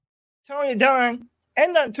Tony Dunn,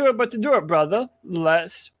 ain't nothing to it but to do it, brother.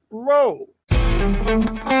 Let's roll. In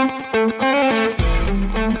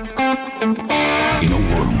a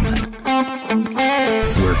world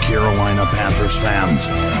where Carolina Panthers fans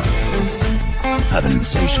have an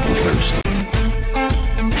insatiable thirst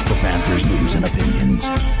for Panthers news and opinions,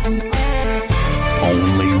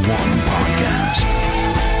 only one podcast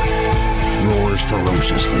roars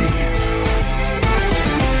ferociously.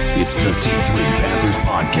 It's the C3 Panthers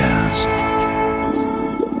Podcast.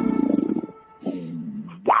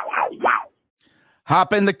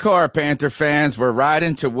 Hop in the car, Panther fans. We're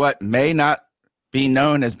riding to what may not be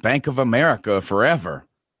known as Bank of America forever.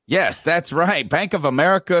 Yes, that's right. Bank of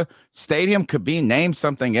America Stadium could be named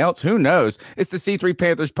something else. Who knows? It's the C3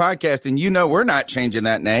 Panthers Podcast, and you know we're not changing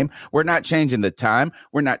that name. We're not changing the time.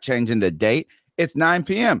 We're not changing the date. It's 9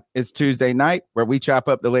 p.m. It's Tuesday night, where we chop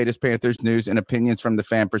up the latest Panthers news and opinions from the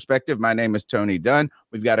fan perspective. My name is Tony Dunn.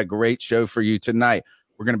 We've got a great show for you tonight.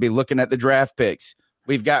 We're going to be looking at the draft picks.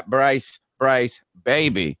 We've got Bryce,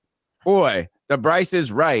 baby. Boy, the Bryce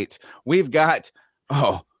is right. We've got,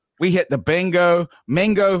 we hit the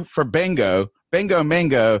Mingo for bingo. Bingo,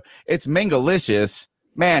 Mingo. It's Mingolicious.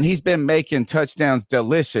 Man, he's been making touchdowns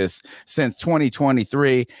delicious since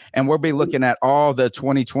 2023, and we'll be looking at all the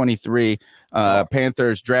 2023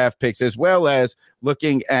 Panthers draft picks, as well as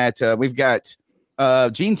looking at, we've got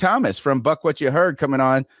Gene Thomas from Buck What You Heard coming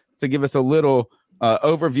on to give us a little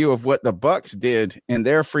overview of what the Bucks did in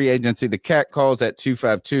their free agency. The cat calls at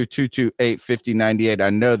 252-228-5098. I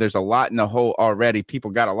know there's a lot in the hole already.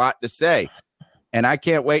 People got a lot to say, and I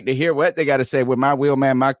can't wait to hear what they got to say with my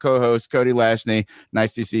wheelman, my co-host, Cody Lashney.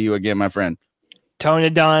 Nice to see you again, my friend. Tony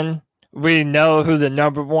Dunn, we know who the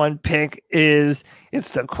number one pick is.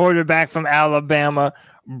 It's the quarterback from Alabama,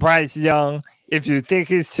 Bryce Young. If you think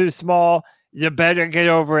he's too small, you better get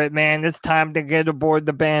over it, man. It's time to get aboard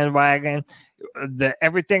the bandwagon.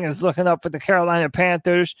 Everything is looking up for the Carolina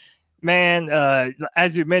Panthers. Man,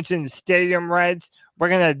 as you mentioned, stadium rights. We're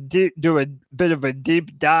going to do a bit of a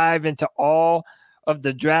deep dive into all of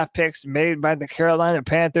the draft picks made by the Carolina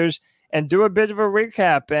Panthers and do a bit of a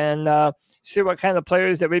recap and see what kind of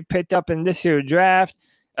players that we picked up in this year's draft.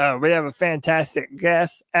 We have a fantastic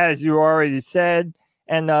guest, as you already said,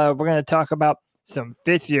 and we're going to talk about some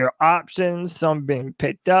fifth-year options, some being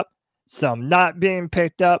picked up, some not being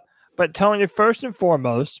picked up. But Tony, first and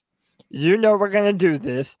foremost, you know we're going to do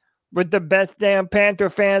this with the best damn Panther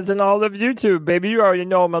fans in all of YouTube, baby. You already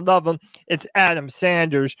know them and love them. It's Adam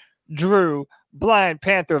Sanders, Drew, Blind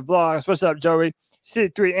Panther Vlogs. What's up, Joey?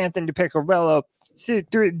 C3 Anthony Picarello,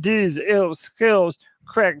 C3 D's Ill Skills,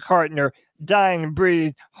 Craig Cartner, Dying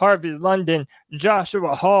Breed, Harvey London,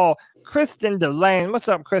 Joshua Hall, Kristen Delane. What's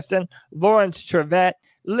up, Kristen? Lawrence Trevette,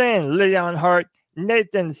 Lynn Leon Hart,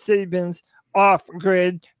 Nathan Sebens, Off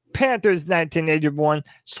Grid, Panthers 1981,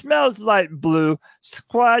 Smells Like Blue,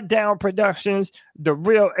 Squad Down Productions, The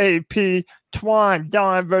Real AP, Twan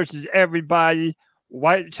Don versus Everybody,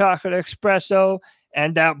 White Chocolate Espresso,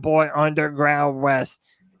 and that boy Underground West.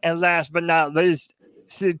 And last but not least,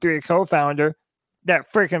 C3 co-founder,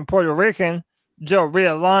 that freaking Puerto Rican, Joe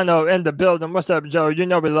Riolano in the building. What's up, Joe? You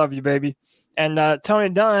know we love you, baby. And Tony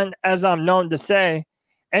Dunn, as I'm known to say,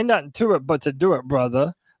 ain't nothing to it but to do it,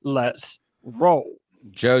 brother. Let's roll.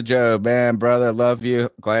 Jojo, man, brother, love you.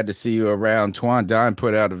 Glad to see you around. Twan Don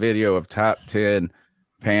put out a video of top 10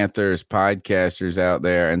 Panthers podcasters out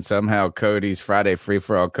there, and somehow Cody's Friday Free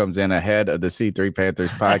For All comes in ahead of the C3 Panthers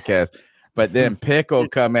podcast. But then Pickle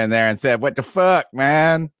come in there and said, "What the fuck,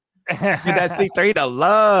 man? Give that C3 to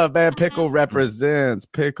love, man. Pickle represents,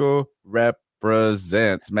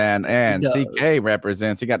 man. And CK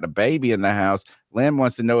represents. He got the baby in the house. Lynn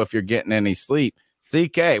wants to know if you're getting any sleep.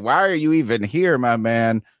 CK, why are you even here, my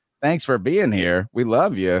man? Thanks for being here. We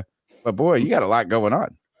love you. But boy, you got a lot going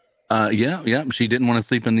on. Yeah. She didn't want to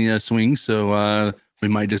sleep in the swing, so we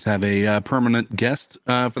might just have a permanent guest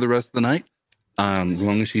for the rest of the night, as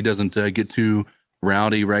long as she doesn't get too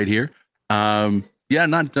rowdy right here. I'm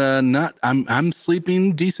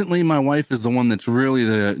sleeping decently. My wife is the one that's really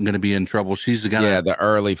going to be in trouble. She's got the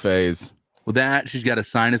early phase. With that, she's got a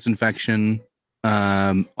sinus infection.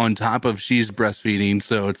 On top of she's breastfeeding,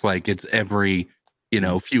 so it's like it's every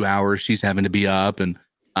few hours she's having to be up and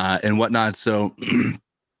whatnot. So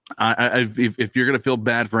if you're gonna feel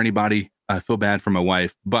bad for anybody, I feel bad for my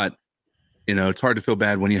wife, but it's hard to feel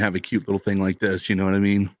bad when you have a cute little thing like this. You know what I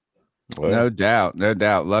mean? No doubt.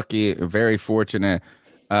 Lucky, very fortunate.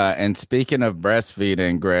 And speaking of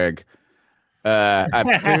breastfeeding, Greg,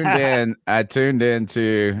 I tuned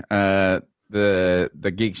into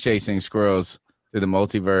the Geeks Chasing Squirrels through the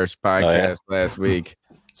Multiverse podcast last week.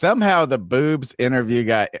 Somehow the boobs interview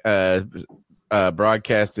got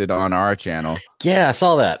broadcasted on our channel. Yeah, I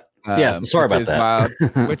saw that. Yeah, sorry about that. Wild,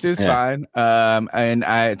 which is fine. And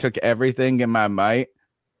I took everything in my might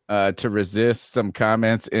to resist some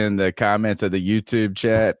comments in the comments of the YouTube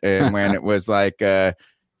chat. And when it was like,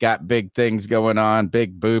 got big things going on,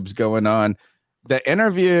 big boobs going on. The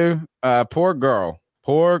interview, poor girl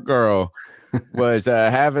was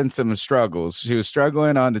having some struggles. She was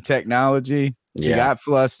struggling on the technology. She got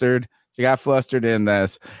flustered. She got flustered in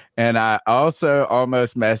this. And I also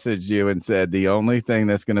almost messaged you and said, the only thing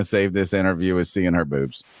that's going to save this interview is seeing her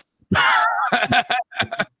boobs. The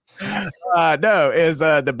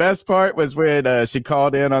best part was when she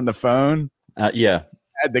called in on the phone.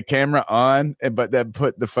 Had the camera on, but then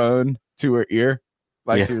put the phone to her ear.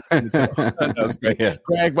 She was that was great.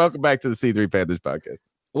 Greg, welcome back to the C3 Panthers podcast.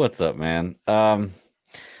 What's up, man? Tony,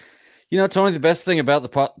 the best thing about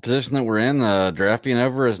the position that we're in, the draft being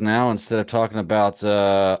over, is now instead of talking about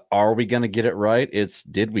are we going to get it right, it's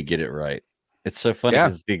did we get it right? It's so funny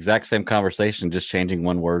because it's the exact same conversation, just changing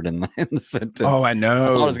one word in the sentence. Oh, I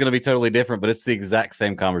know. I thought it was going to be totally different, but it's the exact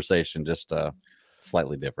same conversation, just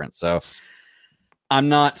slightly different. So I'm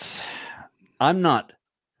not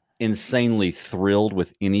insanely thrilled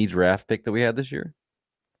with any draft pick that we had this year.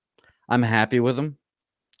 I'm happy with them.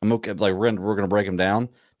 I'm okay. Like we're going to break them down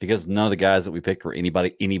because none of the guys that we picked were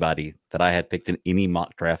anybody that I had picked in any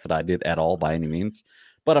mock draft that I did at all by any means.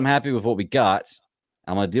 But I'm happy with what we got.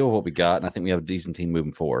 I'm going to deal with what we got, and I think we have a decent team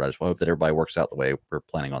moving forward. I just hope that everybody works out the way we're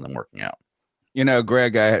planning on them working out.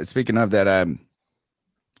 Greg, speaking of that,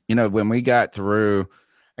 when we got through,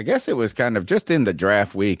 I guess it was kind of just in the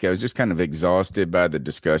draft week, I was just kind of exhausted by the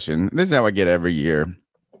discussion. This is how I get every year.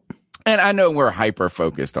 And I know we're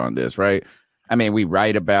hyper-focused on this, right? I mean, we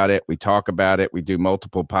write about it, we talk about it, we do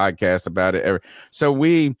multiple podcasts about it. So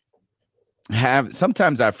we have,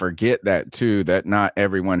 sometimes I forget that too, that not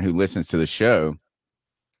everyone who listens to the show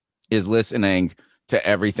is listening to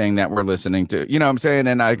everything that we're listening to. You know what I'm saying?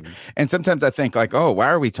 And sometimes I think like, oh, why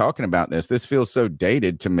are we talking about this? This feels so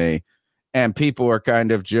dated to me. And people are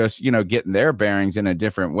kind of just, getting their bearings in a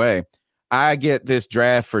different way. I get this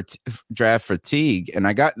draft fatigue, and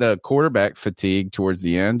I got the quarterback fatigue towards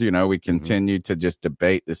the end. We continue to just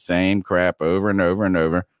debate the same crap over and over and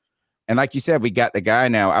over. And like you said, we got the guy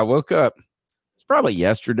now. I woke up, it's probably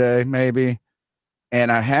yesterday, maybe.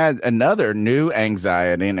 And I had another new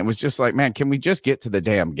anxiety, and it was just like, man, can we just get to the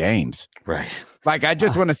damn games? Right. Like, I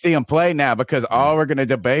just want to see them play now, because all we're going to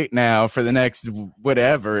debate now for the next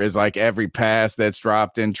whatever is like every pass that's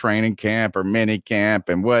dropped in training camp or mini camp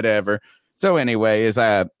and whatever. So anyway,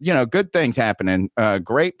 good things happening.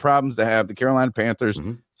 Great problems to have. The Carolina Panthers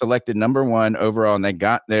selected number 1 overall, and they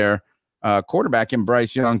got their quarterback in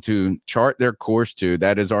Bryce Young to chart their course to.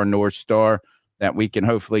 That is our North Star that we can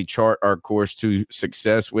hopefully chart our course to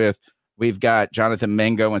success with. We've got Jonathan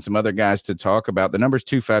Mingo and some other guys to talk about. The number's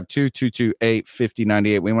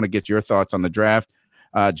 252-228-5098. We want to get your thoughts on the draft.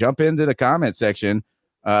 Jump into the comment section.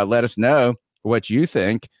 Let us know what you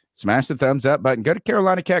think. Smash the thumbs up button. Go to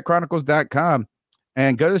CarolinaCatChronicles.com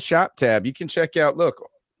and go to the shop tab. You can check out, look,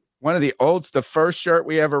 one of the first shirt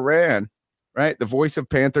we ever ran, right? The voice of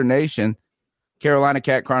Panther Nation,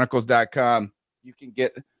 CarolinaCatChronicles.com. You can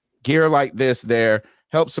get gear like this there.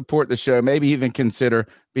 Help support the show. Maybe even consider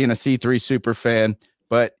being a C3 super fan.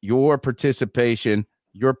 But your participation,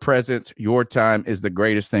 your presence, your time is the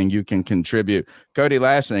greatest thing you can contribute. Cody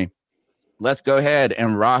Lashney, let's go ahead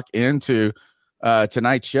and rock into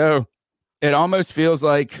tonight's show. It almost feels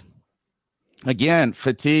like, again,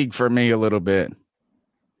 fatigue for me a little bit.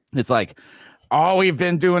 It's like all we've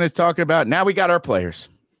been doing is talking about, now we got our players.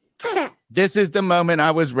 This is the moment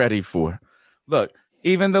I was ready for. Look,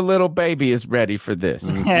 even the little baby is ready for this.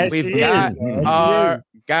 We've got our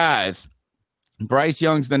guys. Bryce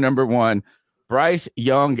Young's the number 1. Bryce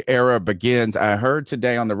Young era begins. I heard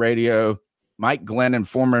today on the radio, Mike Glennon,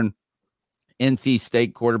 former NC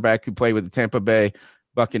State quarterback who played with the Tampa Bay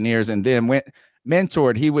Buccaneers and then went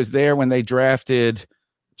mentored. He was there when they drafted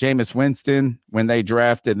Jameis Winston,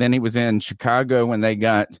 then he was in Chicago when they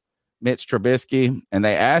got Mitch Trubisky, and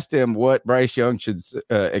they asked him what Bryce Young should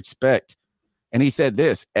expect. And he said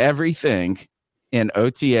this: everything in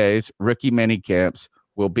OTAs, rookie mini camps,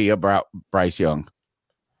 will be about Bryce Young.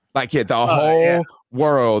 Like the whole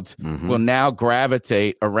world will now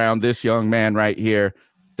gravitate around this young man right here.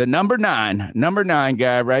 The number nine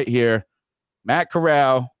guy right here, Matt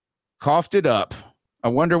Corral, coughed it up. I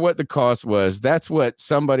wonder what the cost was. That's what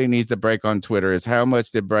somebody needs to break on Twitter, is how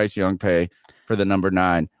much did Bryce Young pay for the number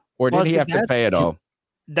 9? Or did he have to pay it all?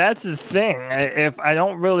 That's the thing. If I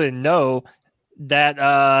don't really know,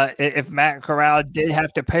 that if Matt Corral did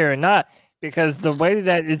have to pay or not, because the way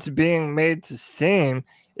that it's being made to seem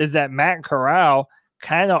is that Matt Corral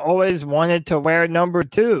kind of always wanted to wear number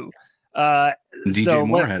 2. DJ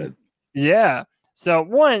Moore had it. Yeah. So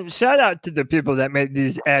one, shout out to the people that made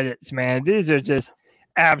these edits, man. These are just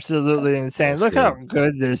absolutely insane. Look how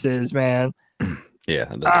good this is, man.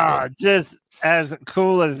 Yeah. Just as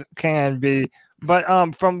cool as can be. But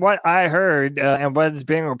from what I heard and what is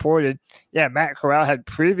being reported, Matt Corral had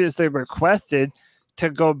previously requested to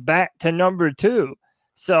go back to number 2.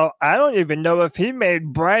 So I don't even know if he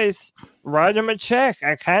made Bryce write him a check.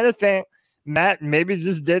 I kind of think Matt maybe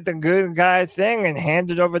just did the good guy thing and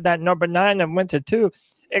handed over that number 9 and went to 2.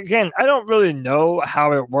 Again, I don't really know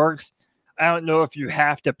how it works. I don't know if you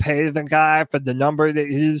have to pay the guy for the number that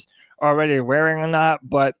he's already wearing or not,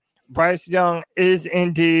 but Bryce Young is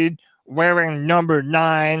indeed wearing number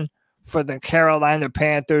 9 for the Carolina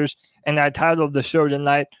Panthers. And I titled the show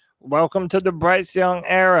tonight, Welcome to the Bryce Young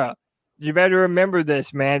Era. You better remember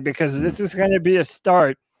this, man, because this is going to be a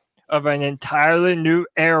start of an entirely new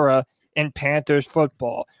era in Panthers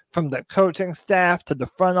football. From the coaching staff to the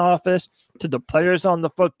front office to the players on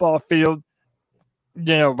the football field.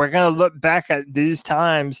 You know, we're going to look back at these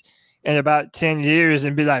times in about 10 years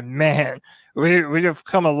and be like, man, we have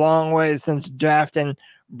come a long way since drafting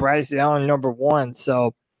Bryce Young number 1.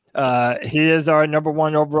 So he is our number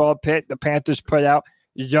 1 overall pick. The Panthers put out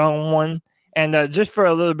young one. And just for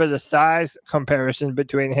a little bit of size comparison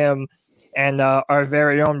between him and our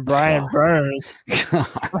very own Brian Burns,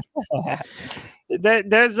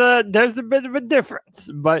 there's a bit of a difference.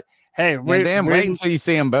 But hey, wait until you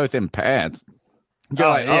see them both in pads.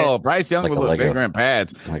 You're Bryce Young will look bigger in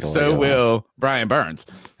pads. So will Brian Burns.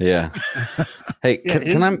 Yeah. Hey,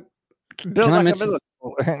 can I mention?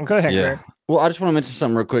 Go ahead, Yeah. Greg. Well, I just want to mention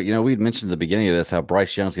something real quick. You know, we'd mentioned at the beginning of this how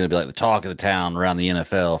Bryce Young's going to be like the talk of the town around the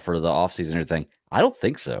NFL for the offseason and everything. I don't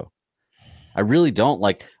think so. I really don't.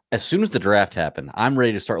 Like, as soon as the draft happened, I'm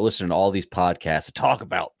ready to start listening to all these podcasts to talk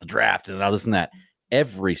about the draft and all this and that.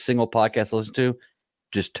 Every single podcast I listen to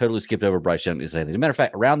just totally skipped over Bryce Young. As a matter of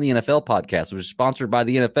fact, Around the NFL podcast, which is sponsored by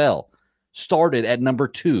the NFL, started at number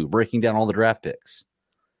 2, breaking down all the draft picks.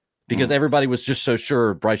 Because everybody was just so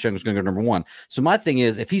sure Bryce Young was going to go number 1. So my thing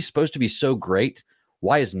is, if he's supposed to be so great,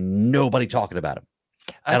 why is nobody talking about him?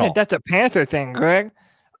 I think that's a Panther thing, Greg.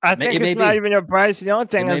 I think it's not even a Bryce Young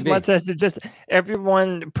thing as much as it just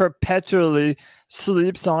everyone perpetually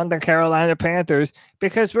sleeps on the Carolina Panthers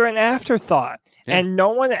because we're an afterthought. Yeah. And no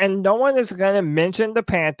one is going to mention the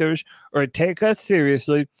Panthers or take us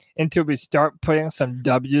seriously until we start putting some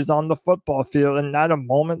W's on the football field and not a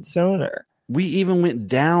moment sooner. We even went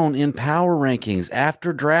down in power rankings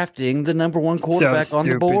after drafting the number 1 quarterback on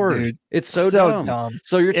the board. Dude. It's so dumb.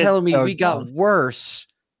 So you're telling me we got worse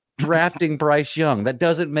drafting Bryce Young? That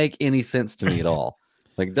doesn't make any sense to me at all.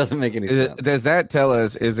 Like, it doesn't make any sense. Does that tell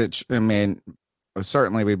us, I mean,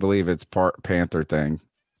 certainly we believe it's part Panther thing,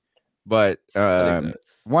 but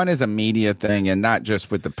one is a media thing and not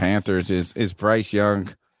just with the Panthers. Is Bryce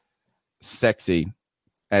Young sexy?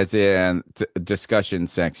 As in discussion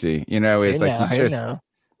sexy, you know, it's like he's just,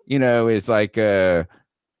 you know, is like is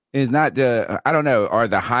not the, I don't know, are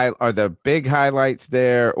the big highlights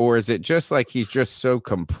there, or is it just like he's just so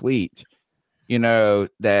complete, you know,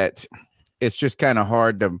 that it's just kind of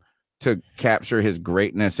hard to capture his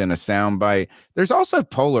greatness in a soundbite. There's also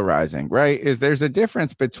polarizing, right? There's a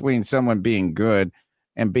difference between someone being good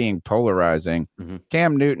and being polarizing. Mm-hmm.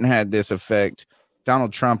 Cam Newton had this effect.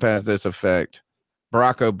 Donald Trump has this effect.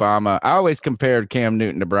 Barack Obama. I always compared Cam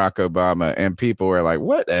Newton to Barack Obama, and people were like,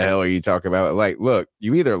 what the hell are you talking about? Like, look,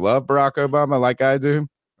 you either love Barack Obama like I do,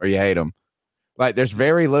 or you hate him. Like, there's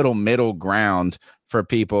very little middle ground for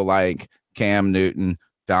people like Cam Newton,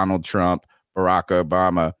 Donald Trump, Barack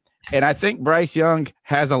Obama. And I think Bryce Young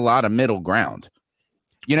has a lot of middle ground.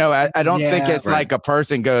 You know, I don't think it's like a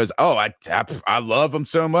person goes, oh, I love him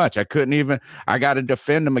so much. I got to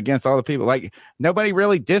defend him against all the people. Like, nobody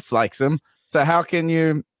really dislikes him. So how can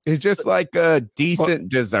you? It's just like a decent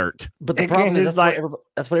dessert. But the problem is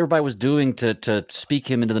that's what everybody was doing to speak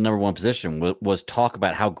him into the number 1 position was talk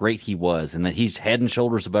about how great he was and that he's head and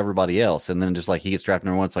shoulders above everybody else. And then just like he gets drafted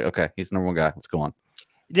number 1, it's like, okay, he's the number 1 guy. Let's go on.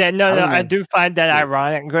 Yeah, I do find that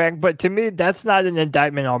ironic, Greg. But to me, that's not an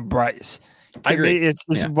indictment on Bryce. To me, it's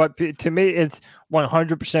just it's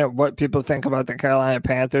 100% what people think about the Carolina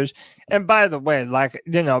Panthers. And by the way, like,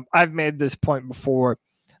 you know, I've made this point before.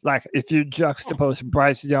 Like, if you juxtapose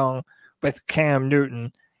Bryce Young with Cam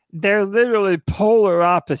Newton, they're literally polar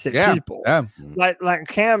opposite people. Yeah. Like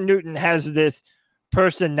Cam Newton has this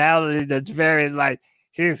personality that's very like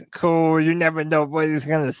He's cool. You never know what he's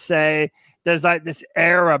gonna say. There's like this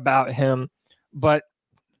air about him, but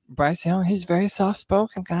Bryce Young, he's very soft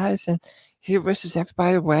spoken, guys, and he wishes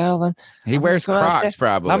everybody well. And He wears Crocs,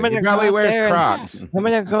 probably. I'm gonna He probably go out wears there Crocs. I'm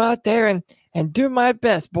gonna go out there and do my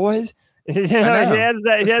best, boys. You know, know. he has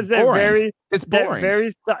that. He It's has that boring. very. It's That boring.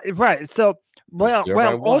 very right. So what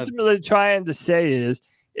everybody I'm wanted. ultimately trying to say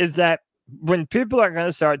is that when people are going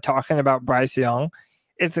to start talking about Bryce Young,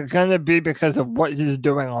 it's going to be because of what he's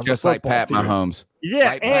doing on Just the like football Pat field. Mahomes. Yeah,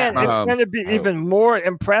 Like Pat and it's Mahomes. going to be even more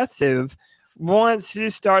impressive once he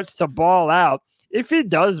starts to ball out. If he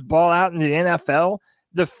does ball out in the NFL,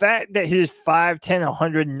 the fact that he's 5'10",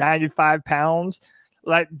 195 pounds,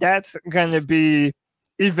 like that's going to be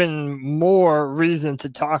even more reason to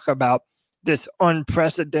talk about this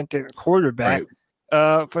unprecedented quarterback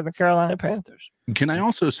for the Carolina Panthers. Can I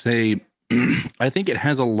also say, I think it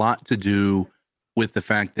has a lot to do with the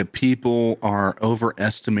fact that people are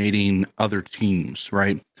overestimating other teams,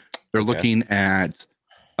 right? They're looking at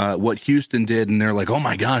what Houston did, and they're like, "Oh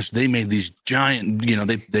my gosh, they made these giant." You know,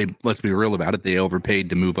 they let's be real about it. They overpaid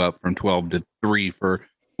to move up from 12 to 3 for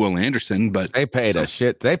Will Anderson, but They paid a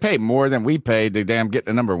shit. They paid more than we paid to damn get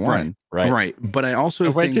to number one. right. But I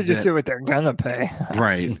also Wait think till you that, see what they're gonna pay.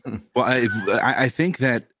 right. Well, I think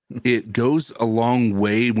that it goes a long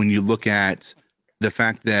way when you look at the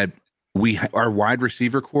fact that our wide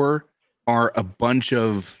receiver core are a bunch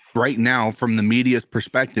of, right now from the media's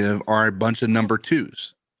perspective, are a bunch of number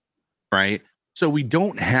twos, right? So we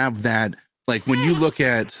don't have that. Like when you look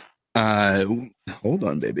at, hold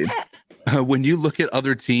on, baby. When you look at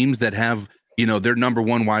other teams that have, you know, their number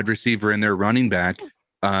one wide receiver and their running back,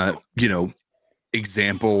 you know,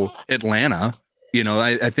 example, Atlanta, you know,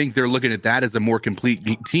 I think they're looking at that as a more complete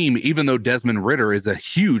team, even though Desmond Ridder is a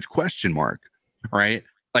huge question mark, right?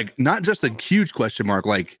 Like not just a huge question mark,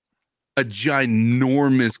 like a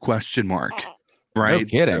ginormous question mark, right? No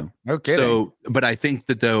kidding. No kidding. So, but I think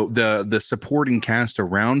that the supporting cast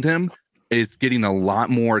around him is getting a lot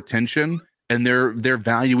more attention, and they're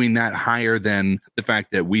valuing that higher than the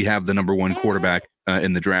fact that we have the number one quarterback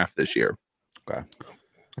in the draft this year. Okay.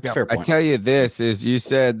 That's a fair I point. tell you this is you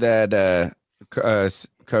said that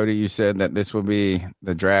Cody, you said that this will be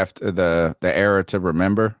the draft, the era to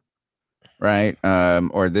remember, right?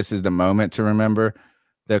 Or this is the moment to remember.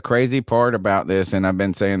 The crazy part about this, and I've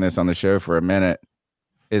been saying this on the show for a minute,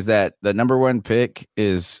 is that the number one pick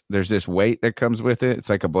is there's this weight that comes with it. It's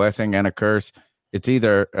like a blessing and a curse. It's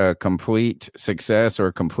either a complete success or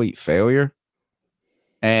a complete failure.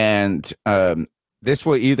 And this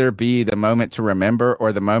will either be the moment to remember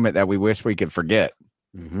or the moment that we wish we could forget.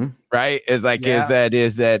 Mm-hmm. Right? Is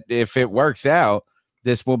that if it works out,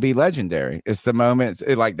 this will be legendary. It's the moment,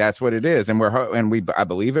 like that's what it is, and I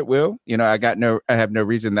believe it will. You know, I have no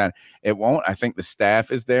reason that it won't. I think the staff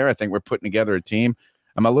is there. I think we're putting together a team.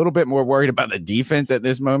 I'm a little bit more worried about the defense at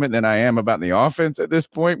this moment than I am about the offense at this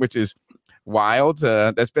point, which is wild.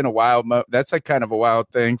 That's been a wild. That's like kind of a wild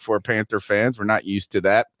thing for Panther fans. We're not used to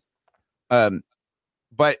that.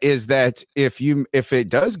 But is that if it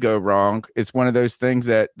does go wrong, it's one of those things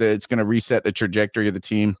that it's going to reset the trajectory of the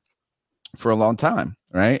team for a long time,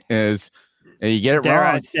 right? Is you get it Dare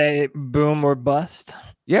wrong, I say boom or bust?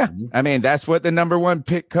 yeah. I mean, that's what the number one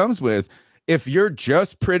pick comes with. If you're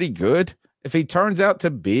just pretty good, if he turns out to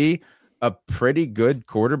be a pretty good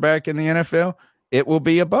quarterback in the NFL, it will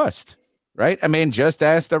be a bust, right? I mean, just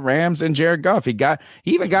ask the Rams and Jared Goff. He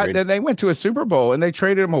even got that they went to a Super Bowl and they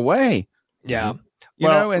traded him away. Yeah. You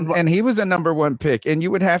know, and he was a number one pick, and you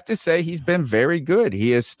would have to say he's been very good.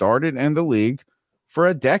 He has started in the league for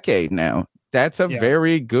a decade now. That's a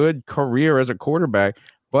very good career as a quarterback,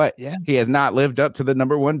 but he has not lived up to the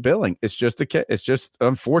number one billing. It's just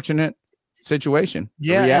unfortunate situation.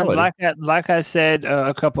 Yeah, reality. and like I said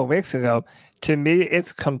a couple of weeks ago, to me,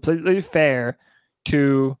 it's completely fair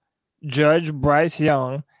to judge Bryce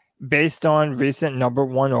Young based on recent number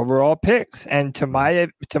one overall picks, and to my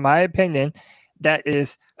opinion, that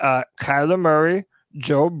is Kyler Murray,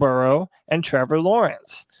 Joe Burrow, and Trevor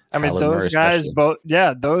Lawrence. I mean, those guys both.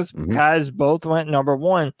 Yeah, those guys both went number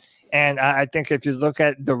one. And I think if you look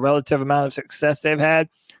at the relative amount of success they've had,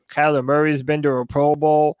 Kyler Murray's been to a Pro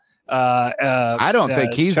Bowl. I don't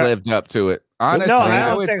think he's lived up to it. Honestly, no,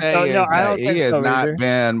 I would say so. No, I don't he think has so not either.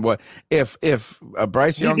 been what if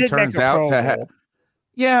Bryce Young turns out to have.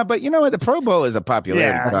 Yeah, but you know what? The Pro Bowl is a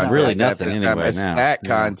popularity contest. It's really nothing anyway. A stat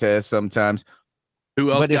contest sometimes. Who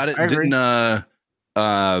else got it? Didn't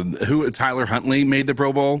Tyler Huntley made the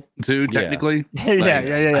Pro Bowl too? Technically,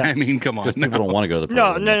 yeah. I mean, come on, people don't want to go to the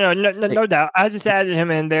Pro Bowl. No doubt. I just added him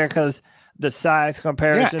in there because the size Yeah,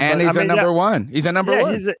 comparison. and but, he's a number one. He's a number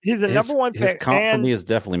one. He's a number one His pick. comp for and, me is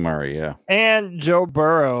definitely Murray. Yeah. and Joe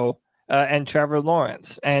Burrow and Trevor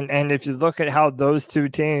Lawrence. And if you look at how those two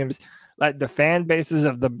teams, like the fan bases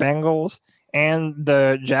of the Bengals and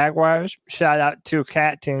the Jaguars, shout out to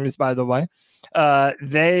cat teams, by the way,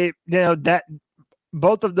 they, that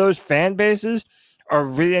both of those fan bases are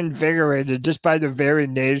reinvigorated just by the very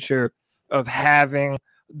nature of having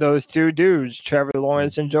those two dudes, Trevor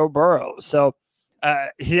Lawrence and Joe Burrow. So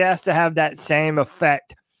he has to have that same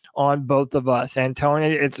effect on both of us. And Tony,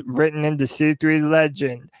 it's written into C3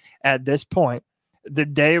 legend at this point. The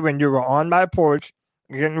day when you were on my porch,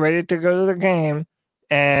 getting ready to go to the game,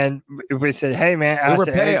 and we said, "Hey, man,"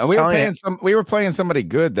 we were playing somebody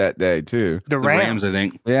good that day too. The Rams, I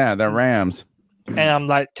think. Yeah, the Rams. And I'm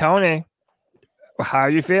like, Tony, how are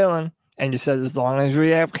you feeling? And you said, as long as we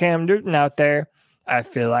have Cam Newton out there, I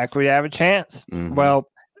feel like we have a chance. Mhm. Well,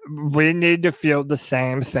 we need to feel the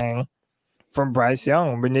same thing from Bryce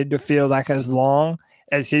Young. We need to feel like as long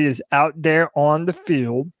as he is out there on the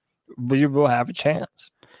field, we will have a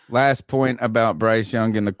chance. Last point about Bryce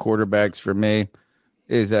Young and the quarterbacks for me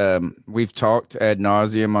is we've talked ad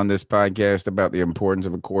nauseum on this podcast about the importance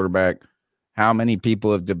of a quarterback. How many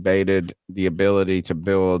people have debated the ability to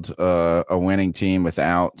build a winning team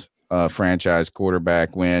without a franchise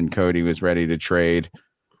quarterback when Cody was ready to trade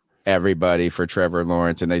everybody for Trevor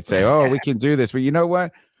Lawrence? And they'd say, "Oh, we can do this." But you know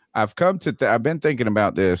what? I've been thinking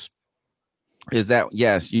about this, is that,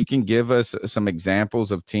 yes, you can give us some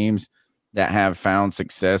examples of teams that have found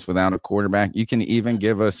success without a quarterback. You can even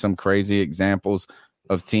give us some crazy examples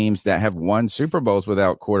of teams that have won Super Bowls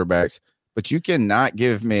without quarterbacks, but you cannot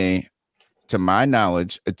give me, to my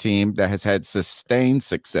knowledge, a team that has had sustained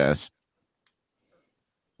success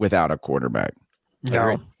without a quarterback.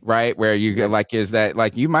 No. Right? Where you get like, is that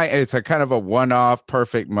like, it's a kind of a one-off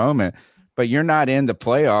perfect moment, but you're not in the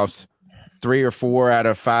playoffs 3 or 4 out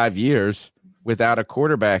of 5 years without a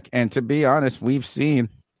quarterback. And to be honest, we've seen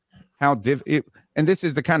how and this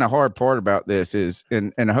is the kind of hard part about this is,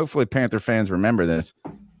 and hopefully Panther fans remember this.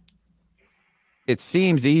 It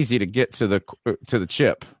seems easy to get to the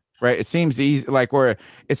chip, right? It seems easy, like where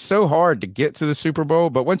it's so hard to get to the Super Bowl,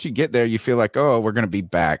 but once you get there, you feel like, oh, we're going to be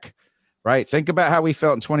back, right? Think about how we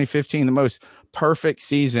felt in 2015, the most perfect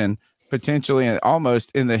season potentially and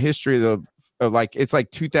almost in the history of like, it's like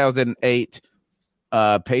 2008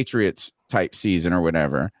 Patriots type season or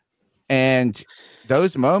whatever. And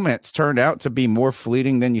those moments turned out to be more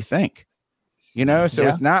fleeting than you think, so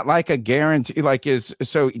it's not like a guarantee,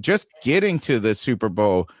 so just getting to the Super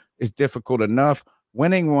Bowl is difficult enough.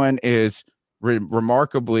 Winning one is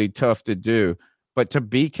remarkably tough to do, but to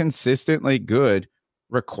be consistently good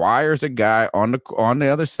requires a guy on the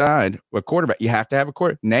other side, a quarterback. You have to have a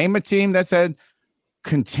quarterback. Name a team that's had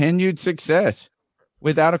continued success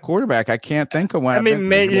without a quarterback. I can't think of one. I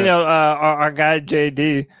mean, our guy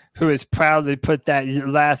JD, who has proudly put that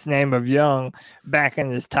last name of Young back in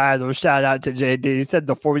his title. Shout out to JD. He said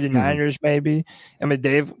the 49ers, maybe. I mean,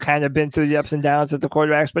 they've kind of been through the ups and downs with the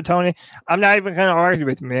quarterbacks. But, Tony, I'm not even going to argue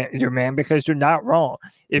with your man, because you're not wrong.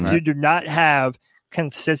 If you do not have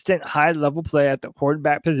consistent high-level play at the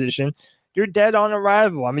quarterback position, you're dead on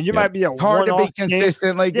arrival. I mean, you might be a hard to be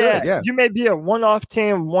consistently good. Yeah, you may be a one-off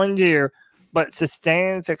team one year, but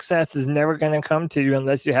sustained success is never going to come to you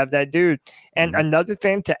unless you have that dude. And another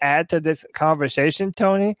thing to add to this conversation,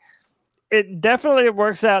 Tony, it definitely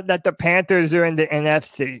works out that the Panthers are in the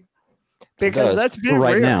NFC. Because let's be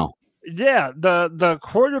right real. Now. Yeah, the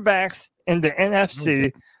quarterbacks in the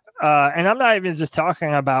NFC, and I'm not even just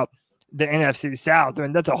talking about the NFC South. I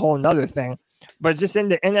mean, that's a whole nother thing. But just in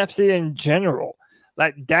the NFC in general,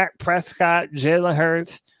 like Dak Prescott, Jalen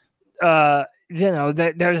Hurts,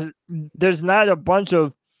 there's not a bunch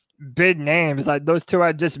of big names like those two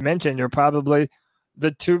I just mentioned. Are probably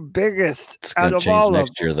the two biggest It's out gonna of change all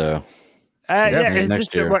next of year, though. it's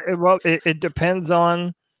next just year. It depends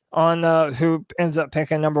on who ends up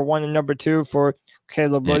picking number 1 and number 2 for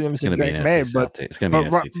Caleb Williams and Drake May. But it's gonna be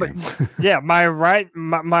an NFC team. yeah,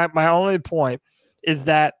 my only point is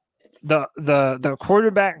that the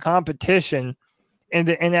quarterback competition in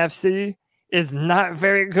the NFC is not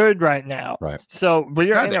very good right now. Right. So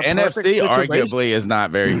we're in the a NFC situation. arguably is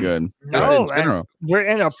not very good. No, in general, we're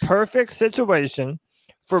in a perfect situation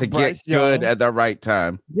for to Bryce get good Young. at the right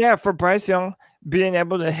time. Yeah, for Bryce Young being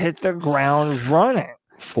able to hit the ground running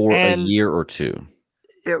For a year or two.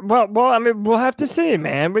 Well, I mean, we'll have to see,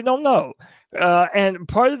 man. We don't know. And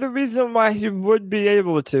part of the reason why he would be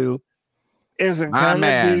able to is going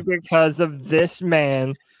to be because of this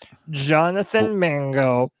man, Jonathan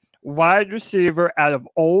Mingo, wide receiver out of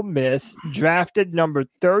Ole Miss, drafted number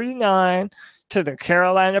 39 to the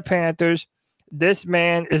Carolina Panthers. This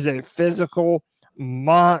man is a physical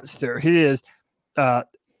monster. He is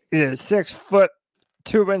 6 foot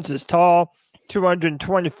 2 inches tall,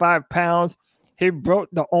 225 pounds. He broke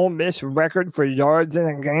the Ole Miss record for yards in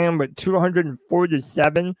a game with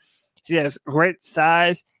 247. He has great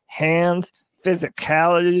size, hands,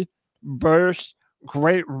 physicality, burst,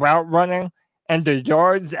 great route running, and the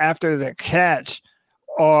yards after the catch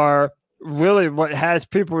are really what has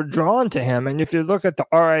people drawn to him. And if you look at the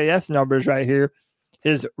RAS numbers right here,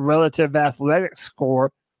 his relative athletic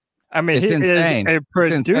score, I mean, It's he insane. is a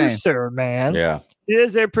It's insane. producer, man. Yeah. He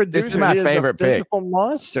is a producer. This is my He favorite a pick. physical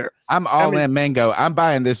monster. I'm all in Mingo. I'm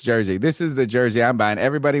buying this jersey. This is the jersey I'm buying.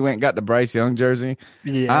 Everybody went and got the Bryce Young jersey.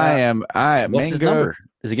 Yeah. I am What's his Mingo. number?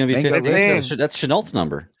 Is he going to be Mingo 50? That's Chenault's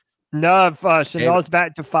number. No, Chanel's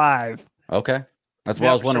back to 5. Okay. That's what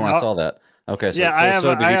I was wondering when I saw that. Okay. So, Yeah,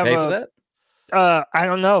 so did he pay for that? I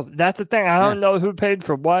don't know. That's the thing. I don't know who paid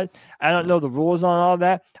for what. I don't know the rules on all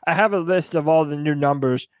that. I have a list of all the new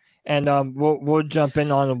numbers, and we'll jump in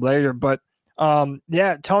on them later. But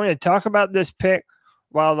Tony, talk about this pick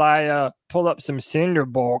while I pull up some Senior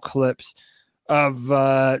Bowl clips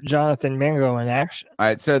of Jonathan Mingo in action. All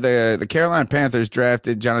right, so the Carolina Panthers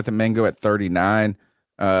drafted Jonathan Mingo at 39.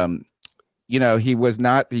 He was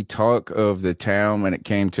not the talk of the town when it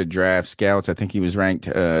came to draft scouts. I think he was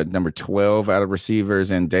ranked number 12 out of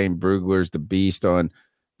receivers, and Dane Brugler's the beast on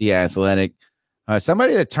The Athletic.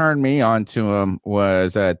 Somebody that turned me on to him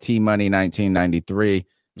was T-Money 1993.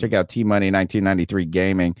 Check out T-Money 1993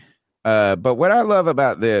 Gaming. But what I love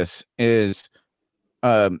about this is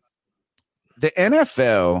the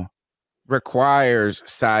NFL requires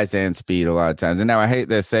size and speed a lot of times. And now I hate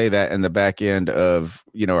to say that in the back end of,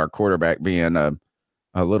 our quarterback being a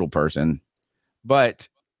little person. But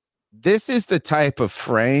this is the type of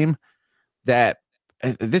frame that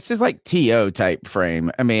this is like TO type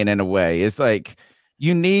frame. I mean, in a way, it's like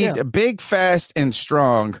you need a big, fast, and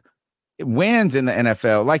strong wins in the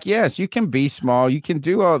NFL. Like, yes, you can be small, you can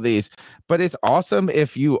do all these, but it's awesome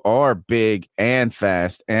if you are big and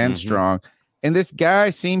fast and strong. And this guy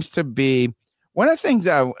seems to be one of the things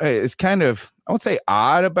is kind of, I won't say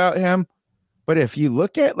odd about him, but if you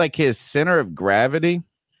look at like his center of gravity,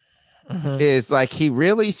 is like he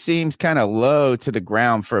really seems kind of low to the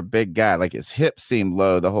ground for a big guy. Like his hips seem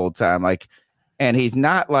low the whole time. Like, and he's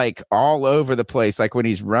not like all over the place. Like when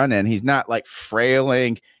he's running, he's not like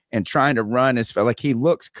frailing and trying to run as like he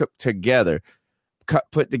looks put together.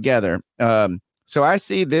 So I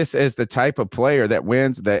see this as the type of player that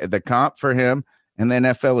wins the comp for him in the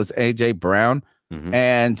NFL is AJ Brown.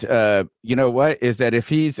 And you know what is that if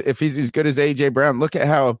he's as good as AJ Brown, look at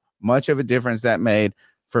how much of a difference that made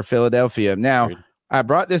for Philadelphia. Now, I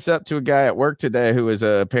brought this up to a guy at work today who is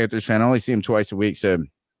a Panthers fan. I only see him twice a week. So,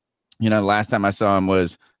 the last time I saw him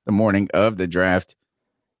was the morning of the draft.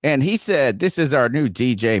 And he said, this is our new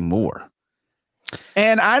DJ Moore.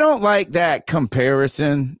 And I don't like that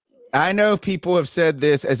comparison. I know people have said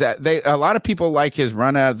this as that a lot of people like his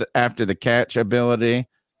run out after the catch ability,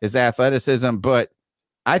 his athleticism, but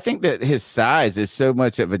I think that his size is so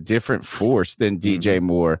much of a different force than DJ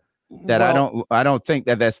Moore that I don't think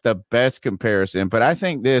that that's the best comparison. But I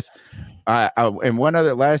think this, and one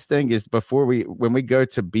other last thing is when we go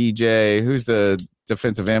to BJ, who's the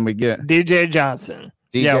defensive end we get? DJ Johnson.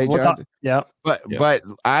 Johnson. Yeah. But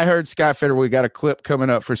I heard Scott Fitter. We got a clip coming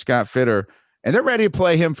up for Scott Fitter, and they're ready to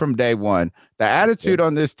play him from day one. The attitude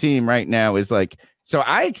on this team right now is like, so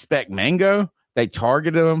I expect Mingo. They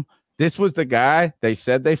targeted him. This was the guy. They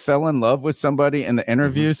said they fell in love with somebody in the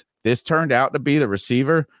interviews. This turned out to be the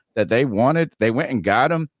receiver that they wanted. They went and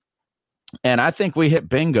got him. And I think we hit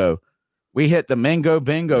bingo. We hit the Mingo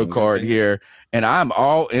bingo card here, and I'm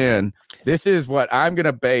all in. This is what I'm going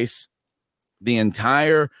to base the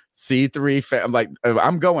entire C3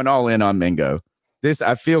 I'm going all in on Mingo.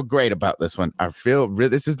 I feel great about this one.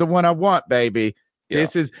 This is the one I want, baby. Yeah.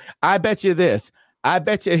 I bet you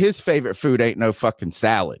his favorite food ain't no fucking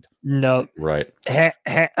salad. No. Right. Go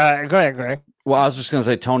ahead, Greg. Well, I was just going to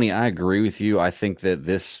say, Tony, I agree with you. I think that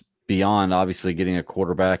this, beyond obviously getting a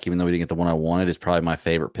quarterback, even though we didn't get the one I wanted, is probably my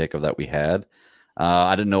favorite pick of that we had.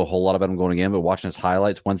 I didn't know a whole lot about him going again, but watching his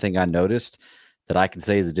highlights, one thing I noticed that I can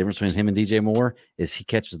say is the difference between him and DJ Moore is he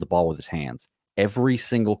catches the ball with his hands. Every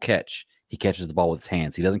single catch, he catches the ball with his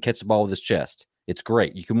hands. He doesn't catch the ball with his chest. It's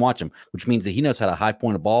great. You can watch him, which means that he knows how to high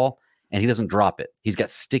point a ball, and he doesn't drop it. He's got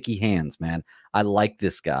sticky hands, man. I like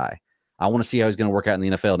this guy. I want to see how he's going to work out in the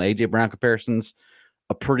NFL. And AJ Brown comparison's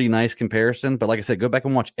a pretty nice comparison. But like I said, go back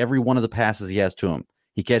and watch every one of the passes he has to him.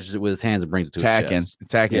 He catches it with his hands and brings it to his chest.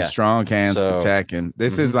 Attacking, strong hands, attacking.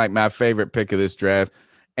 This is like my favorite pick of this draft.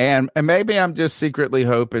 And maybe I'm just secretly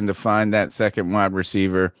hoping to find that second wide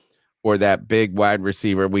receiver or that big wide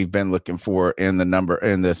receiver we've been looking for in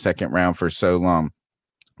the second round for so long.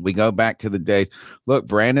 We go back to the days. Look,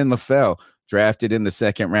 Brandon LaFell, drafted in the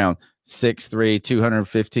second round, 6'3",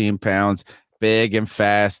 215 pounds, big and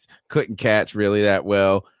fast, couldn't catch really that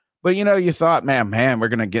well. But, you thought, man, we're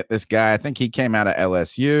going to get this guy. I think he came out of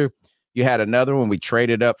LSU. You had another one. We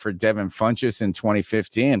traded up for Devin Funchess in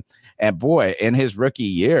 2015. And, boy, in his rookie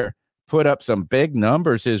year, put up some big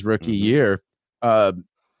numbers his rookie year. And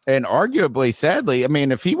arguably, sadly, I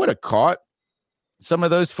mean, if he would have caught some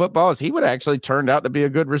of those footballs, he would have actually turned out to be a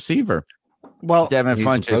good receiver. Well, Devin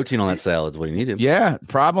Funchess, protein on that salad is what he needed. Yeah,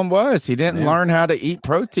 problem was he didn't learn how to eat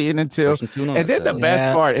protein until. And then the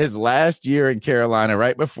best part, his last year in Carolina,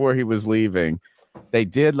 right before he was leaving, they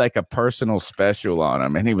did like a personal special on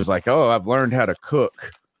him, and he was like, "Oh, I've learned how to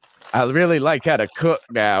cook. I really like how to cook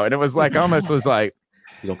now." And it was like almost was like,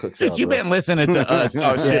 "You don't cook salad." You've been listening to us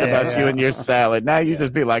talk shit about you and your salad. Now you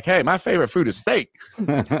just be like, "Hey, my favorite food is steak."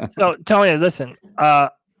 So Tony, listen,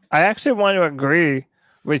 I actually want to agree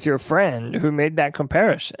with your friend who made that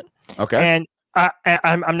comparison. Okay. And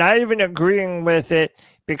I'm not even agreeing with it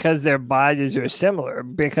because their bodies are similar,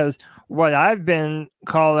 because what I've been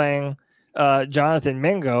calling Jonathan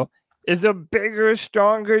Mingo is a bigger,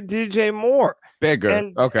 stronger DJ Moore. Bigger.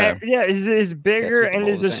 And he's bigger and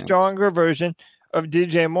he's a stronger version of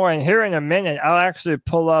DJ Moore. And here in a minute, I'll actually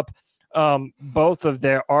pull up both of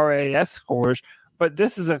their RAS scores. But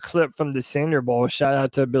this is a clip from the Senior Bowl. Shout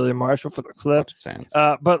out to Billy Marshall for the clip.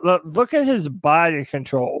 But look at his body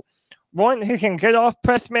control. One, he can get off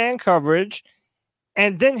press man coverage,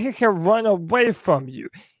 and then he can run away from you.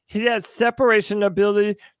 He has separation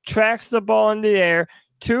ability, tracks the ball in the air,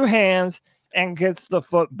 two hands, and gets the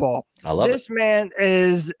football. I love this man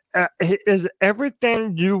is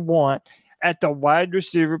everything you want at the wide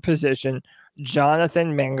receiver position.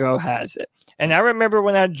 Jonathan Mingo has it. And I remember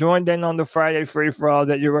when I joined in on the Friday free-for-all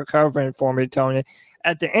that you were covering for me, Tony.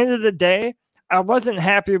 At the end of the day, I wasn't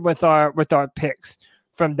happy with our picks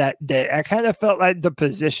from that day. I kind of felt like the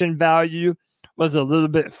position value was a little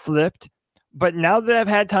bit flipped. But now that I've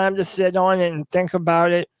had time to sit on it and think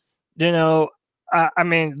about it, I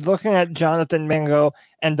mean, looking at Jonathan Mingo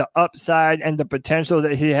and the upside and the potential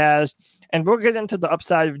that he has, and we'll get into the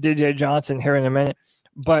upside of DJ Johnson here in a minute,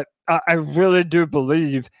 but I really do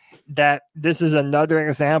believe that this is another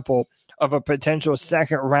example of a potential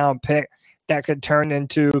second round pick that could turn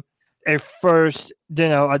into a first,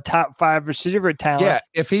 a top 5 receiver talent. Yeah,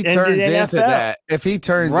 if he turns into that,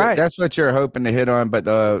 that's what you're hoping to hit on. But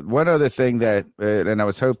one other thing that, and I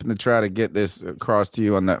was hoping to try to get this across to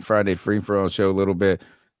you on that Friday free for all show a little bit,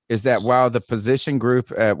 is that while the position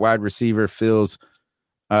group at wide receiver feels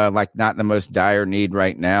like not the most dire need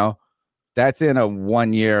right now, that's in a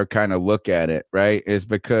 1 year kind of look at it, right? Is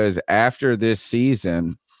because after this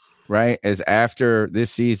season, right? We've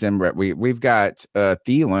got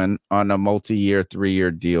Thielen on a multi-year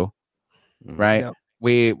 3-year deal, right? Yep.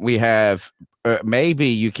 We have maybe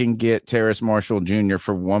you can get Terrace Marshall Jr.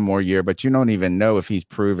 for 1 more year, but you don't even know if he's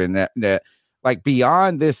proven that like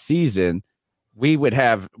beyond this season, we would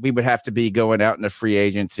have to be going out into free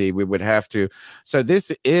agency. We would have to. So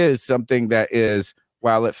this is something that is,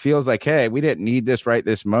 while it feels like, hey, we didn't need this right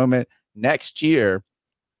this moment, next year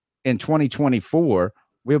in 2024,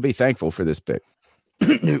 we'll be thankful for this pick.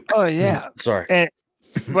 Oh, yeah. Sorry.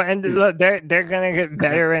 And look, they're going to get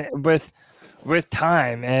better with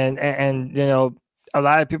time. And a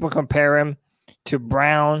lot of people compare him to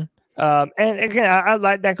Brown. And again, I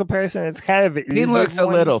like that comparison. It's kind of he looks a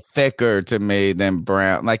little thicker to me than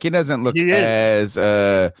Brown. Like he doesn't look as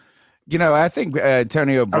I think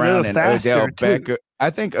Antonio Brown and Odell Beckham. I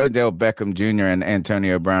think Odell Beckham Jr. and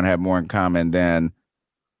Antonio Brown have more in common than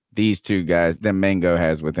these two guys than Mingo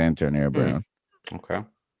has with Antonio Brown. Okay.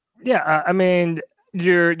 Yeah, I mean,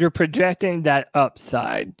 you're projecting that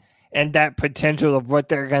upside and that potential of what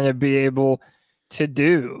they're going to be able to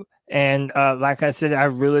do. And like I said, I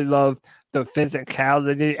really love the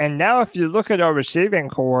physicality. And now if you look at our receiving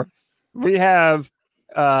core, we have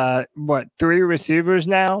 3 receivers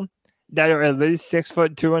now that are at least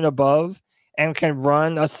 6'2" and above and can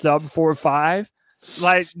run a sub 4.5.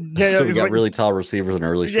 Like, so we got really tall receivers and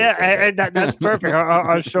early. Yeah, and that's perfect.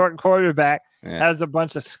 Our short quarterback has a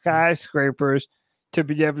bunch of skyscrapers to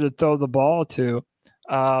be able to throw the ball to.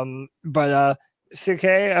 But CK,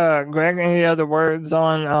 Greg, any other words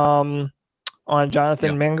on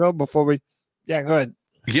Jonathan Mingo before we? Yeah, go ahead.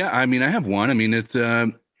 Yeah, I mean, I have one. I mean, it's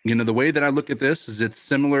the way that I look at this is it's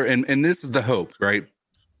similar, and this is the hope, right?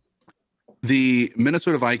 the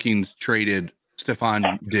Minnesota Vikings traded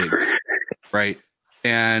Stephon Diggs, right?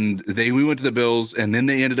 And we went to the Bills, and then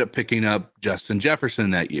they ended up picking up Justin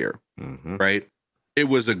Jefferson that year, right? It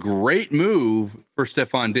was a great move for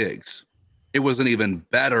Stephon Diggs. It was an even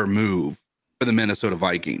better move for the Minnesota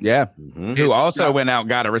Vikings. Yeah. Who also went out and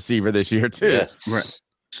got a receiver this year too. Yes. Right.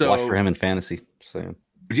 So watch for him in fantasy. So.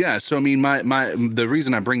 Yeah. So I mean, the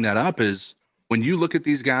reason I bring that up is when you look at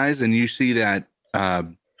these guys and you see that that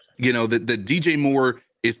DJ Moore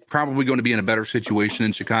is probably going to be in a better situation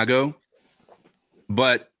in Chicago,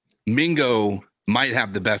 but Mingo might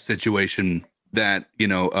have the best situation that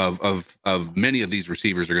of many of these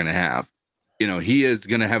receivers are going to have. He is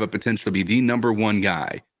going to have a potential to be the number one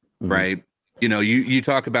guy, right? You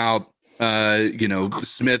talk about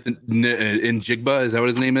Smith and Jigba, is that what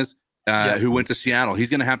his name is? Who went to Seattle.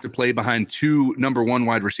 He's going to have to play behind two number one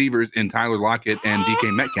wide receivers in Tyler Lockett and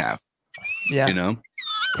DK Metcalf. Yeah.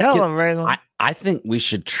 Tell him, Raylan. I think we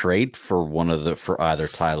should trade for either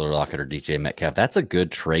Tyler Lockett or DJ Metcalf. That's a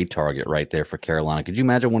good trade target right there for Carolina. Could you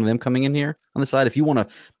imagine one of them coming in here on the side if you want to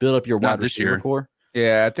build up your wide receiver core?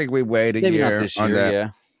 Yeah, I think we wait a year on that.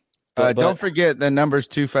 Yeah. Don't forget the number's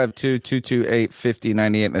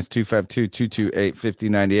 252-228-5098. That's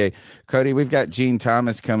 252-228-5098. Cody, we've got Gene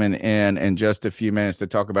Thomas coming in just a few minutes to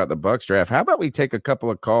talk about the Bucs draft. How about we take a couple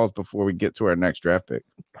of calls before we get to our next draft pick?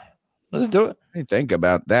 Let's do it. What do you think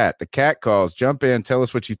about that? The cat calls. Jump in. Tell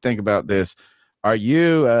us what you think about this. Are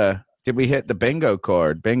you did we hit the bingo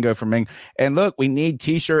card? Bingo for Mingo. And look, we need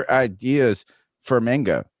t-shirt ideas for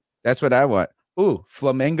Mingo. That's what I want. Ooh,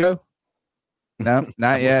 flamingo. No,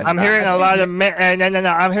 not yet. I'm hearing a lot of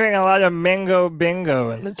I'm hearing a lot of Mingo bingo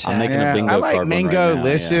in the chat. I'm making a bingo I like card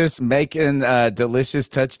Mingo-licious making delicious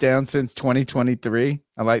touchdowns since 2023.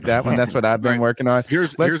 I like that one. That's what I've been working on.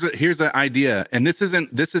 Here's an idea, and this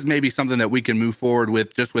is maybe something that we can move forward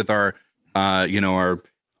with just with our our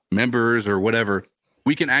members or whatever.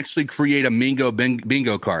 We can actually create a Mingo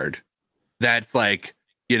bingo card that's like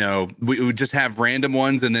we would just have random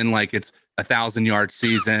ones, and then like it's 1,000-yard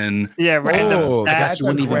season. Yeah, random. Oh, that's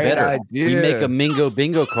one even better. Idea. We make a Mingo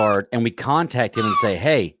bingo card and we contact him and say,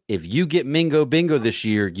 "Hey, if you get Mingo bingo this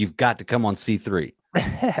year, you've got to come on C3."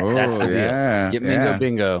 That's the deal. Get Mingo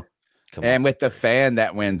bingo. And with the fan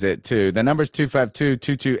that wins it too. The number's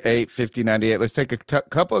 252-228-5098. Let's take a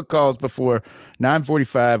couple of calls before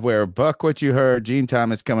 9:45. Where Buck, what you heard? Gene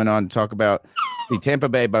Thomas coming on to talk about the Tampa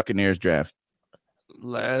Bay Buccaneers draft.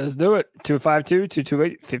 Let's do it.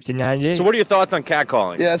 252-228-5098. So what are your thoughts on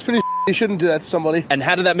catcalling? Yeah, it's pretty. You shouldn't do that to somebody. And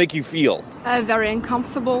how did that make you feel? Very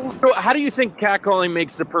uncomfortable. So how do you think catcalling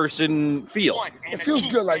makes the person feel? It feels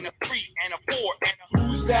good, like.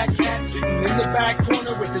 Who's that cat sitting in the back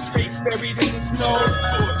corner with his face buried in the snow?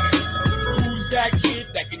 Who's that kid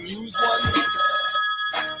that can use one?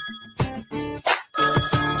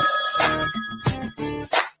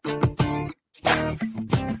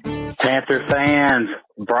 Panther fans,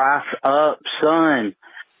 Bryce up, son.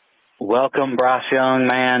 Welcome, Bryce Young,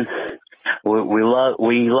 man. We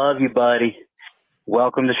love you, buddy.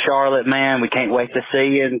 Welcome to Charlotte, man. We can't wait to see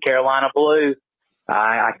you in Carolina Blue.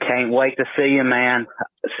 I can't wait to see you, man.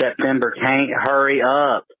 September can't hurry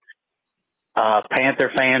up.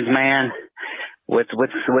 Panther fans, man, let's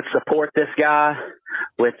support this guy.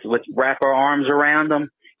 Let's wrap our arms around him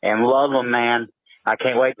and love him, man. I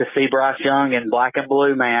can't wait to see Bryce Young in black and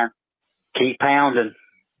blue, man. Keep pounding.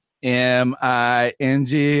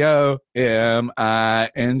 M-I-N-G-O,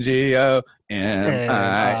 M-I-N-G-O,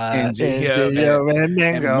 M-I-N-G-O. And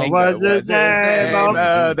Mingo was his name.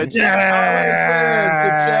 Oh, the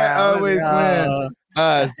chat always wins.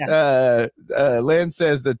 Lynn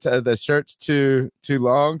says that the shirt's too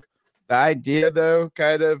long. The idea, though,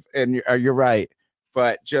 kind of, and you're right,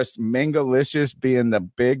 but just Mingalicious being the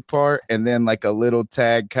big part, and then like a little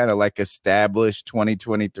tag, kind of like established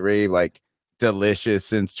 2023, like delicious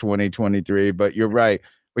since 2023. But you're right,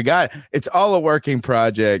 it's all a working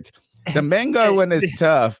project. The Mingo one is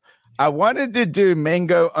tough. I wanted to do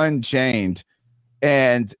Mingo Unchained,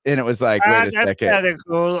 and it was like, wait a second. Kind of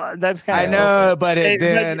cool. That's kind of. I know, but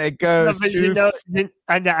it goes too.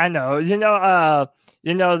 I know.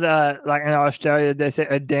 The like in Australia they say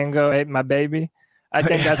a dingo ate my baby. I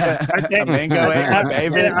think that's what I think. A mango ate my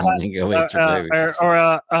baby.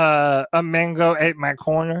 Or a mango ate my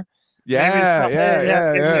corner. Yeah,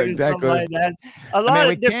 exactly. Like that.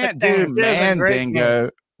 We can't do Mandingo.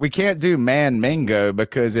 We can't do Mandingo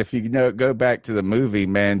because if you go back to the movie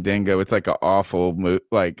Mandingo, it's like an awful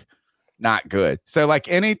not good. So like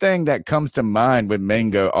anything that comes to mind with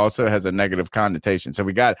Mingo also has a negative connotation. So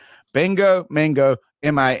we got bingo, Mingo,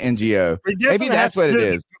 Mingo. Maybe that's what it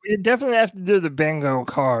is. We definitely have to do the bingo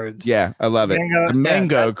cards. Yeah, I love it. The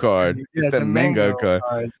Mingo card. It's the Mingo card.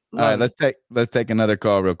 cards. All right, let's take another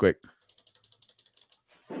call real quick.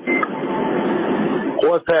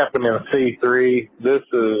 What's happening, C3? This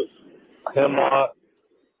is Hemlock.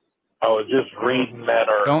 I was just reading that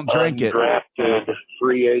our Don't drink it. undrafted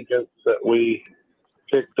free agents that we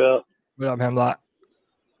picked up. What up, Hemlock?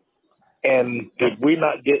 And did we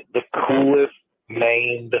not get the coolest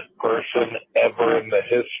named person ever in the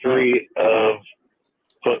history of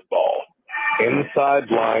football? Inside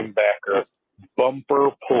linebacker, Bumper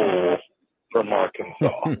Pool from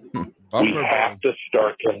Arkansas. We have to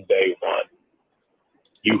start him day one.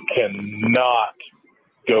 You cannot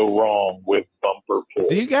go wrong with Bumper Pool.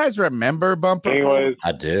 Do you guys remember Bumper Anyways, Pool?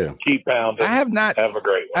 I do. Keep pounding. I have not. Have a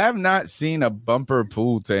great one. I have not seen a Bumper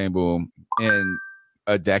Pool table in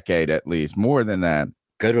a decade at least, more than that.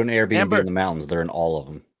 Go to an Airbnb in the mountains. They're in all of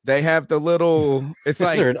them. They have the little. It's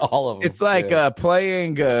like they're in all of them. It's like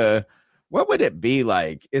playing. What would it be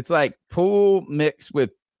like? It's like pool mixed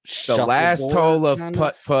with the last hole of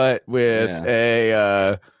putt with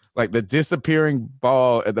a like the disappearing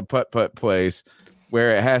ball at the putt place,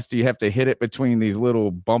 where you have to hit it between these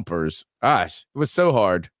little bumpers. Gosh, it was so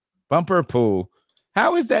hard. Bumper Pool.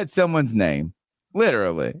 How is that someone's name?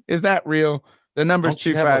 Literally, is that real? The number's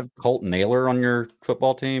 25. Colt Naylor on your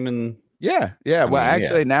football team, and yeah. Well,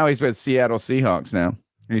 actually, now he's with Seattle Seahawks. Now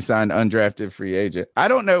he signed undrafted free agent. I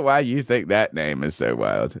don't know why you think that name is so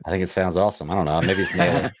wild. I think it sounds awesome. I don't know. Maybe it's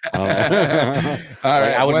Naylor. I don't know. All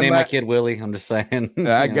right, I would name my kid Willie. I'm just saying.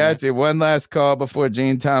 I got you. One last call before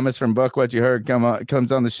Gene Thomas from Buck What You Heard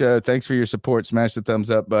comes on the show. Thanks for your support. Smash the thumbs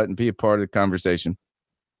up button. Be a part of the conversation.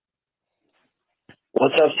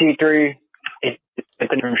 What's up, C3? It's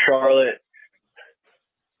Anthony from Charlotte.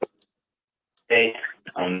 Hey,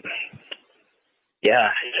 yeah,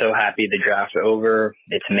 so happy the draft's over.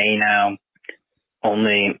 It's May now.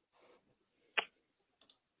 Only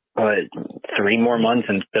 3 more months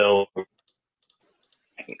until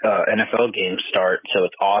NFL games start. So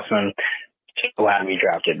it's awesome. So happy we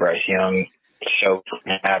drafted Bryce Young. So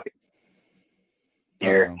happy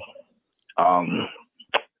here.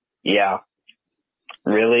 Yeah,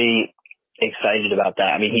 really excited about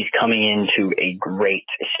that. I mean, he's coming into a great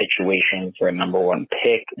situation for a number 1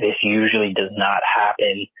 pick. This usually does not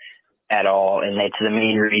happen at all, and that's the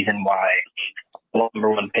main reason why number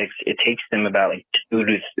 1 picks, it takes them about like 2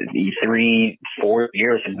 to 3, 4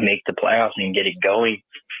 years to make the playoffs and get it going,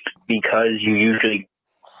 because you usually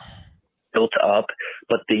built up.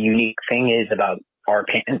 But the unique thing is about our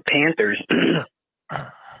Panthers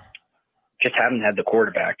just haven't had the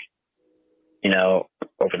quarterback,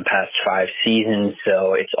 over the past 5 seasons.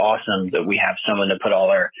 So it's awesome that we have someone to put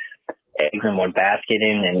all our eggs in one basket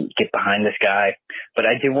in and get behind this guy. But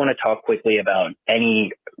I do want to talk quickly about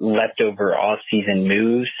any leftover off-season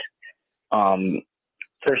moves.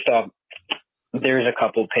 First off, there's a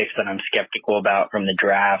couple picks that I'm skeptical about from the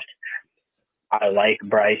draft. I like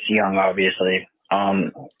Bryce Young, obviously.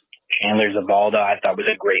 Chandler Zavalda, I thought was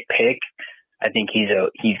a great pick. I think he's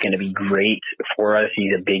going to be great for us.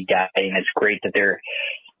 He's a big guy, and it's great that they're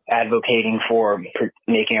advocating for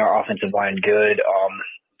making our offensive line good.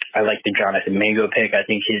 I like the Jonathan Mingo pick. I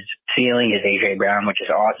think his ceiling is A.J. Brown, which is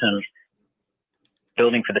awesome.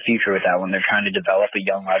 Building for the future with that one. They're trying to develop a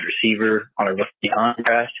young wide receiver on a rookie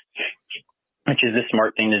contract, which is the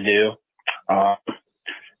smart thing to do.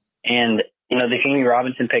 And, the Jamie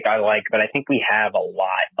Robinson pick I like, but I think we have a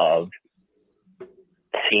lot of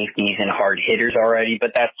safeties and hard hitters already,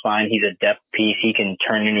 but that's fine. He's a depth piece. He can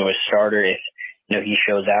turn into a starter if he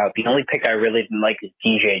shows out. The only pick I really didn't like is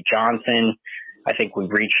DJ Johnson. I think we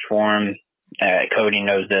reached for him. Cody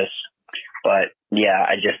knows this, but yeah,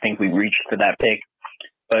 I just think we reached for that pick.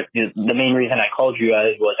 But the main reason I called you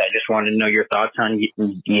guys was I just wanted to know your thoughts on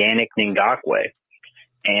Yannick Ngakoue,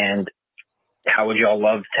 and how would y'all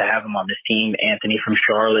love to have him on this team? Anthony from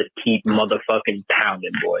Charlotte, keep motherfucking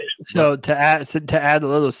pounding, boys. So to add a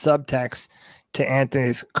little subtext to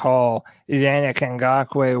Anthony's call, Yannick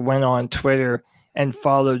Ngakoue went on Twitter and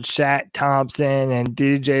followed Shaq Thompson and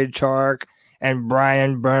DJ Chark and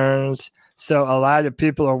Brian Burns. So a lot of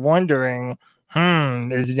people are wondering,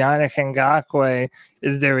 is Yannick Ngakoue,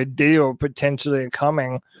 is there a deal potentially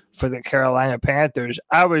coming for the Carolina Panthers?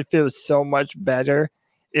 I would feel so much better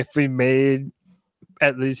if we made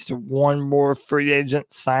at least one more free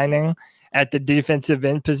agent signing at the defensive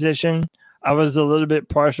end position. I was a little bit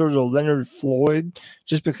partial to Leonard Floyd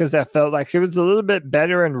just because I felt like he was a little bit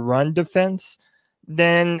better in run defense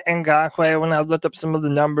than Ngakoue when I looked up some of the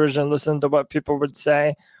numbers and listened to what people would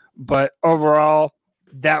say. But overall,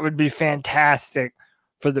 that would be fantastic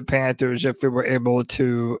for the Panthers if we were able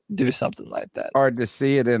to do something like that. Hard to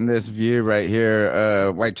see it in this view right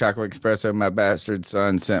here. White Chocolate Espresso, my bastard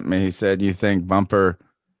son, sent me. He said, "You think bumper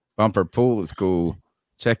pool is cool?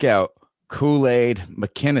 Check out Kool-Aid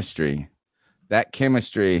McKinistry. That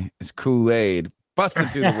chemistry is Kool-Aid.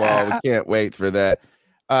 Busted through the wall. We can't wait for that."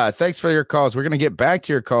 Thanks for your calls. We're going to get back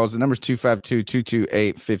to your calls. The number's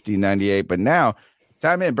 252-228-5098. But now it's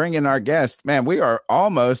time to bring in our guest. Man, we are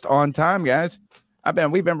almost on time, guys.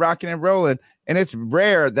 We've been rocking and rolling, and it's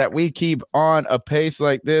rare that we keep on a pace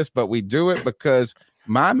like this, but we do it because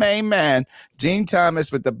my main man, Gene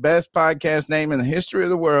Thomas, with the best podcast name in the history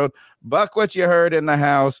of the world. Buck, what you heard in the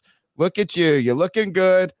house. Look at you. You're looking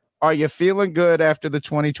good. Are you feeling good after the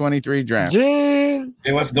 2023 draft? Gene.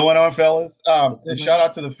 Hey, what's going on, fellas? And shout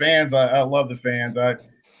out to the fans. I love the fans. I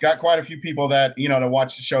got quite a few people that, to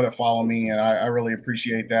watch the show that follow me, and I really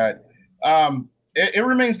appreciate that. It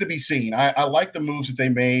remains to be seen. I like the moves that they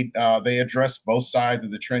made. They addressed both sides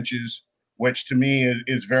of the trenches, which to me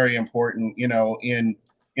is very important, in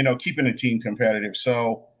keeping a team competitive.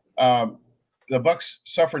 So the Bucks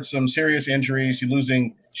suffered some serious injuries. You're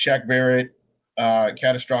losing Shaq Barrett,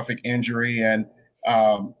 catastrophic injury, and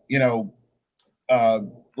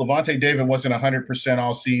Levante David wasn't 100%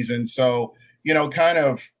 all season. So getting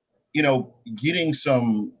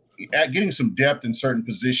some depth in certain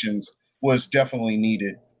positions was definitely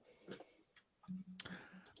needed.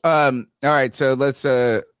 All right, so let's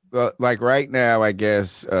like right now, I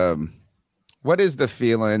guess. What is the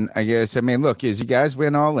feeling? I guess. I mean, look, as you guys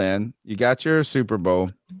went all in, you got your Super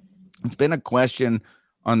Bowl. It's been a question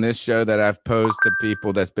on this show that I've posed to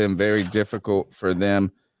people that's been very difficult for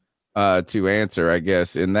them to answer, I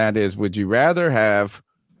guess, and that is: would you rather have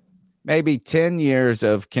maybe 10 years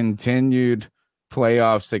of continued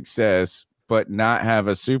playoff success but not have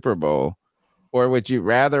a Super Bowl, or would you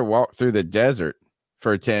rather walk through the desert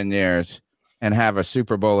for 10 years and have a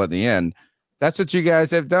Super Bowl at the end? That's what you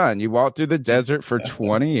guys have done. You walked through the desert for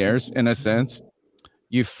 20 years, in a sense.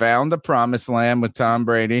 You found the promised land with Tom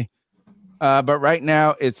Brady. But right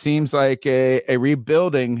now, it seems like a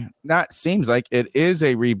rebuilding, not seems like it is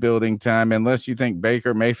a rebuilding time, unless you think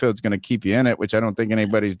Baker Mayfield's going to keep you in it, which I don't think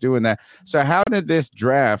anybody's doing that. So how did this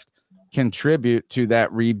draft contribute to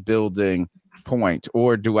that rebuilding point,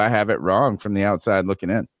 or do I have it wrong from the outside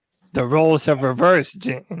looking in? The roles have reversed,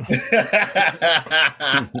 Gene.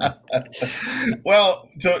 Well,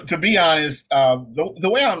 to be honest,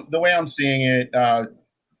 the way I'm seeing it,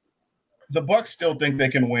 the Bucks still think they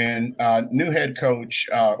can win. New head coach,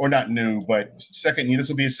 or not new, but second year. This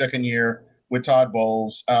will be his second year with Todd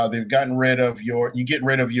Bowles. They've gotten rid of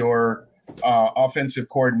your offensive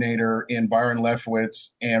coordinator in Byron Leftwich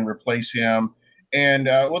and replace him. And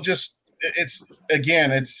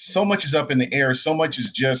it's so much is up in the air. So much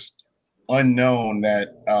is just unknown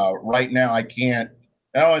that right now I don't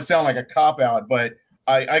want to sound like a cop out, but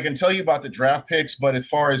I can tell you about the draft picks. But as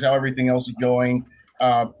far as how everything else is going,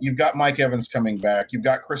 you've got Mike Evans coming back. You've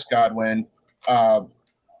got Chris Godwin.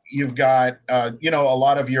 You've got a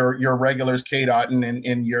lot of your regulars, Kate Otten,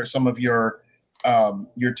 and some of your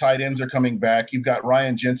tight ends are coming back. You've got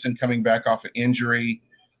Ryan Jensen coming back off of injury.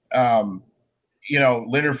 Leonard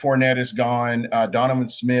Fournette is gone. Donovan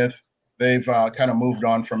Smith, they've kind of moved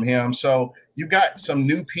on from him. So you've got some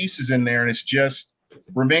new pieces in there, and it's just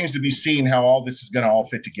remains to be seen how all this is going to all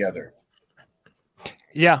fit together.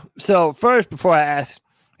 Yeah. So first, before I ask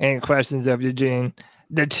any questions of you, Gene,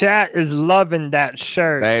 the chat is loving that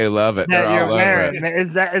shirt. They love it. That you're wearing.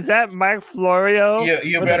 Is that Mike Florio? Yeah,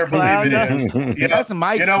 you better believe it is. Yeah, that's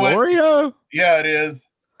Mike Florio. What? Yeah, it is.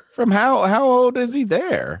 From how old is he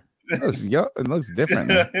there? It looks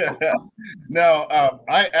different. No,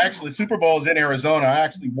 I actually Super Bowl is in Arizona. I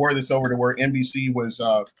actually wore this over to where NBC was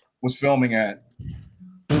filming at,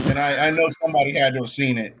 and I know somebody had to have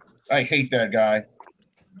seen it. I hate that guy.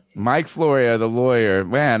 Mike Florio, the lawyer.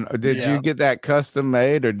 Man, did you get that custom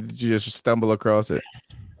made, or did you just stumble across it?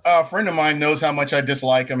 A friend of mine knows how much I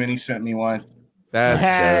dislike him, and he sent me one. That's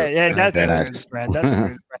a good friend. That's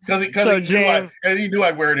a good friend. Because he knew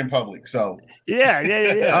I'd wear it in public. So yeah.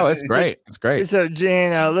 Oh, it's great. It's great. So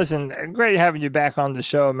Gene, listen, great having you back on the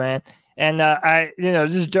show, man. And I,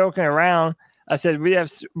 just joking around, I said we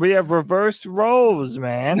have reversed roles,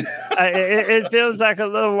 man. It feels like a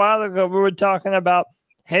little while ago we were talking about,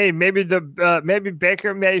 hey, maybe maybe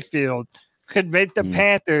Baker Mayfield could make the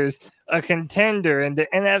Panthers a contender in the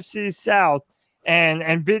NFC South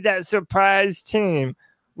and be that surprise team.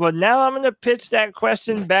 Well, now I'm going to pitch that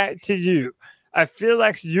question back to you. I feel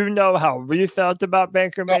like you know how we felt about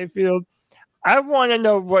Baker Mayfield. I want to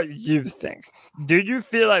know what you think. Do you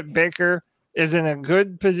feel like Baker is in a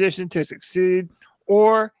good position to succeed,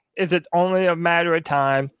 or is it only a matter of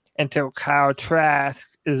time until Kyle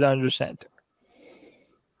Trask is under center?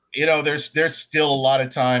 There's still a lot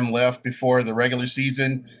of time left before the regular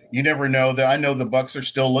season. You never know. That I know the Bucs are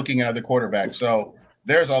still looking at the quarterback. So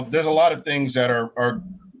there's a lot of things that are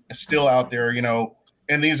still out there.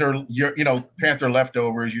 And these are Panther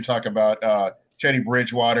leftovers. You talk about Teddy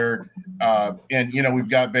Bridgewater, and we've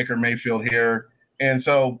got Baker Mayfield here, and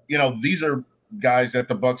so these are guys that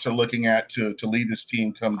the Bucs are looking at to lead this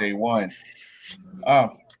team come day one.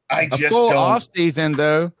 I just full don't. Off season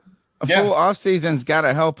though. Full off season's got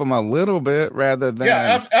to help him a little bit rather than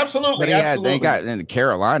absolutely. But they got into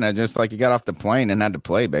Carolina just like he got off the plane and had to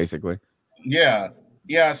play basically. Yeah.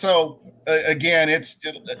 So again, it's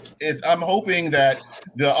I'm hoping that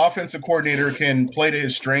the offensive coordinator can play to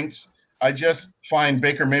his strengths. I just find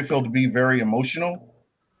Baker Mayfield to be very emotional,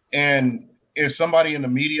 and if somebody in the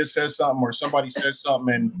media says something or somebody says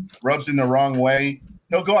something and rubs in the wrong way,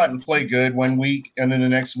 he'll go out and play good one week, and then the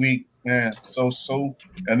next week, so,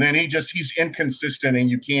 and then he's inconsistent, and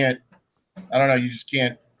you just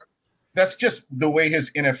can't. That's just the way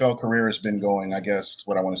his NFL career has been going, I guess is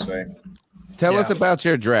what I want to say. Tell us about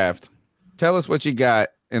your draft. Tell us what you got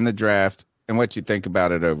in the draft and what you think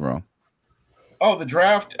about it overall. Oh, the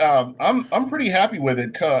draft. I'm pretty happy with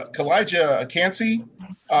it. Kalijah Cansey,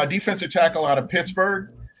 defensive tackle out of Pittsburgh.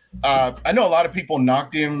 I know a lot of people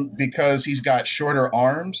knocked him because he's got shorter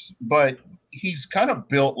arms, but he's kind of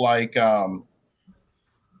built like this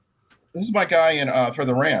is my guy for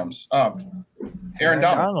the Rams, Aaron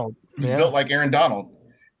Donald. He's built like Aaron Donald.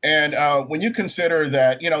 And when you consider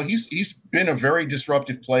that, he's been a very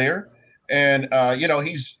disruptive player, and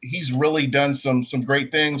he's really done some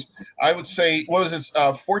great things. I would say,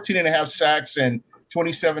 14 and a half sacks and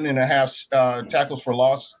 27 and a half tackles for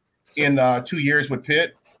loss in 2 years with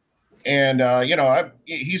Pitt. And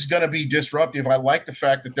he's going to be disruptive. I like the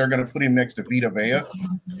fact that they're going to put him next to Vita Vea,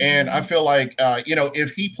 and I feel like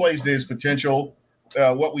if he plays to his potential,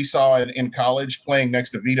 what we saw in college playing next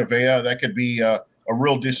to Vita Vea, that could be a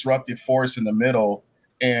real disruptive force in the middle,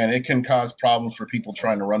 and it can cause problems for people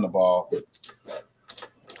trying to run the ball.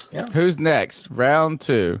 Yeah. Who's next? Round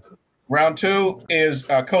two. Round two is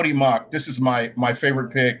Cody Mock. This is my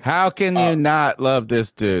favorite pick. How can you not love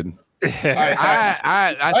this dude?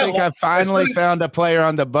 I think I finally found a player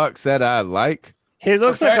on the Bucs that I like. He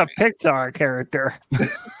looks like a Pixar character.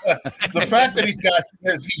 The fact that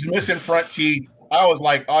he's missing front teeth, I was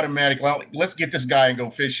like automatic. Let's get this guy and go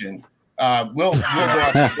fishing. We'll go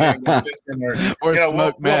out there and go fishing or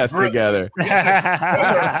smoke meth together.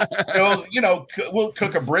 We'll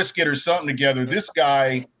cook a brisket or something together. This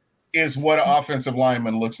guy is what an offensive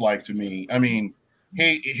lineman looks like to me. I mean,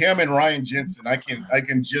 him and Ryan Jensen, I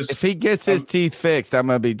can just. If he gets his teeth fixed, I'm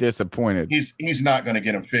gonna be disappointed. He's not gonna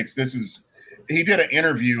get them fixed. He did an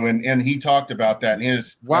interview and he talked about that.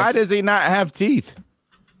 Why does he not have teeth?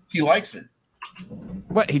 He likes it.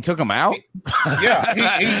 What? He took them out? How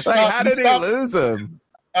did he lose them?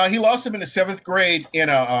 He lost them in the 7th grade in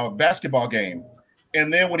a basketball game.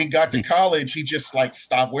 And then when he got to college, he just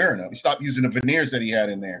stopped wearing them. He stopped using the veneers that he had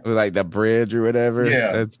in there. Like the bridge or whatever.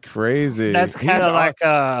 Yeah. That's crazy. That's kind of like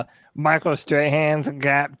Michael Strahan's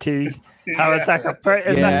gap teeth. How it's like a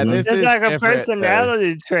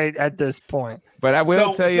personality trait at this point. But I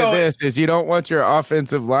will tell you this is you don't want your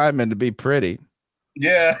offensive lineman to be pretty.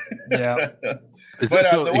 Yeah. Yeah.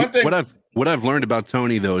 What I've learned about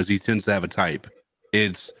Tony though is he tends to have a type.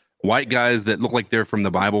 It's white guys that look like they're from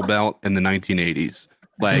the Bible Belt in the 1980s.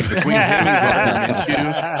 Like between him and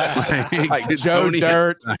Gardner like Joe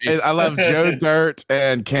Dirt. I love Joe Dirt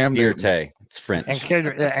and Cam Newton. It's French. And Kid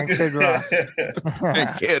Rock.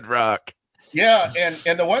 And Kid Rock. Yeah,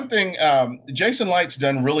 and the one thing, Jason Light's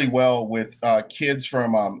done really well with kids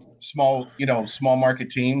from small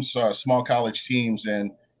market teams, small college teams.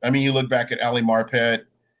 And I mean, you look back at Ali Marpet,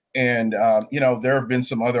 and there have been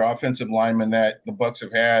some other offensive linemen that the Bucs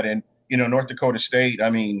have had, and North Dakota State. I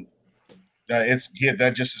mean,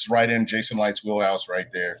 that just is right in Jason Light's wheelhouse right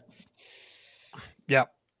there.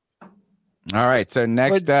 Yep. All right. So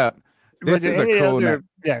next up, this is a cool.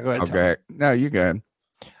 Yeah, go ahead. Okay. No, you go ahead.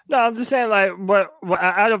 No, I'm just saying, like, what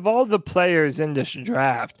out of all the players in this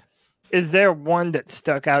draft, is there one that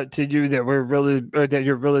stuck out to you that that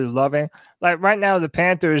you're really loving? Like right now, the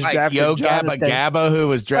Panthers drafted Yo Gabba Gabba, who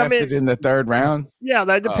was drafted in the 3rd round. Yeah,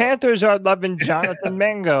 like the Panthers are loving Jonathan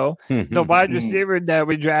Mingo, the wide receiver that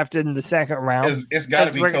we drafted in the 2nd round. It's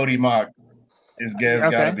got to be Cody Mock. It's got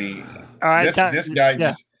to be. All right, this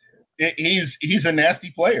guy. he's a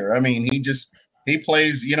nasty player. I mean, he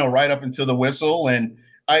plays, right up until the whistle. And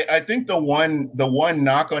I think the one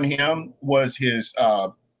knock on him was his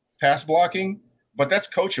pass blocking, but that's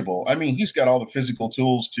coachable. I mean, he's got all the physical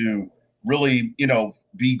tools to really,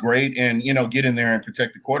 be great and, get in there and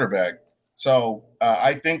protect the quarterback. So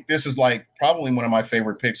I think this is like probably one of my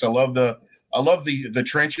favorite picks. I love the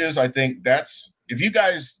trenches. I think that's, if you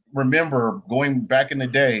guys remember going back in the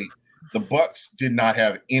day, the Bucks did not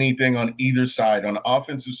have anything on either side, on the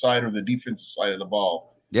offensive side or the defensive side of the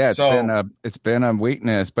ball. Yeah, it's been a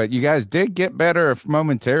weakness, but you guys did get better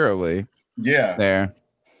momentarily. Yeah. There.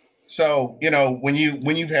 So, when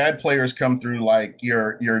you've had players come through like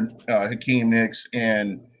your Hakeem Nicks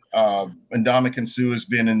and Ndamukong Suh has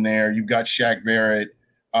been in there. You've got Shaq Barrett.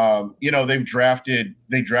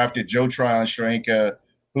 They drafted Joe Tryon-Shoyinka,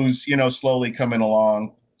 who's slowly coming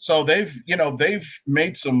along. So they've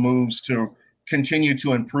made some moves to continue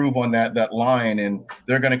to improve on that line, and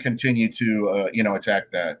they're going to continue to attack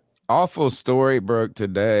that. Awful story broke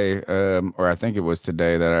today, or I think it was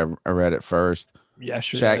today that I read it first. Yeah,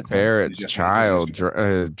 sure. Shaq Barrett's child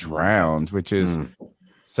drowned, which is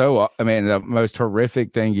so. I mean, the most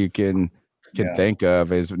horrific thing you can think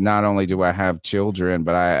of is not only do I have children,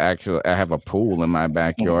 but I have a pool in my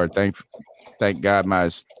backyard. Thank God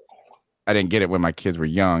I didn't get it when my kids were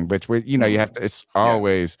young, but you have to. It's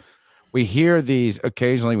always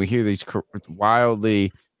occasionally we hear these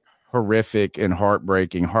wildly horrific and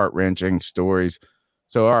heartbreaking, heart-wrenching stories.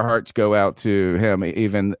 So our hearts go out to him,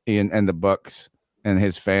 even and the Bucks and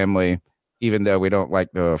his family. Even though we don't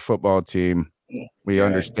like the football team, we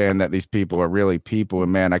understand that these people are really people.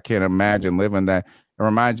 And man, I can't imagine living that. It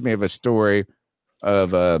reminds me of a story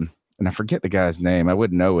of and I forget the guy's name. I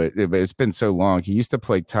wouldn't know it, but it's been so long. He used to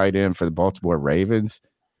play tight end for the Baltimore Ravens,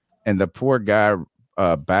 and the poor guy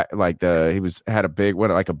had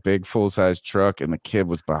a big full-size truck, and the kid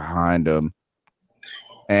was behind him.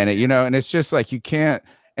 And and it's just like you can't.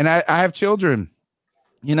 And I have children,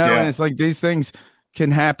 and it's like these things can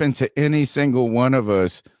happen to any single one of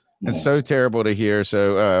us. It's so terrible to hear.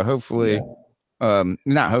 So hopefully,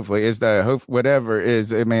 not hopefully, is that hope whatever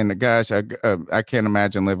is. I mean, gosh, I can't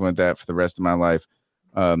imagine living with that for the rest of my life.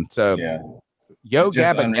 Yo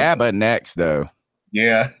Gabba Gabba next though.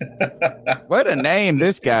 Yeah. What a name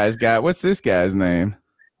this guy's got. What's this guy's name?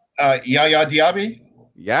 Yaya Diaby.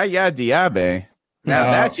 Yaya Diaby. Now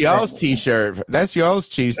that's y'all's t-shirt. That's y'all's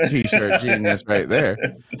t-shirt genius right there.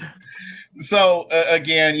 So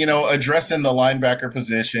again, addressing the linebacker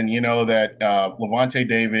position, that Levante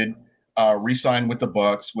David re-signed with the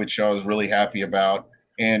Bucks, which I was really happy about.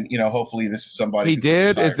 And, hopefully this is somebody. He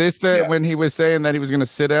did? Is this when he was saying that he was going to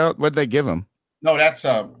sit out? What did they give him? No, that's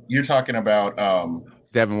you're talking about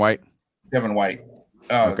Devin White. Devin White.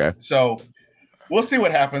 Okay. So we'll see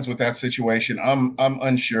what happens with that situation. I'm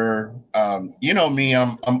unsure. Me,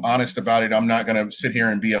 I'm honest about it. I'm not going to sit here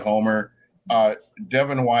and be a homer.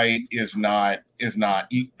 Devin White is not.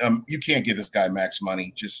 You can't give this guy max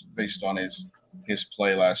money just based on his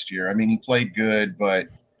play last year. I mean, he played good, but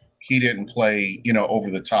he didn't play over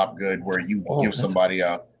the top good where you give somebody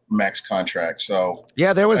a max contract. So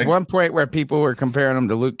yeah, there was one point where people were comparing him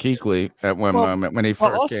to Luke Kuechly at one moment when he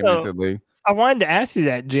first came into the league. I wanted to ask you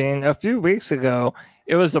that, Gene. A few weeks ago,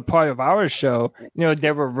 it was a part of our show.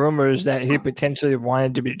 There were rumors that he potentially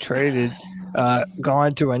wanted to be traded,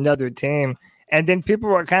 gone to another team. And then people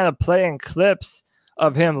were kind of playing clips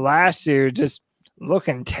of him last year just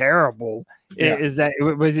looking terrible. Yeah.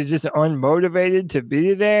 Was he just unmotivated to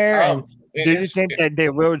be there? And do you think that they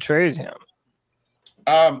will trade him?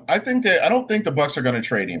 I don't think the Bucks are going to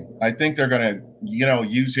trade him. I think they're going to,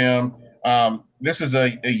 use him. This is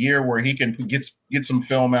a year where he can get some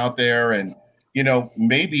film out there, and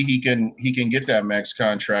maybe he can get that max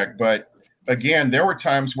contract. But again, there were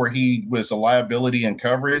times where he was a liability in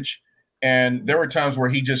coverage, and there were times where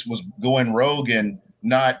he just was going rogue and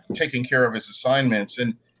not taking care of his assignments.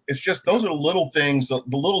 And it's just those are the little things, the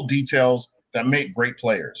little details that make great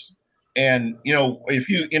players. And, if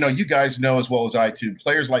you guys know as well as I do,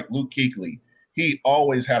 players like Luke Kuechly, he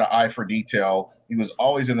always had an eye for detail. He was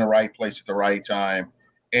always in the right place at the right time.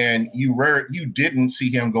 And you didn't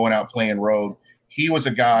see him going out playing rogue. He was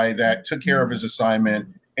a guy that took care of his assignment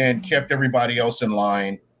and kept everybody else in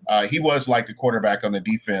line. He was like the quarterback on the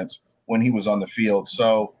defense when he was on the field.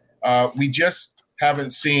 So we just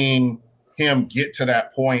haven't seen him get to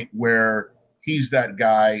that point where he's that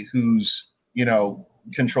guy who's,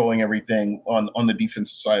 controlling everything on the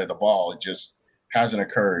defensive side of the ball. It just hasn't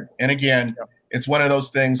occurred. And again, it's one of those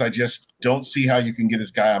things I just don't see how you can get this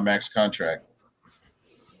guy a max contract.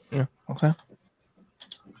 Yeah. Okay.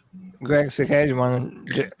 Greg Sakay, you want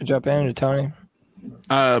to jump in, or Tony?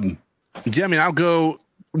 Yeah, I mean, I'll go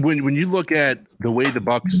when you look at the way the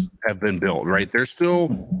Bucks have been built, right? They're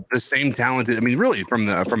still the same talented. I mean, really, from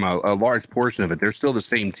a large portion of it, they're still the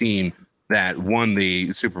same team that won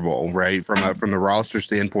the Super Bowl, right? From a roster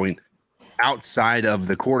standpoint, outside of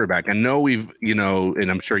the quarterback. I know we've,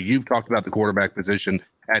 and I'm sure you've talked about the quarterback position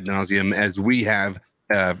ad nauseum as we have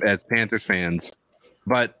as Panthers fans.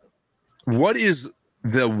 But what is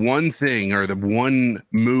the one thing or the one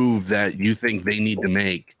move that you think they need to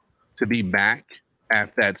make to be back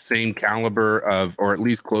at that same caliber of, or at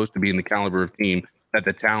least close to being the caliber of team that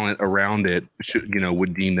the talent around it should,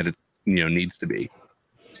 would deem that it's, needs to be?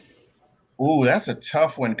 Ooh, that's a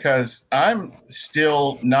tough one because the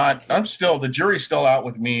jury's still out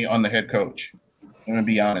with me on the head coach. I'm going to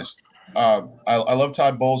be honest. I love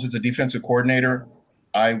Todd Bowles as a defensive coordinator.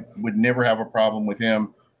 I would never have a problem with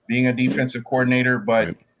him being a defensive coordinator,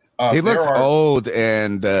 but he looks old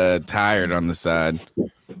and tired on the side.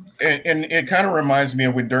 And it kind of reminds me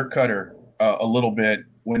of with Dirk Cutter a little bit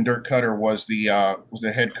when Dirk Cutter was the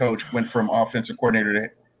head coach, went from offensive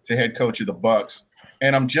coordinator to head coach of the Bucks.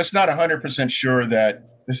 And I'm just not 100% sure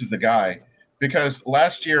that this is the guy, because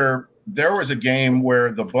last year there was a game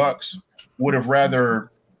where the Bucks would have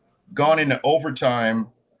rather gone into overtime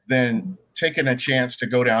than taken a chance to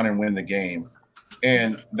go down and win the game.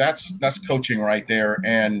 And that's coaching right there.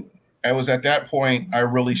 And it was at that point I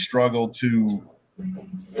really struggled to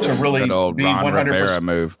really old be Ron 100% Rivera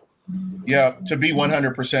move. Yeah, to be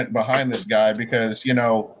 100% behind this guy, because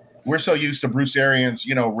we're so used to Bruce Arians,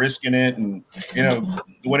 risking it and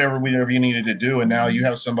whatever you needed to do, and now you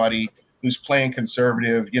have somebody who's playing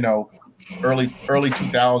conservative, early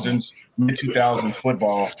 2000s, mid 2000s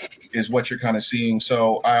football is what you're kind of seeing.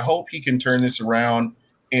 So I hope he can turn this around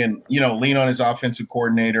and lean on his offensive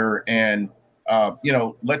coordinator and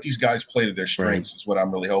let these guys play to their strengths is what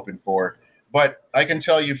I'm really hoping for. But I can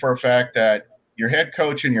tell you for a fact that your head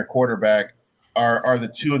coach and your quarterback are the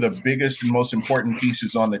two of the biggest and most important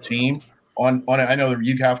pieces on the team. I know that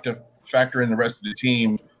you have to factor in the rest of the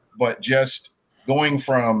team, but just going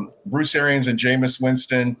from Bruce Arians and Jameis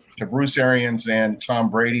Winston to Bruce Arians and Tom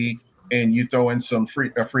Brady, and you throw in some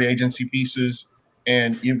free agency pieces,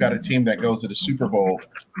 and you've got a team that goes to the Super Bowl.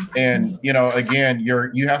 And again,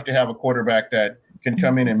 you have to have a quarterback that can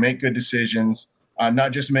come in and make good decisions,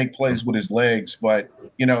 not just make plays with his legs, but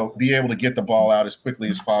be able to get the ball out as quickly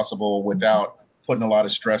as possible without putting a lot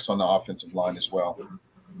of stress on the offensive line as well.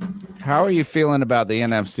 How are you feeling about the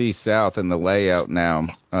NFC South and the layout now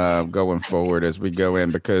going forward as we go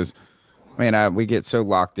in? Because, we get so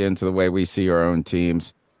locked into the way we see our own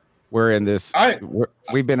teams. We're in this.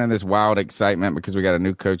 We've been in this wild excitement because we got a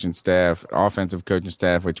new coaching staff, offensive coaching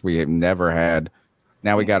staff, which we have never had.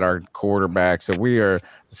 Now we got our quarterback, so we feel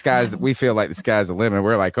like the sky's the limit.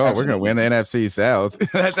 We're like, we're going to win the NFC South.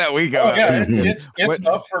 That's how we go. Oh, yeah, it's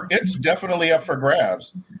definitely up for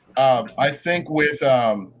grabs. I think with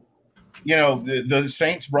the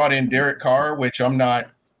Saints brought in Derek Carr, which I'm not,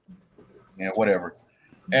 whatever.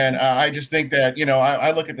 And I just think that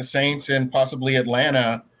I look at the Saints and possibly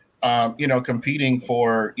Atlanta, competing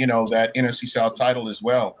for that NFC South title as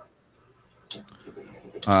well.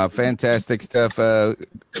 Fantastic stuff.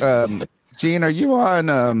 Gene, are you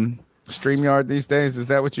on StreamYard these days? Is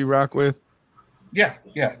that what you rock with? Yeah.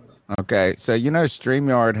 Okay, so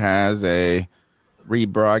StreamYard has a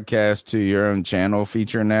rebroadcast to your own channel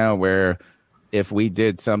feature now, where if we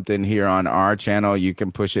did something here on our channel, you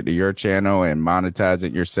can push it to your channel and monetize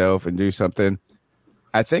it yourself and do something.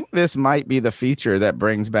 I think this might be the feature that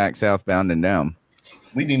brings back Southbound and Down.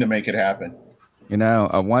 We need to make it happen.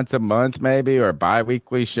 A once a month maybe, or a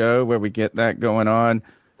bi-weekly show where we get that going on,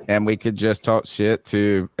 and we could just talk shit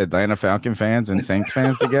to Atlanta Falcon fans and Saints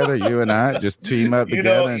fans together. You and I just team up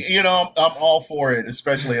together. I'm all for it,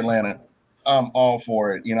 especially Atlanta. I'm all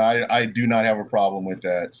for it. I do not have a problem with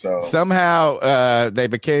that. So somehow they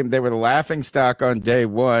were the laughing stock on day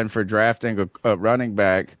one for drafting a running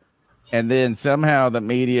back. And then somehow the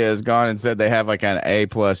media has gone and said they have like an A+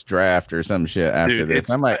 draft or some shit after this.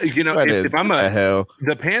 I'm like,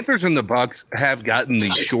 the Panthers and the Bucks have gotten the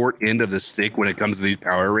short end of the stick when it comes to these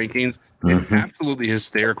power rankings. It's absolutely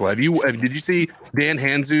hysterical. Did you see Dan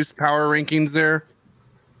Hanzus' power rankings there?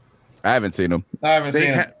 I haven't seen them.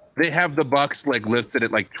 They have the Bucks listed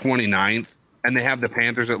at 29th, and they have the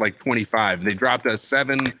Panthers at 25. They dropped us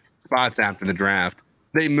 7 spots after the draft.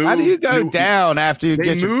 They moved. How do you go down after you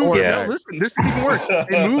get your quarterback? No, listen, this is even worse.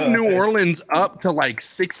 They moved New Orleans up to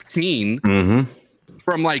 16 from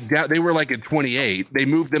they were at 28. They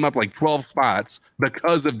moved them up 12 spots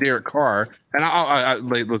because of Derek Carr. And I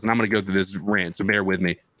listen, I'm going to go through this rant, so bear with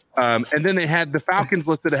me. And then they had the Falcons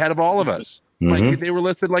listed ahead of all of us. Mhm. Like they were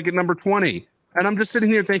listed like at number 20. And I'm just sitting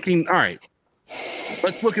here thinking, all right,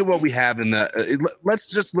 let's look at what we have in the. Let's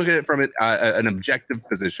just look at it from an objective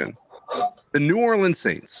position. The New Orleans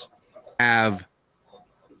Saints have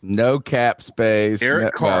no cap space.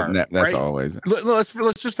 Derek Carr. That's right? always.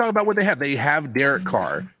 Let's just talk about what they have. They have Derek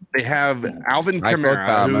Carr. They have Alvin Michael Kamara,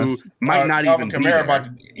 Thomas. who might not Alvin even Kamara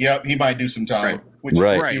be there. yep, he might do some time. Right. Which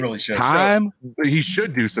Right. he really should. Time? He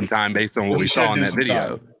should do some time based on what He we should saw in do that some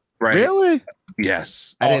video. time. Right? Really?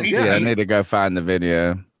 Yes. I didn't see it. I he- need to go find the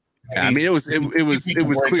video. Yeah, I mean, it was He beat the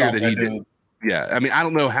brakes clear off that he did. dude. Yeah, I mean, I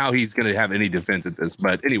don't know how he's going to have any defense at this,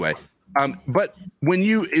 but anyway. But when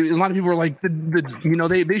a lot of people are like,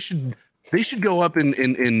 they should go up in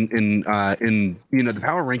the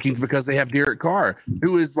power rankings because they have Derek Carr,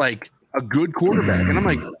 who is like a good quarterback. And I'm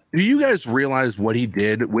like, do you guys realize what he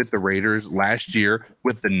did with the Raiders last year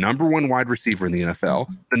with the number one wide receiver in the NFL,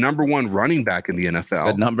 the number one running back in the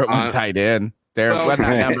NFL, The number one tight end. Darren, well,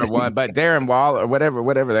 not number one, but Darren Wall or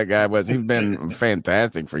whatever that guy was. He's been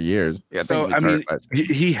fantastic for years. Yeah,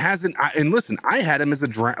 he hasn't. And listen, I had him as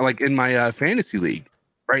in my fantasy league.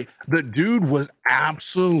 Right, the dude was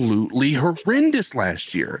absolutely horrendous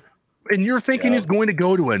last year, and you're thinking he's going to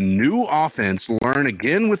go to a new offense, learn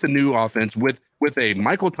again with a new offense with a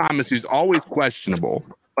Michael Thomas who's always questionable.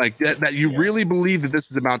 Like that you really believe that this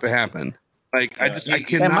is about to happen? Like I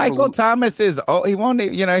cannot. And Michael Thomas is old. He won't.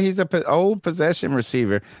 He's a old possession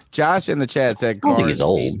receiver. Josh in the chat said I don't Carr think he's is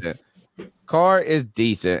old. decent. Carr is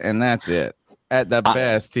decent, and that's it. At the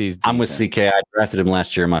best, he's decent. I'm with CK. I drafted him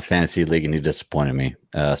last year in my fantasy league, and he disappointed me.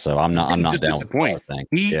 So I'm not down with disappointed. that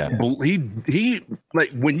thing. He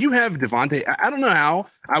like when you have Devontae. I don't know how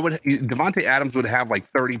Devontae Adams would have like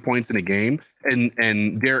 30 points in a game,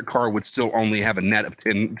 and Derek Carr would still only have a net of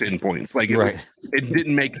 10 points. Like it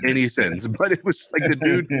didn't make any sense. But it was like the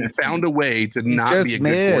dude found a way to He's not just be a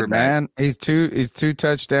mid, good quarterback. man. He's two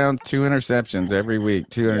touchdowns, 2 interceptions every week,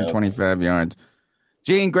 225 yards.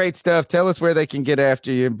 Gene, great stuff. Tell us where they can get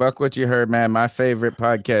after you. Buck What You Heard, man. My favorite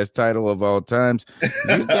podcast title of all times.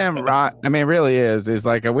 You've been right. I mean, it really is. It's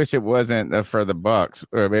like I wish it wasn't for the Bucks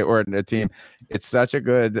or the team. It's such a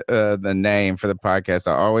good the name for the podcast.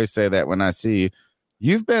 I always say that when I see you.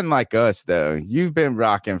 You've been like us though. You've been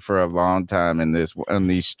rocking for a long time in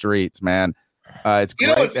these streets, man. It's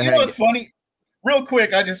great. You know what's funny? Real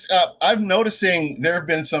quick, I'm noticing there have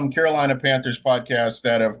been some Carolina Panthers podcasts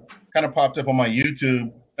that have kind of popped up on my YouTube.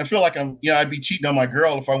 I feel like I'd be cheating on my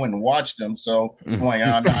girl if I went and watched them. So I'm like,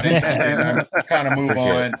 I'm not interested. I kind of move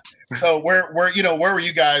on. So where were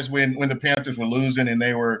you guys when the Panthers were losing and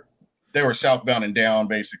they were southbound and down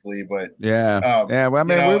basically? But yeah. Well, I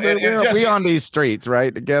mean, we on these streets,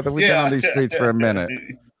 right? Together, we've been on these streets for a minute.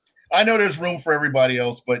 I know there's room for everybody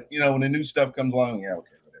else, but when the new stuff comes along, okay,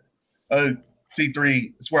 whatever.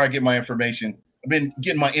 C3 is where I get my information. I've been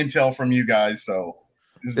getting my intel from you guys, so.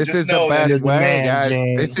 This is the best way, guys.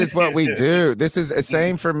 This is what we do. This is the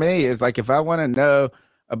same for me. Is like if I want to know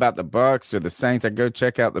about the Bucks or the Saints, I go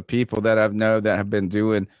check out the people that I've known that have been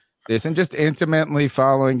doing this and just intimately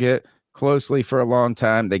following it closely for a long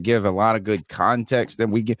time. They give a lot of good context,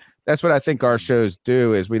 and we get. That's what I think our shows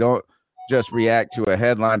do. Is we don't just react to a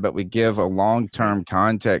headline, but we give a long-term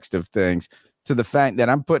context of things. To the fact that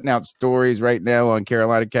I'm putting out stories right now on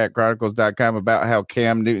CarolinaCatChronicles.com about how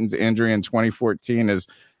Cam Newton's injury in 2014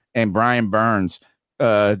 and Brian Burns'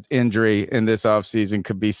 injury in this offseason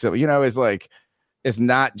could be so, it's like, it's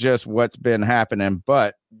not just what's been happening,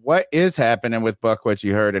 but what is happening with Buck What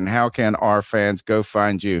You Heard, and how can our fans go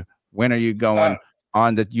find you? When are you going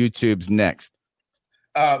on the YouTubes next?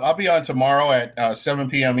 I'll be on tomorrow at 7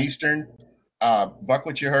 p.m. Eastern. Buck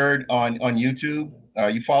What You Heard on YouTube.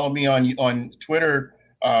 You follow me on Twitter,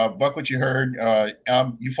 Buck What You Heard.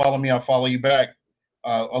 You follow me, I'll follow you back.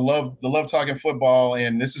 I love talking football,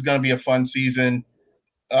 and this is going to be a fun season.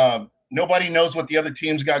 Nobody knows what the other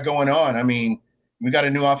teams got going on. I mean, we got a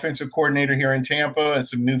new offensive coordinator here in Tampa and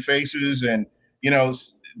some new faces, and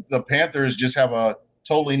the Panthers just have a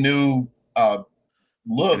totally new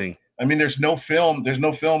look. I mean, there's no film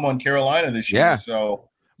on Carolina this year, so.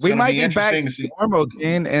 We might be back to normal,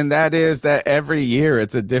 Gene, and that is that every year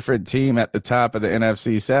it's a different team at the top of the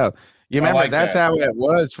NFC South. You remember that's how it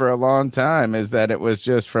was for a long time, is that it was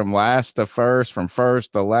just from last to first, from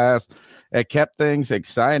first to last. It kept things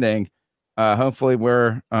exciting. Hopefully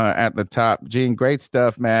we're at the top. Gene, great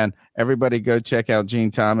stuff, man. Everybody go check out Gene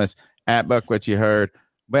Thomas at Buck What You Heard.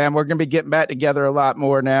 Man, we're going to be getting back together a lot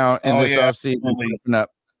more now in this offseason.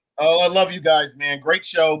 Oh, I love you guys, man. Great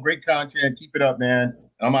show, great content. Keep it up, man.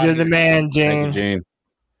 You're the man, Gene. Thank you,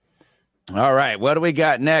 Gene. All right. What do we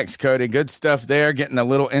got next, Cody? Good stuff there. Getting a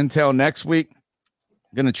little intel next week.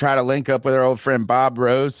 Going to try to link up with our old friend Bob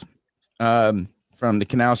Rose from the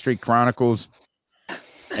Canal Street Chronicles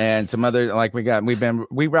and some other, like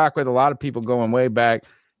we rock with a lot of people going way back.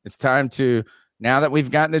 It's time to, now that we've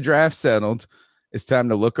gotten the draft settled, it's time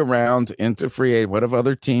to look around into free aid. What have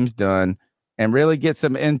other teams done? And really get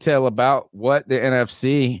some intel about what the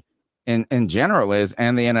NFC in general is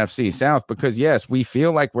and the NFC South. Because, yes, we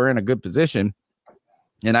feel like we're in a good position.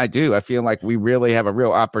 And I feel like we really have a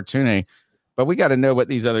real opportunity. But we got to know what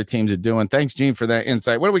these other teams are doing. Thanks, Gene, for that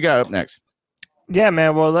insight. What do we got up next? Yeah,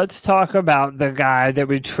 man. Well, let's talk about the guy that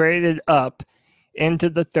we traded up into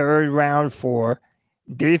the third round for,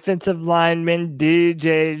 defensive lineman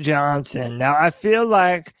DJ Johnson. Now, I feel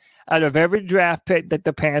like out of every draft pick that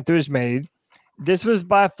the Panthers made, this was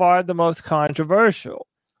by far the most controversial.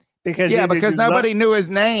 Because nobody knew his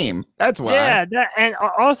name. That's why. Yeah, and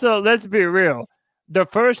also, let's be real. The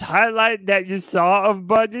first highlight that you saw of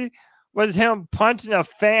Budgie was him punching a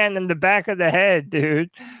fan in the back of the head,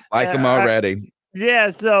 dude. Like him already. Yeah,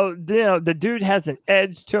 so the dude has an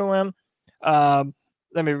edge to him.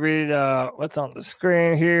 Let me read what's on the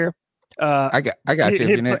screen here. I got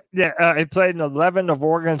you. He played in 11 of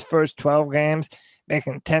Oregon's first 12 games,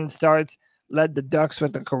 making 10 starts. Led the Ducks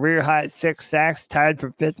with a career high 6 sacks, tied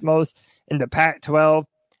for 5th most in the Pac-12.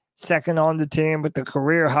 Second on the team with a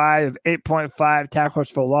career high of 8.5 tackles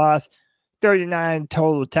for loss, 39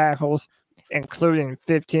 total tackles, including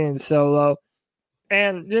 15 solo.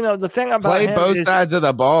 And, the thing about played him both sides of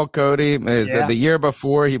the ball, Cody. The year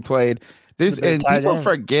before he played this, and people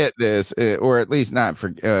forget this, or at least not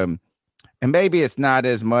for. And maybe it's not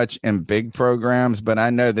as much in big programs, but I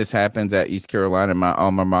know this happens at East Carolina, my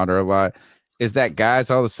alma mater, a lot. Is that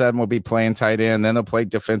guys all of a sudden will be playing tight end, then they'll play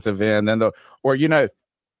defensive end, then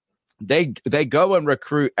they go and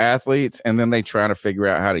recruit athletes, and then they try to figure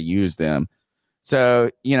out how to use them.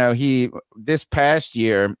 So, this past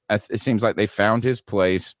year, it seems like they found his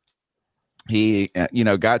place. He,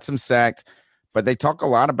 got some sacks, but they talk a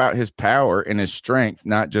lot about his power and his strength,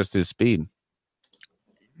 not just his speed.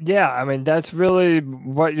 Yeah, I mean, that's really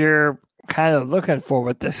what you're kind of looking for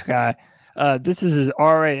with this guy. This is his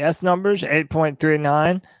RAS numbers,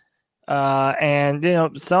 8.39.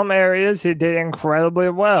 And, some areas he did incredibly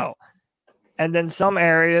well. And then some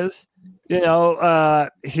areas, he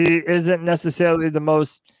isn't necessarily the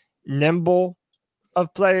most nimble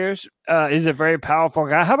of players. He's a very powerful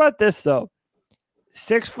guy. How about this, though?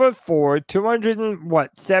 6'4",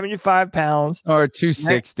 275 pounds. Or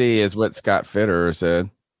 260 is what Scott Fitterer said.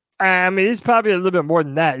 I mean, he's probably a little bit more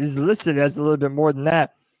than that. He's listed as a little bit more than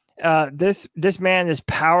that. This man is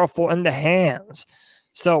powerful in the hands.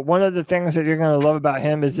 So one of the things that you're going to love about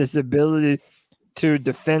him is his ability to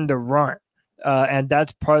defend the run. And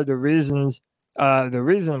that's part of the reason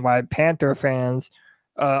why Panther fans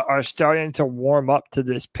are starting to warm up to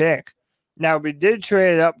this pick. Now, we did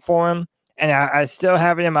trade up for him, and I still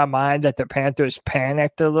have it in my mind that the Panthers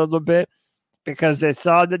panicked a little bit because they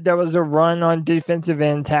saw that there was a run on defensive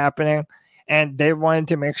ends happening, and they wanted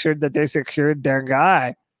to make sure that they secured their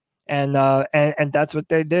guy. And that's what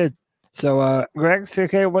they did. So, Greg,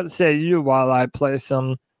 CK, what say you while I play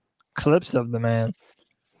some clips of the man?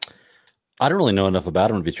 I don't really know enough about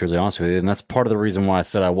him, to be truly honest with you, and that's part of the reason why I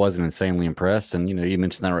said I wasn't insanely impressed. And you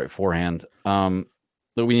mentioned that right beforehand. But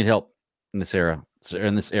we need help in this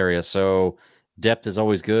area. So depth is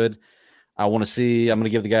always good. I'm going to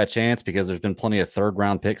give the guy a chance because there's been plenty of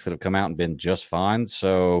third-round picks that have come out and been just fine.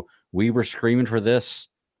 So we were screaming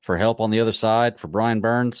for help on the other side for Brian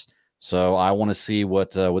Burns. So I want to see what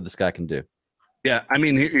this guy can do. Yeah, I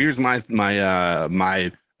mean, here's my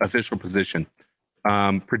official position.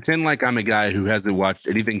 Pretend like I'm a guy who hasn't watched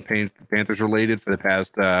anything Panthers related for the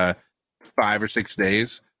past 5 or 6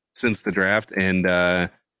 days since the draft, and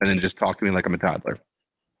then just talk to me like I'm a toddler.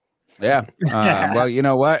 Yeah. Well, you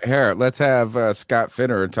know what? Here, let's have Scott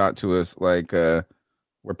Fitterer talk to us like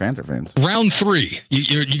we're Panther fans. Round 3,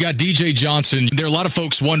 you got DJ Johnson. There are a lot of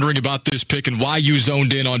folks wondering about this pick and why you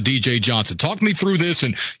zoned in on DJ Johnson. Talk me through this,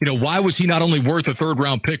 and why was he not only worth a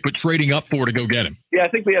third-round pick, but trading up for to go get him? Yeah, I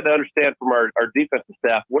think we had to understand from our defensive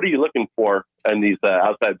staff, what are you looking for in these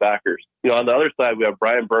outside backers? On the other side, we have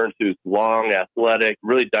Brian Burns, who's long, athletic,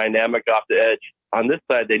 really dynamic off the edge. On this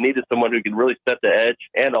side, they needed someone who can really set the edge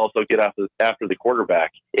and also get after the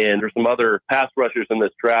quarterback. And there's some other pass rushers in this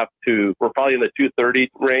draft who were probably in the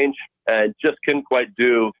 230 range and just couldn't quite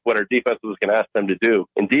do what our defense was going to ask them to do.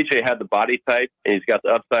 And DJ had the body type, and he's got the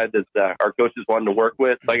upside that our coaches wanted to work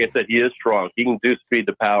with. Like I said, he is strong. He can do speed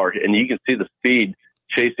to power, and you can see the speed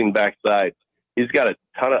chasing backside. He's got a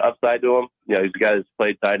ton of upside to him. he's a guy that's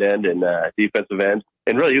played tight end and defensive end.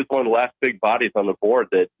 And really, he was one of the last big bodies on the board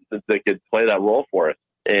that could play that role for us.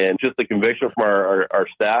 And just the conviction from our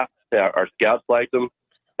staff, our scouts liked him.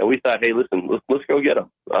 And we thought, hey, listen, let's go get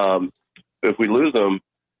him. If we lose him,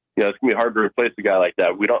 it's gonna be hard to replace a guy like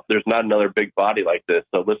that. There's not another big body like this.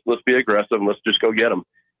 So let's be aggressive and let's just go get him.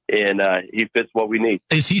 And he fits what we need.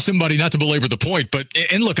 Is he somebody, not to belabor the point,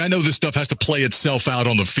 and look, I know this stuff has to play itself out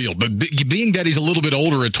on the field, but being that he's a little bit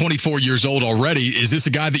older at 24 years old already, is this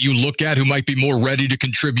a guy that you look at who might be more ready to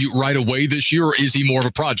contribute right away this year, or is he more of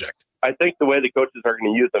a project? I think the way the coaches are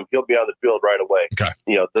going to use him, he'll be on the field right away. Okay.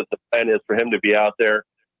 The plan is for him to be out there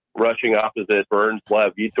rushing opposite Burns. We'll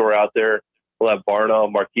have Vitor out there. We'll have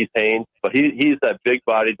Barno, Marquise Haynes. But he's that big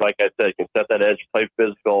body, like I said, can set that edge, play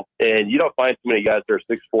physical. And you don't find too many guys that are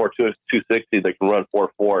 6'4", 260 that can run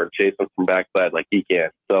 4.4 and chase them from backside like he can.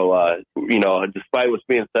 So, despite what's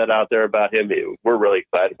being said out there about him, we're really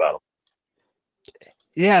excited about him.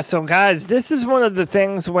 Yeah, so guys, this is one of the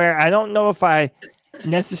things where I don't know if I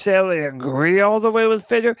necessarily agree all the way with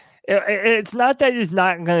Fitter. It's not that he's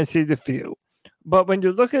not going to see the field, but when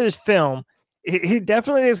you look at his film, he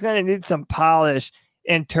definitely is going to need some polish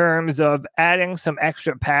in terms of adding some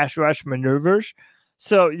extra pass rush maneuvers.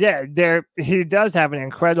 So, yeah, he does have an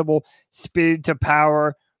incredible speed to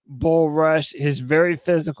power bull rush. He's very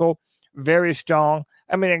physical, very strong.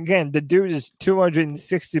 I mean, again, the dude is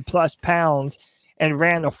 260 plus pounds and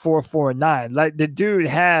ran a 4.49. Like, the dude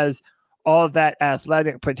has all that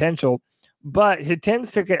athletic potential, but he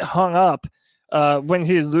tends to get hung up when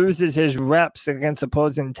he loses his reps against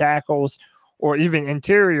opposing tackles or even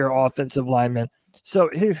interior offensive linemen.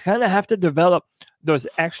 So he's going to have to develop those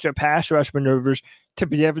extra pass rush maneuvers to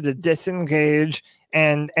be able to disengage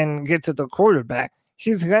and get to the quarterback.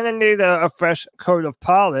 He's going to need a fresh coat of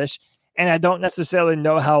polish, and I don't necessarily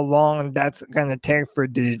know how long that's going to take for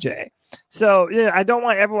DJ. So, I don't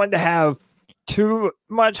want everyone to have too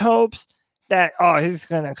much hopes that, he's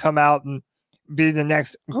going to come out and be the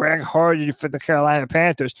next Greg Hardy for the Carolina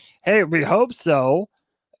Panthers. Hey, we hope so.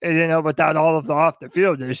 Without all of the off the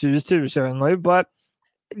field issues too, certainly. But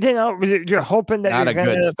you're hoping that not a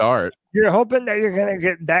good start. You're hoping that you're going to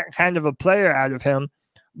get that kind of a player out of him.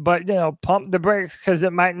 But pump the brakes because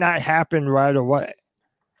it might not happen right away.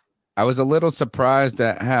 I was a little surprised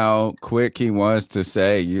at how quick he was to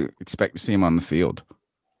say you expect to see him on the field.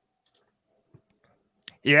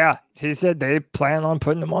 Yeah, he said they plan on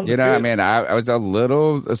putting him on the field. I mean, I was a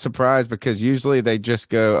little surprised because usually they just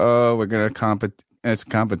go, "Oh, we're going to it's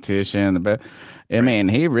competition." But I mean,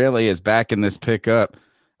 he really is back in this pickup.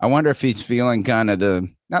 I wonder if he's feeling kind of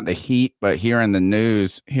not the heat, but hearing the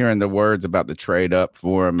news, hearing the words about the trade up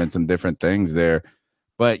for him and some different things there.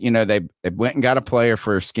 But, they went and got a player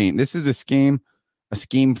for a scheme. This is a scheme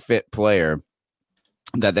fit player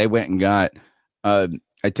that they went and got.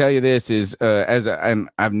 I tell you this is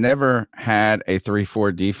I've never had a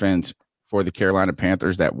 3-4 defense for the Carolina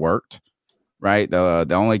Panthers that worked. Right. The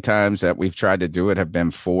only times that we've tried to do it have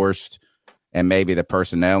been forced, and maybe the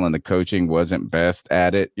personnel and the coaching wasn't best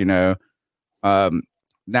at it. Now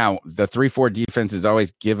the 3-4 defense has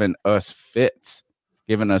always given us fits,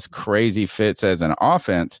 given us crazy fits as an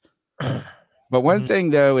offense. But one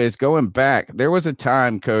thing though is going back, there was a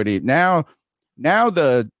time, Cody. Now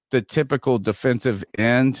the typical defensive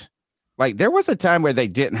end, like there was a time where they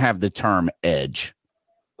didn't have the term edge.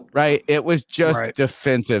 Right. It was just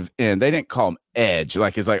defensive end. They didn't call him edge.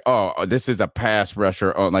 Like, it's like, oh, this is a pass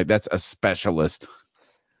rusher. Oh, like that's a specialist.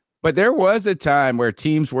 But there was a time where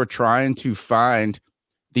teams were trying to find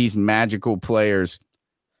these magical players.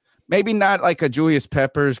 Maybe not like a Julius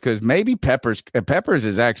Peppers, because maybe Peppers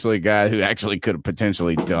is actually a guy who actually could have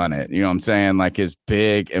potentially done it. You know what I'm saying? Like, is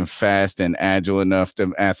big and fast and agile enough,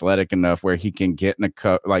 athletic enough where he can get in a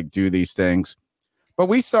cut, like do these things. But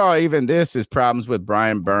we saw even this is problems with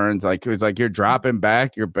Brian Burns. Like, it was like you're dropping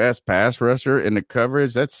back your best pass rusher in the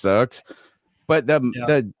coverage. That sucks. But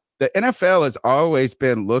the NFL has always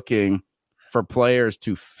been looking for players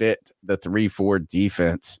to fit the 3-4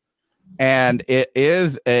 defense. And it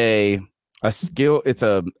is a skill. It's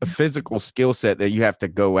a physical skill set that you have to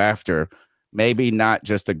go after. Maybe not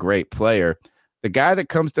just a great player. The guy that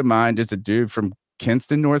comes to mind is a dude from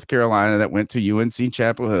Kinston, North Carolina that went to UNC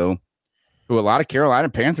Chapel Hill, who a lot of Carolina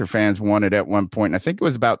Panther fans wanted at one point. I think it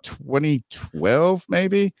was about 2012,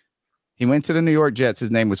 maybe. He went to the New York Jets.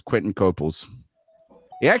 His name was Quentin Coples.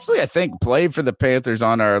 He actually, I think, played for the Panthers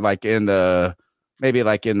on our in the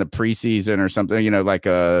preseason or something, like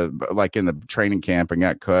in the training camp and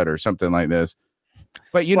got cut or something like this.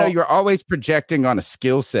 But you're always projecting on a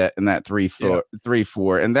skill set in that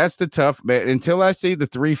 3-4, and that's the tough. But until I see the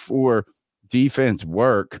 3-4 defense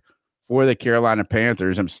work for the Carolina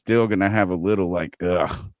Panthers, I'm still gonna have a little like,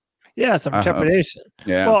 ugh. Yeah, some trepidation.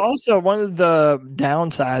 Yeah. Well, also one of the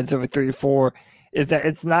downsides of a 3-4 is that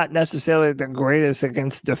it's not necessarily the greatest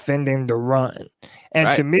against defending the run,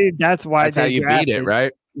 and to me, that's why that's how you beat it,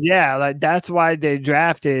 right? Yeah, like that's why they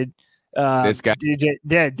drafted this guy,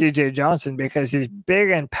 DJ Johnson, because he's big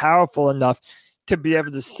and powerful enough to be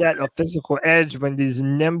able to set a physical edge when these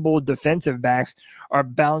nimble defensive backs are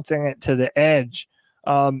bouncing it to the edge.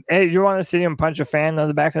 Hey, you want to see him punch a fan on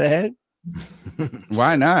the back of the head?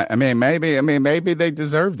 Why not? I mean, maybe they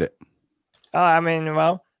deserved it.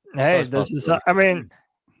 Well, hey, this is.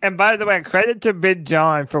 And by the way, credit to Big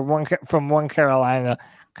John from One Carolina,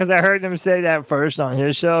 because I heard him say that first on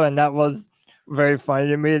his show, and that was very funny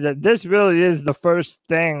to me. That this really is the first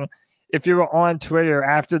thing. If you were on Twitter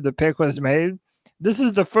after the pick was made, this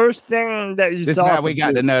is the first thing that you saw. This is how we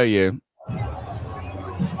got to know you.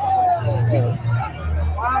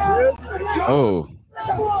 Oh.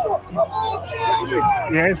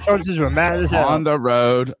 Yeah, his coaches were mad as hell. On the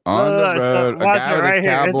road. A guy with a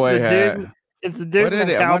cowboy hat. It's the dude in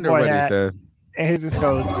the cowboy hat. He said. And he just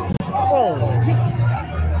goes, oh.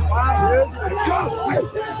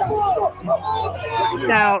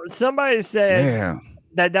 Now, somebody said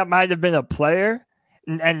that might have been a player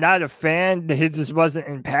and not a fan, that he just wasn't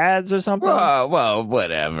in pads or something. Well,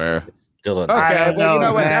 whatever. Still okay, well, you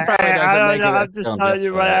know what? That probably doesn't make it. I'm just telling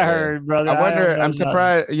you what I heard, brother. I wonder. I'm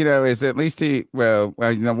surprised. Is at least he? Well,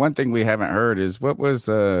 one thing we haven't heard is what was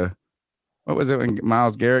it when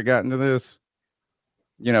Myles Garrett got into this?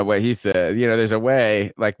 What he said. There's a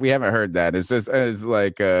way. Like we haven't heard that. It's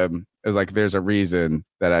like there's a reason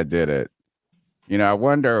that I did it. I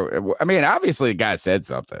wonder. I mean, obviously, the guy said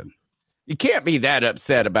something. You can't be that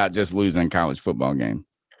upset about just losing a college football game.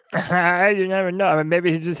 You never know. I mean,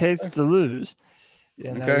 maybe he just hates to lose.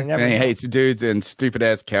 Okay. And he hates dudes in stupid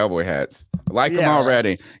ass cowboy hats. I like him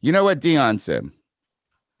already. You know what Dion said?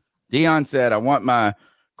 Dion said, I want my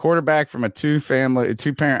quarterback from a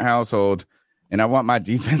two-parent household, and I want my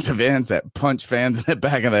defensive ends that punch fans in the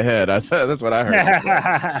back of the head. That's what I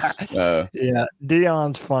heard. Yeah,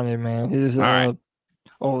 Dion's funny, man. He's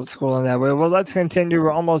old school in that way. Well, let's continue.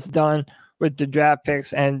 We're almost done with the draft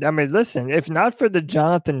picks. And listen, if not for the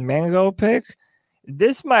Jonathan Mango pick,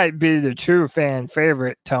 this might be the true fan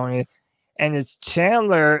favorite, Tony. And it's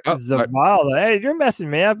Chandler Zavala. Hey, you're messing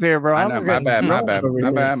me up here, bro. My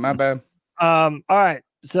bad. All right.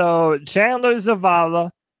 So Chandler Zavala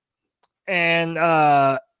and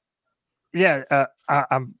I'm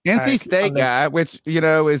NC State guy, which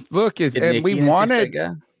and we wanted.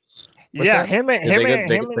 Yeah, him and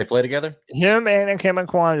they play together. Him and Kim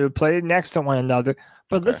Kwanu played next to one another.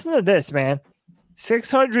 But listen to this, man: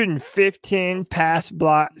 615 pass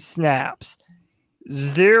block snaps,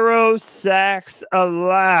 0 sacks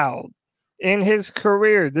allowed in his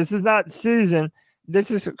career. This is not season;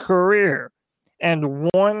 this is a career,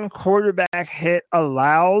 and 1 quarterback hit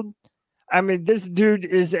allowed. I mean, this dude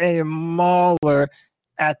is a mauler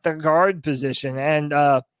at the guard position, and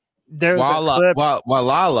there's a clip.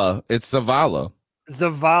 Walala, it's Zavala.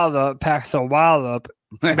 Zavala packs a wallop,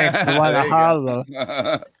 makes you want to holler.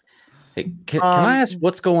 Hey, can I ask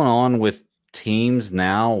what's going on with teams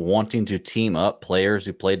now wanting to team up players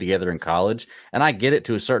who played together in college? And I get it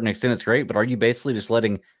to a certain extent; it's great, but are you basically just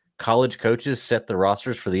letting college coaches set the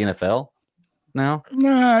rosters for the NFL now?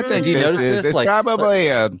 No, I think it's probably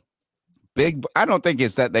a big. I don't think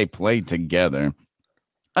it's that they played together.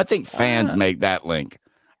 I think fans make that link.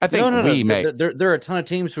 I think There are a ton of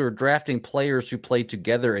teams who are drafting players who played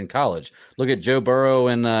together in college. Look at Joe Burrow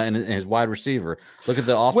and his wide receiver. Look at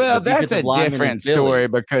the offense. Well, that's a different story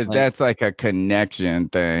because that's like a connection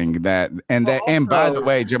thing. And by the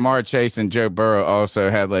way, Jamar Chase and Joe Burrow also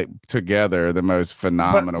had together the most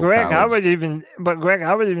phenomenal. Greg, I would even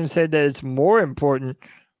say that it's more important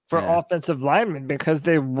for offensive linemen because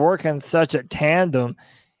they work in such a tandem,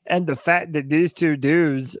 and the fact that these two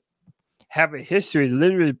dudes have a history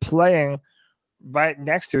literally playing right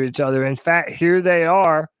next to each other. In fact, here they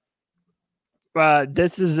are.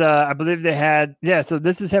 This is, I believe they had, so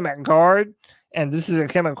this is him at guard, and this is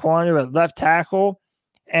Kim Kwanu at left tackle.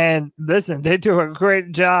 And listen, they do a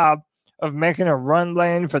great job of making a run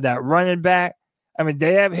lane for that running back. I mean,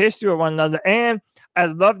 they have history with one another. And I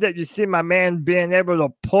love that you see my man being able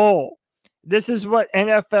to pull. This is what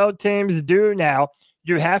NFL teams do now.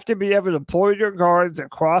 You have to be able to pull your guards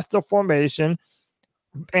across the formation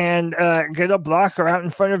and get a blocker out in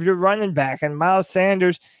front of your running back. And Miles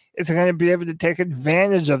Sanders is going to be able to take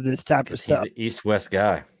advantage of this type of stuff. He's an East-West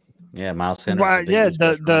guy. Yeah, Miles Sanders. Well,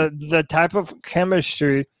 the type of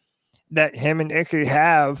chemistry that him and Icky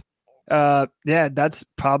have yeah, that's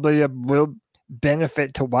probably a real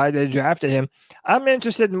benefit to why they drafted him. I'm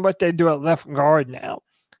interested in what they do at left guard now,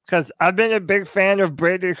 because I've been a big fan of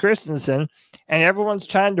Brady Christensen, and everyone's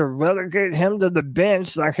trying to relegate him to the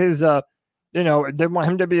bench like his, they want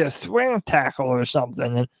him to be a swing tackle or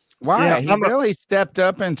something. And why? He really stepped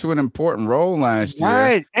up into an important role last year.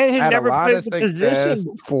 Right, and he had never a lot played of the position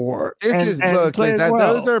before.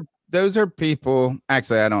 Those are people.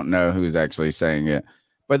 Actually, I don't know who's actually saying it,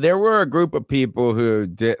 but there were a group of people who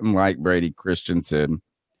didn't like Brady Christensen.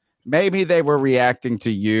 Maybe they were reacting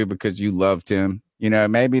to you because you loved him.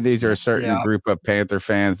 Maybe these are a certain group of Panther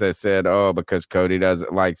fans that said, "Oh, because Cody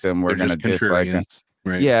doesn't like him, we're going to dislike him."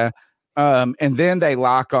 Right. Yeah. And then they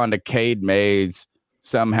lock on to Cade Mays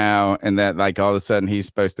somehow, and that like all of a sudden he's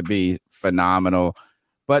supposed to be phenomenal.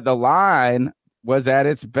 But the line was at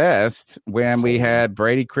its best when we had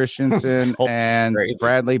Brady Christensen and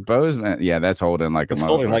Bradley Bozeman. Yeah, that's holding like a motherfucker.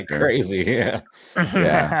 Holding like crazy. Yeah.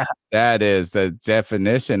 Yeah. That is the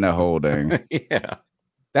definition of holding. Yeah.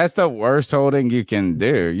 That's the worst holding you can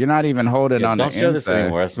do. You're not even holding on don't the show inside. this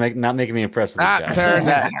anymore. It's not making me impressed with this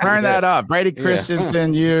guy. Turn that off. Brady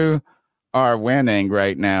Christensen, you are winning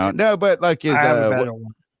right now. No, but like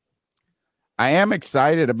I am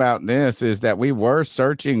excited about this is that we were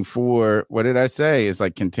searching for, what did I say? Is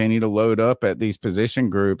like continue to load up at these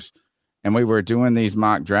position groups. And we were doing these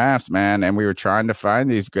mock drafts, man. And we were trying to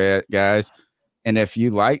find these guys. And if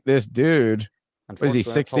you like this dude, was he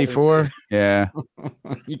 64? Yeah.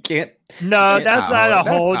 You can't. No, that's not a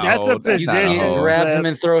hold. That's a position. Grab him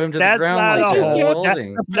and throw him to the ground. That's not a hold.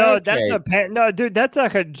 Holding. Dude, that's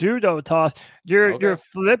like a judo toss. You're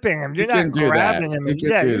flipping him. You're not grabbing him. You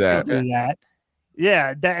can do that.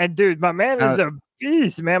 Yeah, and dude, my man is a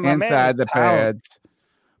beast, man. My inside man the pads.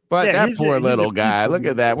 But that poor little guy, look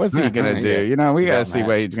at that. What's he gonna do? We gotta see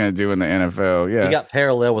what he's gonna do in the NFL. Yeah, he got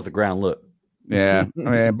parallel with the ground look. Yeah,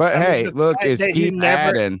 but hey, look, it's keep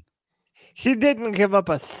adding. He didn't give up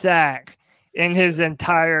a sack in his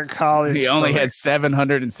entire college. He only had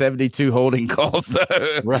 772 holding calls,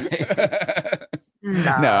 though. Right?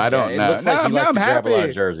 No, I don't know. Looks like I'm happy. A lot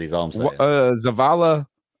of jerseys, all I'm saying. Zavala,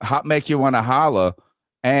 make you want to holla.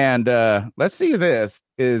 And let's see. This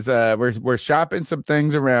is we're shopping some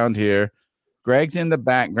things around here. Greg's in the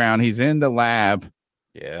background. He's in the lab.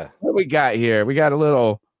 Yeah. What we got here? We got a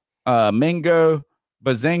little Mingo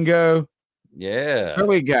Bazingo. Yeah. What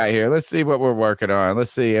we got here? Let's see what we're working on.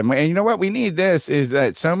 Let's see. And you know what? We need this is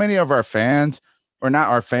that so many of our fans, or not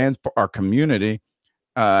our fans, our community,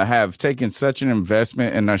 have taken such an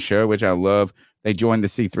investment in our show, which I love. They joined the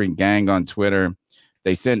C3 gang on Twitter.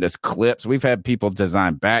 They send us clips. We've had people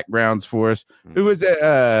design backgrounds for us. Who was it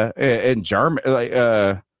in Germany? Like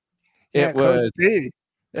it was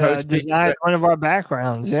Coach B designed one of our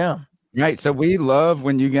backgrounds. Yeah. Right. So we love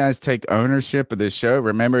when you guys take ownership of this show.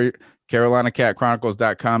 Remember,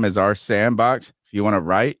 CarolinaCatChronicles.com is our sandbox. If you want to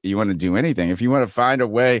write, you want to do anything. If you want to find a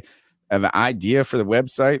way of an idea for the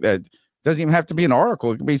website that doesn't even have to be an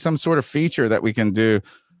article, it could be some sort of feature that we can do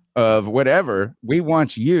of whatever. We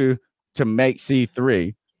want you to make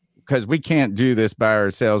C3 because we can't do this by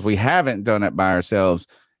ourselves. We haven't done it by ourselves,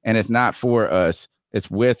 and it's not for us.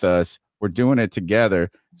 It's with us. We're doing it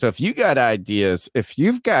together. So if you got ideas, if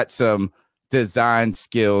you've got some design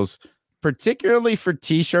skills, particularly for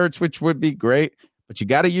t-shirts, which would be great, but you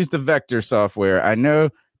got to use the vector software. I know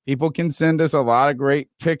people can send us a lot of great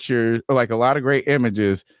pictures, like a lot of great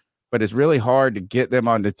images, but it's really hard to get them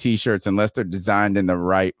onto t-shirts unless they're designed in the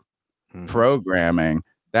right programming.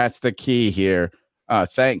 That's the key here.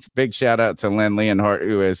 Thanks. Big shout out to Lynn Leonhardt,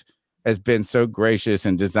 who has been so gracious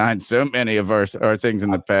and designed so many of our things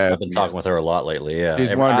in the past. I've been talking with her a lot lately. Yeah,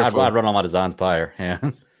 she's wonderful. I run all my designs by her. Yeah,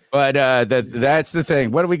 but that's the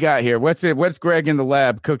thing. What do we got here? What's Greg in the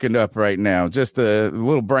lab cooking up right now? Just a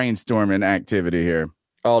little brainstorming activity here.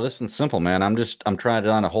 Oh, this one's simple, man. I'm trying to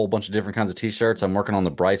design a whole bunch of different kinds of t-shirts. I'm working on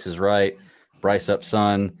the Bryce is Right, Bryce Up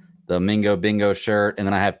Son, the Mingo Bingo shirt, and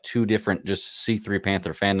then I have two different just C3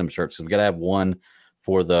 Panther fandom shirts. So we got to have one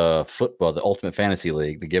for the football, the Ultimate Fantasy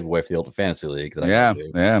League, the giveaway for the Ultimate Fantasy League. Yeah.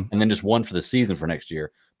 And then just one for the season for next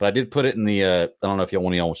year. But I did put it in the, I don't know if y'all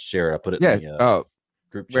want to share it. I put it in the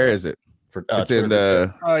group chat. Where is it? It's in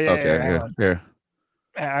the, here.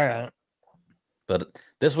 All right. But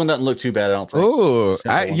this one doesn't look too bad, I don't think. Oh,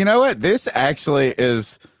 you know what? This actually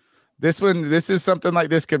is, this is something like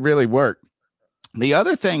this could really work. The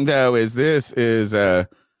other thing, though, is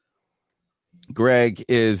Greg,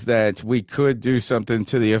 is that we could do something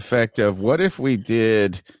to the effect of what if we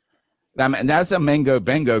did, I mean, that's a Mingo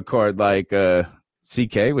Bingo card like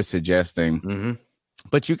CK was suggesting,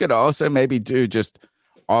 but you could also maybe do just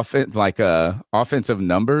offensive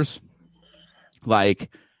numbers. like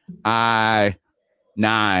I9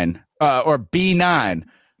 or B9,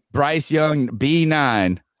 Bryce Young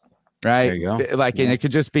B9, right? There you go. Like, and it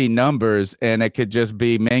could just be numbers, and it could just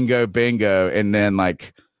be Mingo Bingo, and then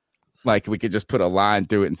like we could just put a line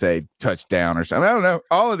through it and say touchdown or something. I don't know.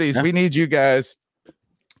 All of these, we need you guys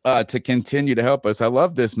to continue to help us. I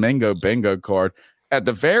love this Mingo Bingo card. At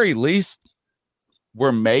the very least,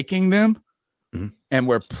 we're making them and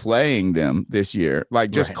we're playing them this year,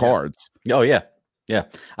 like just cards. Yeah. Oh yeah. Yeah.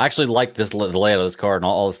 I actually like the layout of this card and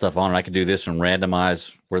all the stuff on it. I could do this and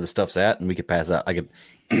randomize where the stuff's at, and we could pass out. I could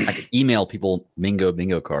email people Mingo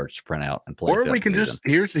Bingo cards to print out and play. Or we can just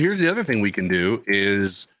here's the other thing we can do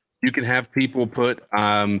is you can have people put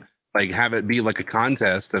like have it be like a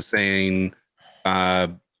contest of saying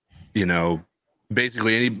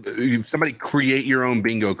basically somebody create your own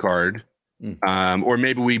bingo card. Or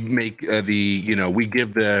maybe we make we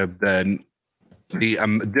give the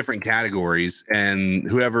different categories, and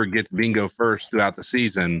whoever gets bingo first throughout the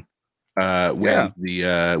season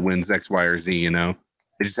wins X, Y, or Z. You know,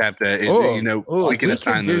 they just have to. We can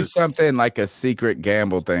assign do those. something like a secret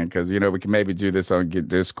gamble thing, because we can maybe do this on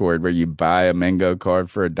Discord where you buy a Mingo card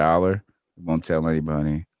for $1. Won't tell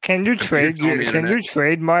anybody. Can you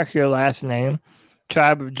trademark your last name?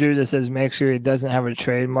 Tribe of Judah says make sure it doesn't have a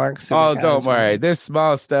trademark. So don't worry. This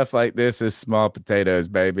small stuff like this is small potatoes,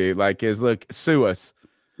 baby. Like, sue us.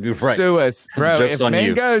 Right. Sue us, bro. Joke's If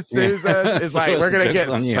Mingo sues us, it's like we're gonna get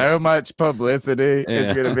so much publicity. Yeah.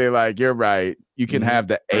 It's gonna be like, you're right. You can have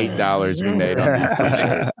the $8 we made on these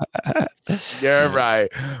t-shirts. You're right.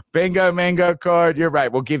 Bingo Mingo card. You're right.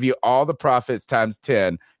 We'll give you all the profits times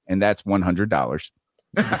 10, and that's $100.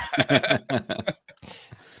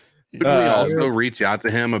 Could we also reach out to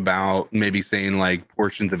him about maybe saying like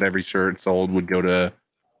portions of every shirt sold would go to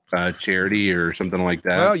charity or something like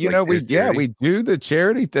that? Well, we do the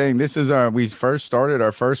charity thing. This is we first started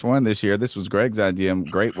our first one this year. This was Greg's idea,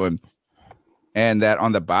 great one. And that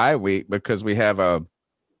on the bye week, because we have a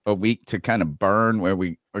week to kind of burn where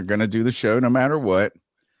we are going to do the show no matter what,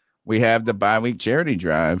 we have the bye week charity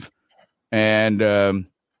drive. And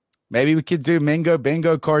maybe we could do Mingo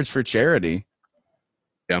Bingo cards for charity.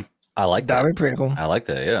 Yeah. I like that. That would be pretty cool. I like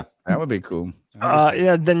that. Yeah. That would be cool.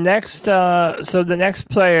 The next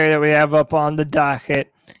player that we have up on the docket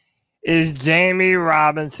is Jamie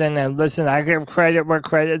Robinson. And listen, I give credit where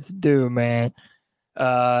credit's due, man.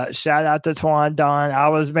 Shout out to Twan Don. I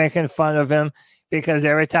was making fun of him because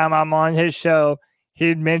every time I'm on his show,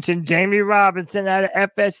 he'd mention Jamie Robinson out of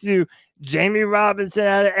FSU, Jamie Robinson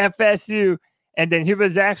out of FSU. And then he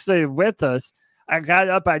was actually with us. I got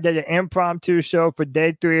up, I did an impromptu show for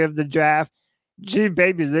day 3 of the draft. G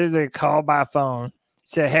Baby literally called my phone,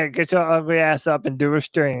 said, "Hey, get your ugly ass up and do a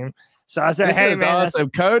stream." So I said, this "Hey, is man, awesome."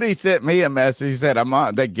 Cody sent me a message. He said,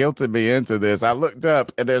 they guilted me into this. I looked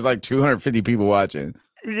up and there's like 250 people watching.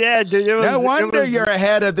 Yeah, dude. No wonder you're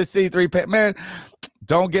ahead of the C3 man.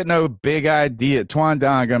 Don't get no big idea. Twan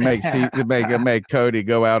Don gonna make Cody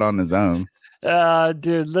go out on his own.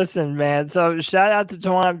 Dude, listen, man. So shout out to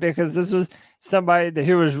Twan because this was somebody that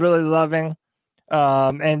he was really loving.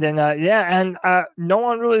 And then no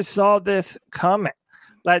one really saw this coming.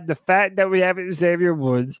 Like the fact that we have Xavier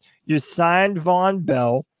Woods, you signed Von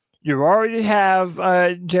Bell, you already have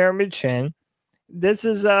Jeremy Chin. This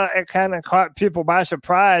is it kind of caught people by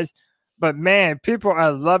surprise, but man, people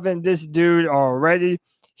are loving this dude already.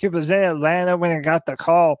 He was in Atlanta when he got the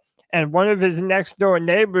call, and one of his next door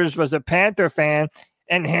neighbors was a Panther fan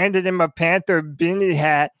and handed him a Panther beanie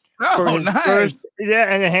hat. Oh, nice.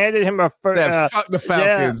 And handed him a first. Fuck the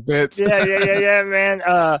Falcons, bitch. Yeah, man.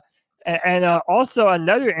 And also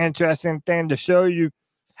another interesting thing to show you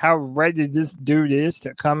how ready this dude is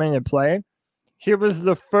to come in and play. He was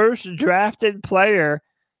the first drafted player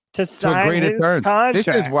to sign his contract. This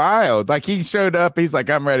is wild. Like, he showed up. He's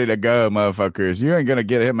like, "I'm ready to go, motherfuckers. You ain't gonna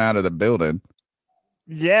get him out of the building."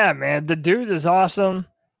 Yeah, man. The dude is awesome.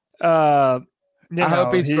 I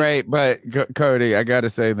hope he's great, but Cody, I gotta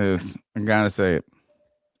say this. I gotta say it.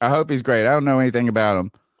 I hope he's great. I don't know anything about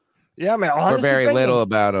him. Yeah, man. Or very little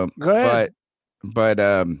about him. Go ahead. But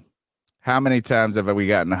how many times have we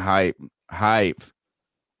gotten hype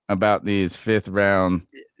about these 5th round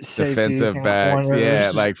defensive backs?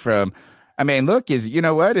 Yeah, like look,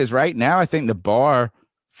 is right now I think the bar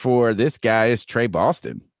for this guy is Trey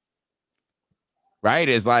Boston. Right,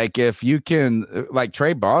 is like if you can, like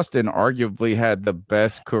Trey Boston arguably had the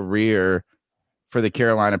best career for the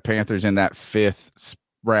Carolina Panthers in that 5th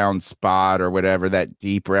round spot or whatever, that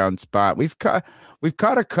deep round spot. We've caught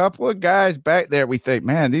a couple of guys back there. We think,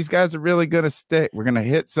 man, these guys are really going to stick. We're going to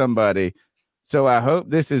hit somebody. So I hope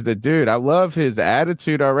this is the dude. I love his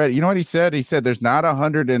attitude already. You know what he said? He said there's not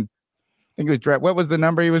 100 and I think it was draft. What was the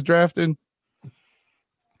number he was drafted?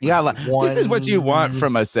 Yeah, this is what you want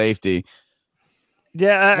from a safety.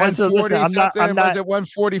 Yeah, so listen, I'm not. Was it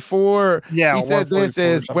 144? Yeah, he said this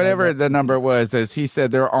is whatever like the number was. As he said,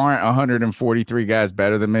 there aren't 143 guys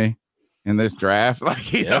better than me in this draft. Like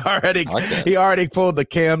he already pulled the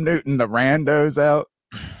Cam Newton, the randos out.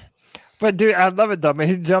 But dude, I love it though. Man,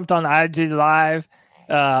 he jumped on IG Live.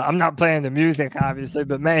 I'm not playing the music, obviously,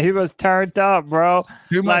 but man, he was turned up, bro.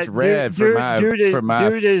 Too much red for my.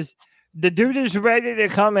 The dude is ready to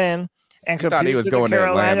come in and compete with the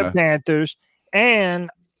Carolina Panthers. And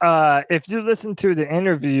if you listen to the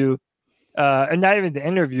interview, and not even the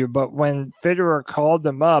interview, but when Federer called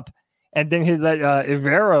him up, and then he let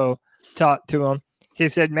Ivero talk to him, he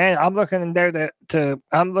said, "Man, I'm looking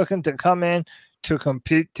to come in to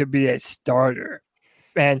compete to be a starter."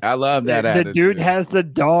 And I love that. The dude has the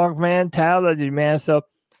dog mentality, man. So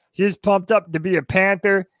he's pumped up to be a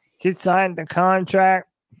Panther. He signed the contract.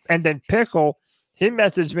 And then Pickle, he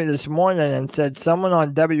messaged me this morning and said someone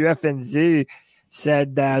on WFNZ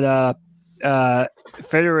said that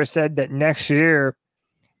Federer said that next year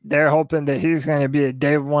they're hoping that he's going to be a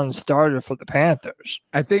day one starter for the Panthers.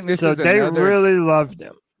 I think this so is they really loved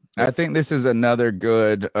him. I think this is another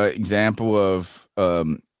good example of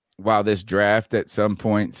while this draft at some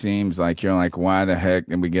point seems like you're like, why the heck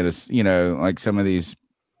did we get like some of these,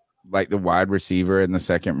 like the wide receiver in the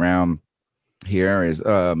second round here is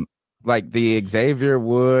like the Xavier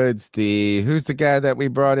Woods, who's the guy that we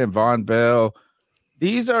brought in, Von Bell.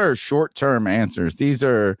 These are short-term answers. These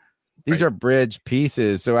are bridge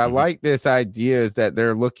pieces. So I like this idea is that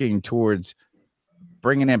they're looking towards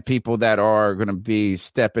bringing in people that are going to be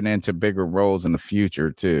stepping into bigger roles in the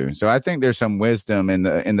future too. So I think there's some wisdom in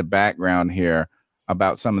the background here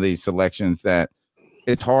about some of these selections that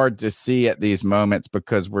it's hard to see at these moments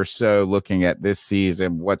because we're so looking at this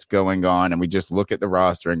season, what's going on, and we just look at the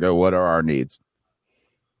roster and go, what are our needs?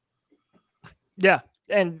 Yeah.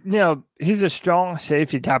 And, he's a strong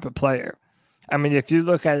safety type of player. I mean, if you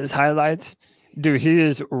look at his highlights, dude, he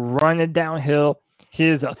is running downhill. He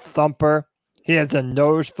is a thumper. He has a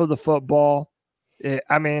nose for the football.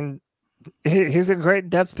 I mean, he's a great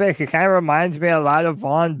depth pick. He kind of reminds me a lot of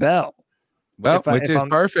Von Bell. Well, which is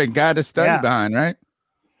perfect guy to study behind, right?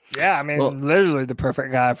 Yeah, I mean, literally the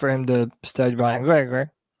perfect guy for him to study behind. Go ahead, Greg.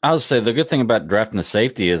 I would say the good thing about drafting the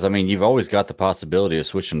safety is, I mean, you've always got the possibility of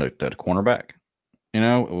switching to cornerback.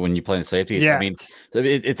 When you play in safety, yeah. I mean,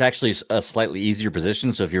 it's actually a slightly easier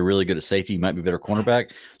position. So if you're really good at safety, you might be a better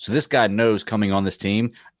cornerback. So this guy knows coming on this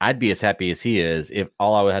team, I'd be as happy as he is if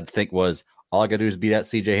all I would have to think was, all I got to do is beat out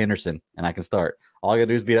C.J. Henderson and I can start. All I got to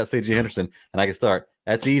do is beat out C.J. Henderson and I can start.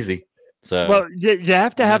 That's easy. So well, you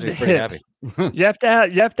have to have the hips. you have to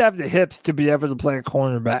have the hips to be able to play a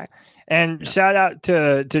cornerback. And shout out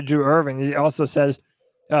to Drew Irving. He also says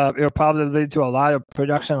it'll probably lead to a lot of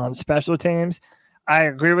production on special teams. I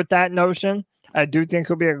agree with that notion. I do think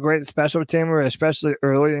he'll be a great special teamer, especially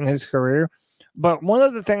early in his career. But one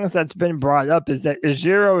of the things that's been brought up is that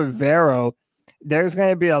Ejiro Evero, there's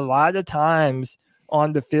going to be a lot of times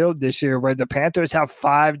on the field this year where the Panthers have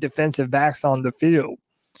 5 defensive backs on the field.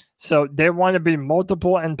 So they want to be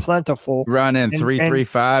multiple and plentiful. Running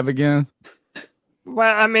 3-3-5 again?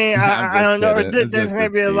 Well, I mean, I don't know. There's going to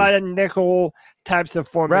be a lot of nickel types of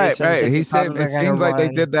formations. Right. He said it seems like they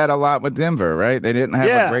did that a lot with Denver, right? They didn't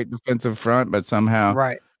have a great defensive front, but somehow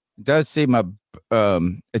it does seem a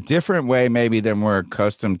different way maybe than we're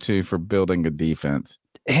accustomed to for building a defense.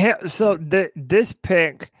 So this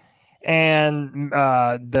pick and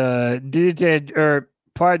the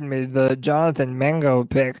Jonathan Mingo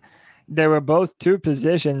pick, they were both 2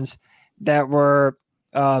 positions that were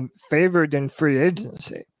favored in free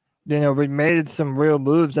agency. We made some real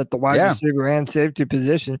moves at the wide receiver and safety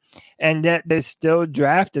position, and yet they still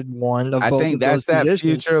drafted one of both. I think that's that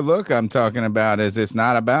positions. Future look I'm talking about. Is it's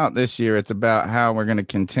not about this year; it's about how we're going to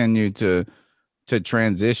continue to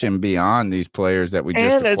transition beyond these players that we just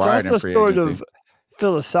acquired. And it's also sort of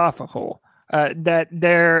philosophical that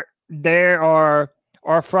they are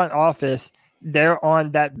our front office. They're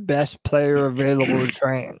on that best player available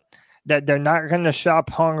train. That they're not going to shop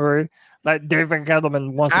hungry like David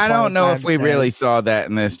Gettleman once. I don't know if we really saw that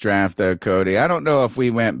in this draft, though, Cody. I don't know if we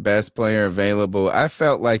went best player available. I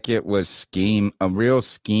felt like it was a real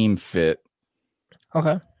scheme fit.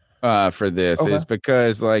 Okay. For this is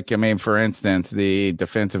because, for instance, the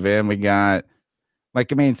defensive end we got,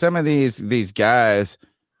 some of these guys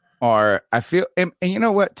are. I feel, and you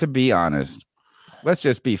know what? To be honest, let's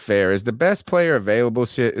just be fair. Is the best player available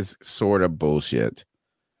shit is sort of bullshit.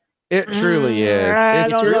 It truly is. I It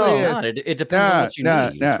don't truly know. is. Not. It depends on what you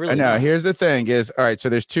need. It's really not. Here's the thing: is all right. So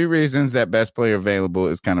there's two reasons that best player available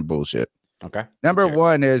is kind of bullshit. Okay. Number Let's hear it.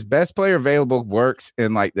 one is best player available works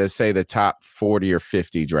in like the top 40 or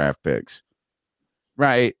 50 draft picks.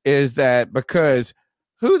 Right? Is that because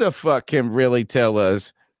who the fuck can really tell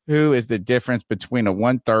us who is the difference between a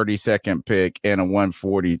 132nd pick and a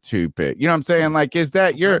 142 pick? You know what I'm saying? Like, is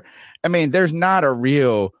that there's not a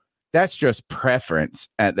real, that's just preference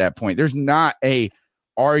at that point. There's not a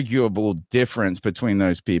arguable difference between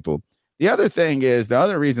those people. The other thing is, the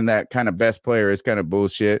other reason that kind of best player is kind of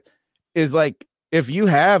bullshit is like, if you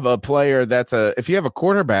have a player if you have a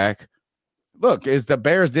quarterback, look, is the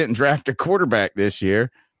Bears didn't draft a quarterback this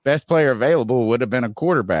year. Best player available would have been a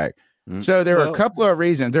quarterback. So there are a couple of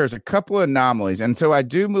reasons. There's a couple of anomalies. And so I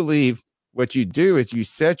do believe what you do is you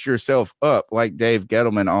set yourself up, like Dave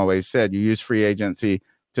Gettleman always said, you use free agency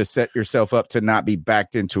to set yourself up to not be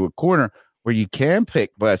backed into a corner where you can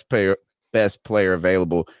pick best player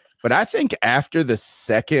available. But I think after the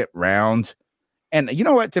second round, and you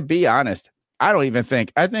know what, to be honest, I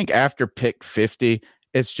think after pick 50,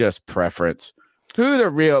 it's just preference. Who the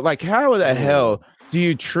real, like, how the hell do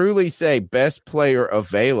you truly say best player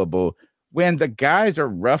available when the guys are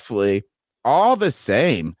roughly all the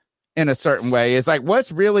same in a certain way? It's like,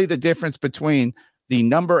 what's really the difference between the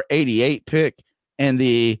number 88 pick and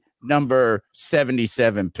the number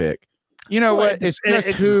 77 pick? You know what? It's just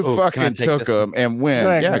who fucking took them and when.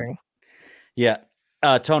 Right. Yeah.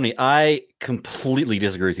 Tony, I completely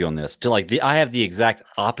disagree with you on this. I have the exact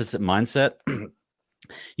opposite mindset.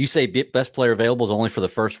 You say best player available is only for the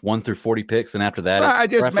first 1 through 40 picks, and after that, I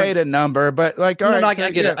just made a number, but like, all right,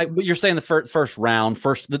 I get it. You're saying the first round,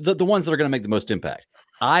 the ones that are going to make the most impact.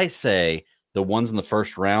 I say the ones in the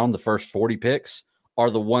first round, the first 40 picks, are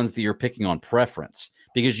the ones that you're picking on preference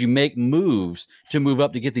because you make moves to move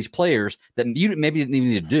up to get these players that you maybe didn't even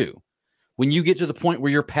need to do. When you get to the point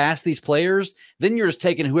where you're past these players, then you're just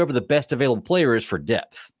taking whoever the best available player is for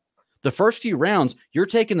depth. The first few rounds, you're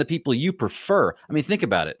taking the people you prefer. I mean, think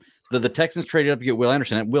about it. The Texans traded up to get Will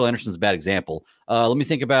Anderson. Will Anderson's a bad example. Let me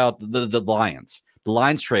think about the Lions. The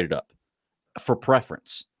Lions traded up for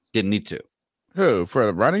preference. Didn't need to. Who? For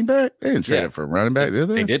the running back? They didn't trade it for a running back, did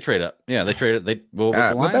they? They did trade up. Yeah, they traded.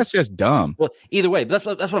 But that's just dumb. Well, either way, that's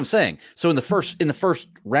what I'm saying. So in the first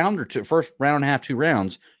round or two, first round and a half, 2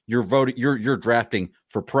 rounds, you're voting. You're drafting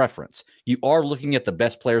for preference. You are looking at the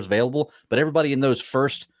best players available, but everybody in those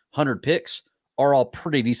first 100 picks are all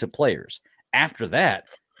pretty decent players. After that,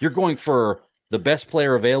 you're going for the best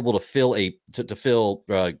player available to fill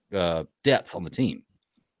depth on the team.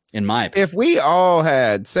 In my opinion, if we all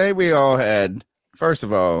had, first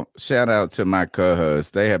of all, shout out to my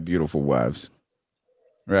co-hosts. They have beautiful wives,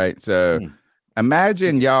 right? So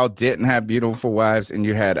imagine y'all didn't have beautiful wives and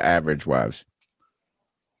you had average wives.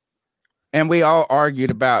 And we all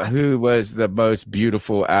argued about who was the most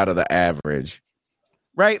beautiful out of the average.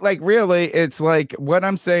 Right? Like, really, it's like, what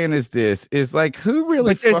I'm saying is this, is like, who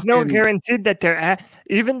really But there's no guarantee that they're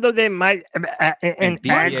even though they might in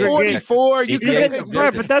aggregate 144, you could have picked,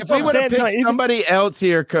 right, but that's what I'm saying. Picked somebody else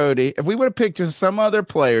here, Cody. If we would have picked just some other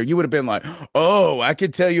player, you would have been like, oh, I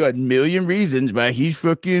could tell you a million reasons why he's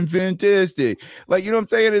fucking fantastic. Like, you know what I'm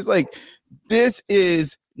saying? It's like, this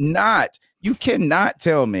is not, you cannot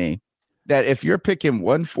tell me that if you're picking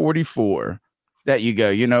 144, that you go,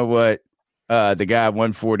 you know what? The guy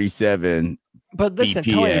 147. But listen,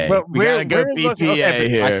 BPA. Tony, but we gotta go BPA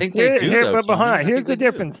here. I think they do. But hold on, here's the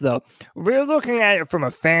difference, though. We're looking at it from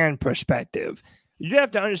a fan perspective. You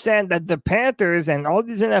have to understand that the Panthers and all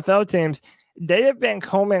these NFL teams, they have been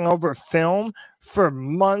combing over film for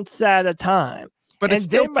months at a time. But it's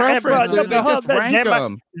still preference. They just rank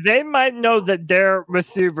them. They might know that their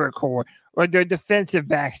receiver core or their defensive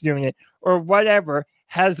backs unit or whatever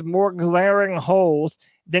has more glaring holes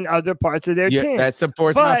than other parts of their team. That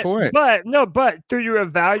supports my point. But through your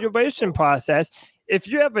evaluation process, if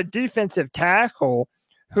you have a defensive tackle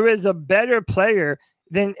who is a better player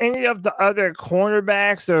than any of the other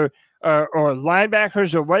cornerbacks or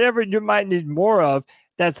linebackers or whatever you might need more of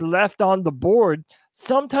that's left on the board,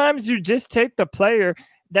 sometimes you just take the player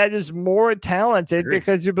that is more talented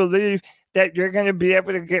because you believe that you're going to be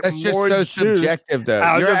able to get that's more just so subjective,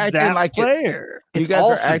 though. You're acting like player. You guys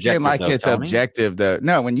are acting like it's objective, though.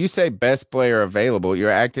 No, when you say best player available, you're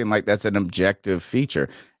acting like that's an objective feature.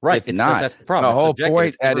 Right. It's not. That's the problem. The whole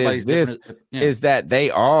point is that they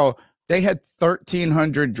had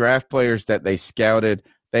 1,300 draft players that they scouted.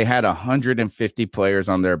 They had 150 players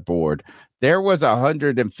on their board. There was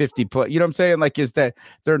 150 you know what I'm saying? Like, is that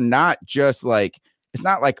they're not just like, it's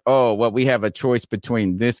not like, oh, well, we have a choice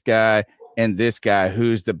between this guy and this guy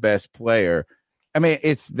who's the best player. I mean,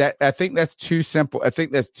 it's that. I think that's too simple. I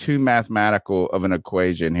think that's too mathematical of an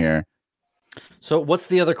equation here. So what's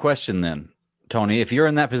the other question then, Tony? If you're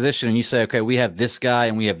in that position and you say, okay, we have this guy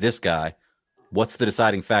and we have this guy, what's the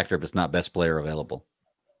deciding factor if it's not best player available?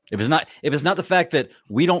 If it's not the fact that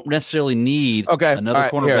we don't necessarily need another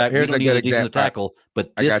cornerback, we don't need a decent tackle,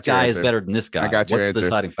 but this guy is better than this guy. What's the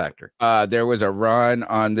deciding factor? There was a run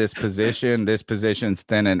on this position. This position's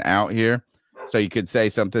thinning out here. So you could say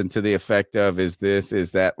something to the effect of, is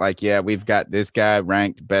that like, yeah, we've got this guy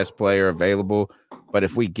ranked best player available, but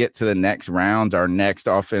if we get to the next round, our next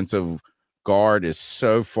offensive guard is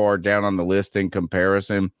so far down on the list in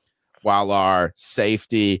comparison, while our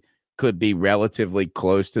safety could be relatively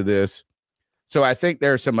close to this. So I think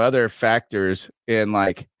there are some other factors in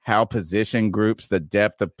like how position groups, the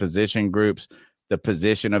depth of position groups, the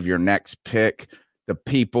position of your next pick, the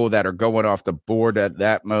people that are going off the board at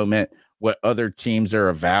that moment, what other teams are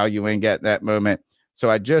evaluating at that moment. So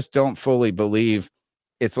I just don't fully believe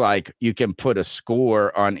it's like you can put a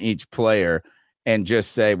score on each player and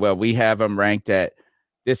just say, well, we have them ranked at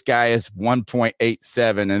this guy is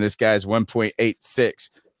 1.87 and this guy is 1.86.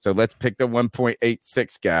 So let's pick the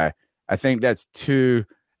 1.86 guy. I think that's too.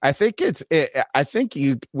 I think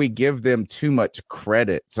we give them too much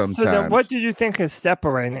credit sometimes. So then what do you think is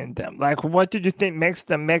separating them? Like, what did you think makes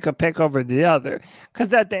them make a pick over the other?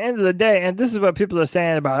 Because at the end of the day, and this is what people are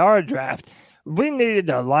saying about our draft, we needed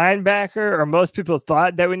a linebacker, or most people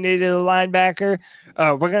thought that we needed a linebacker.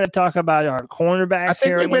 We're going to talk about our cornerbacks I think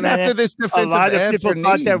here we in a went minute. after this defensive A lot of end people for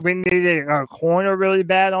thought need. that we needed a corner really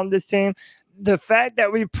bad on this team. The fact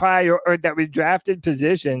that we drafted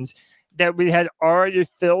positions that we had already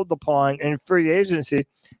filled upon in free agency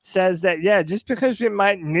says that, yeah, just because we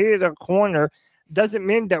might need a corner doesn't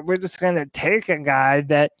mean that we're just going to take a guy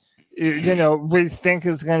that, we think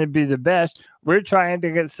is going to be the best. We're trying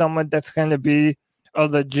to get someone that's going to be a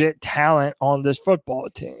legit talent on this football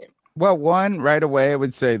team. Well, one, right away, I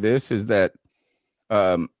would say this is that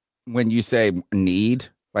when you say need,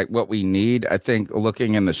 like what we need, I think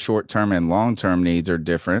looking in the short-term and long-term needs are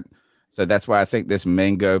different. So that's why I think this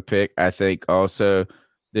Mingo pick, I think also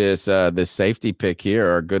this safety pick here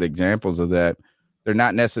are good examples of that. They're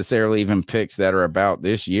not necessarily even picks that are about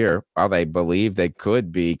this year, while they believe they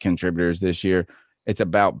could be contributors this year. It's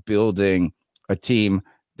about building a team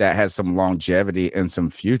that has some longevity and some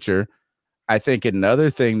future. I think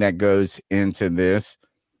another thing that goes into this,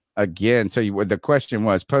 again, so the question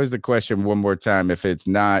was, pose the question one more time. If it's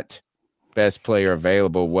not best player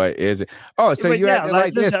available, what is it? Oh, so you acted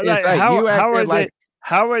like this. It's like you acted like.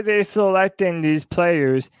 How are they selecting these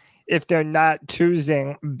players if they're not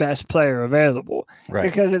choosing best player available? Right.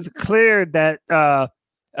 Because it's clear that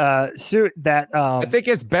I think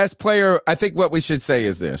it's best player. I think what we should say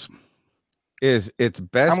is this: it's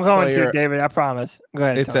best. I'm going player, to David. I promise. Go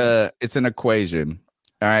ahead. It's an equation.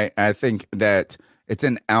 All right. I think that it's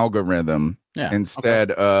an algorithm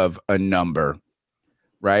instead of a number.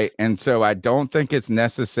 Right. And so I don't think it's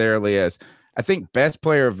necessarily I think best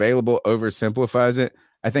player available oversimplifies it.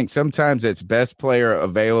 I think sometimes it's best player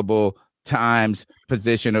available times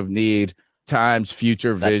position of need times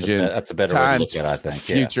future vision. That's a better way to look at it, I think.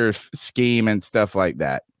 Future scheme and stuff like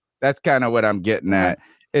that. That's kind of what I'm getting at,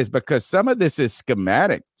 is because some of this is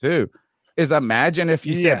schematic too. Is imagine if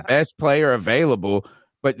you said best player available,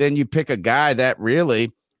 but then you pick a guy that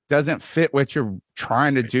really doesn't fit what you're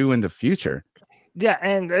trying to do in the future. Yeah,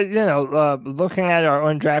 and looking at our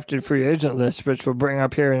undrafted free agent list, which we'll bring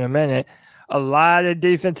up here in a minute, a lot of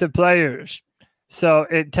defensive players. So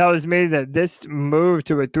it tells me that this move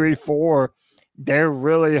to a 3-4, they're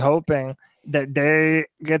really hoping that they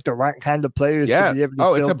get the right kind of players to be able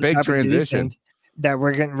to it's a big transition that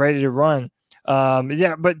we're getting ready to run.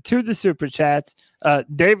 But to the super chats,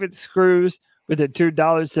 David Screws with the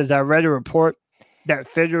 $2 says, I read a report that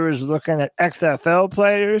Federer is looking at XFL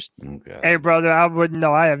players. Okay. Hey, brother, I wouldn't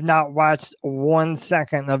know. I have not watched 1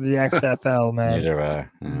 second of the XFL, man. Neither have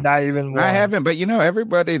I. Not even one. I haven't, but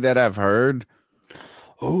everybody that I've heard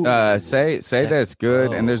say that's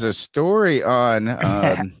good. And there's a story on The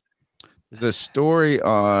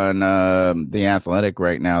Athletic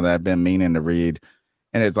right now that I've been meaning to read,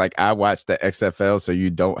 and it's like, I watched the XFL, so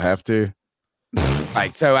you don't have to.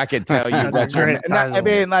 Like, so I can tell you. It's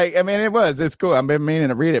cool. I've been meaning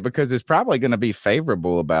to read it because it's probably going to be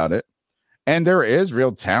favorable about it. And there is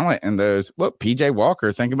real talent in those. Look, PJ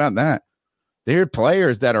Walker, think about that. There are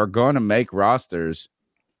players that are going to make rosters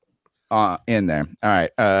in there. All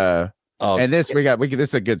right. And this, this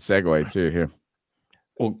is a good segue too here.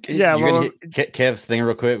 Well, Kev's thing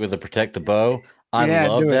real quick with the protect the bow. I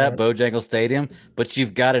love do that it. Bojangles Stadium, but you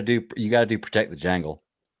got to do protect the jangle.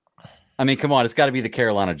 I mean, come on, it's got to be the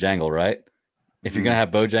Carolina Jangle, right? If you're gonna have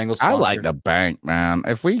Bojangles, I like the bank, man.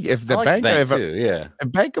 If the like bank, the bank if, too, yeah.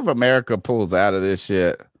 if Bank of America pulls out of this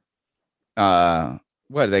shit, what are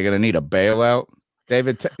they gonna need a bailout?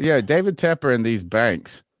 David Tepper and these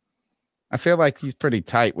banks. I feel like he's pretty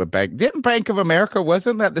tight with bank. Didn't Bank of America,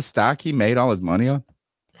 wasn't that the stock he made all his money on?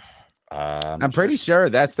 I'm pretty sure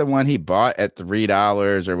that's the one he bought at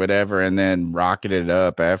 $3 or whatever, and then rocketed it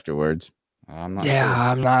up afterwards. I'm not. Yeah, sure.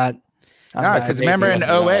 I'm not. No, because remember in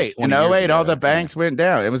 08, all the banks went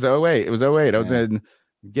down. It was 08. It was 08. I was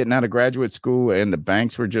getting out of graduate school, and the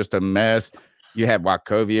banks were just a mess. You had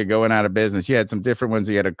Wachovia going out of business. You had some different ones.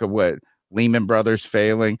 You had Lehman Brothers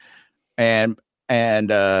failing, and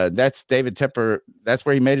that's David Tepper. That's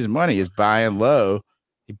where he made his money, is buying low.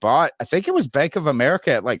 He bought, I think it was Bank of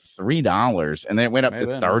America at like $3, and then it went up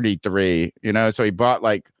to 33. So he bought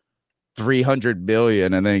like 300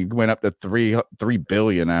 billion, and then he went up to 3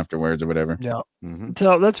 billion afterwards or whatever. Yeah.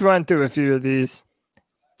 So let's run through a few of these.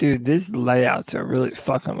 Dude, these layouts are really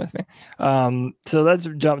fucking with me. So let's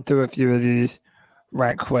jump through a few of these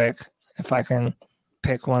right quick. If I can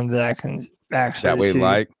pick one that I can actually that we see.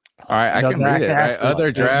 like. All right, I can read it. Right?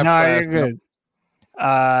 Other draft. No, you're good.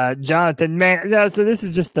 Jonathan Mango. So this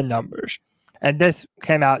is just the numbers, and this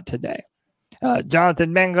came out today.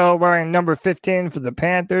 Jonathan Mango wearing number 15 for the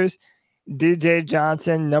Panthers. DJ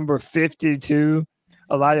Johnson, number 52.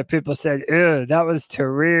 A lot of people said, ew, that was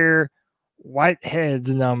Tahir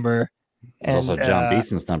Whitehead's number. And also John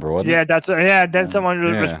Beeson's number, wasn't it? That's Someone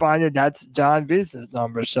responded, that's John Beeson's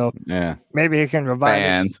number. So maybe he can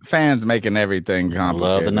revive fans making everything complicated.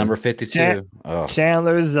 Love the number 52.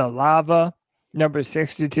 Chandler Zalava, number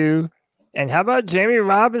 62. And how about Jamie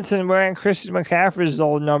Robinson wearing Christian McCaffrey's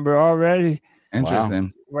old number already? Interesting.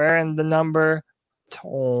 Wow. Wearing the number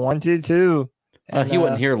 22. And, he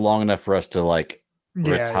wasn't here long enough for us to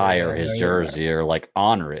retire his jersey or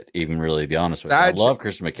honor it, even really, to be honest with you. I love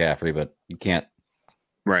Christian McCaffrey, but you can't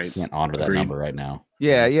honor that number right now.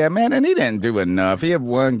 Yeah, man, and he didn't do enough. He had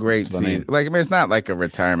one great season. It's not like a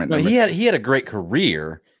retirement. No, he had a great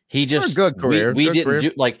career. He just a good career. We didn't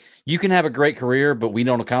do you can have a great career, but we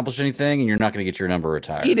don't accomplish anything, and you're not going to get your number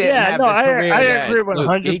retired. He didn't have the career. I agree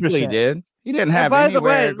 100%. He did. He didn't have. By the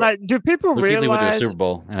way, do people realize? Went to a Super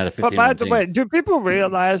Bowl and had a 15. But by the way, do people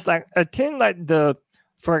realize a team like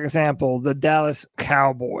for example, the Dallas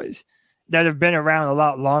Cowboys that have been around a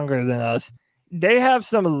lot longer than us, they have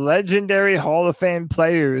some legendary Hall of Fame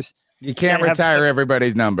players. You can't retire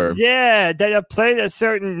everybody's number. Yeah, that have played at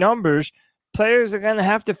certain numbers. Players are going to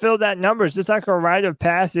have to fill that numbers. It's like a rite of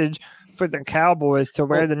passage for the Cowboys to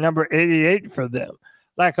wear the number 88 for them.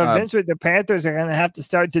 Eventually, the Panthers are going to have to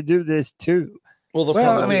start to do this too. Well, do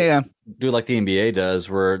like the NBA does,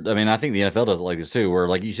 where I think the NFL does it like this too, where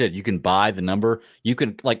like you said, you can buy the number. You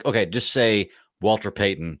can just say Walter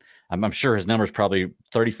Payton. I'm sure his number is probably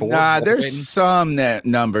 34. Nah, there's some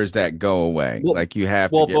numbers that go away. You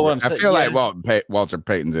have to. I feel like Walter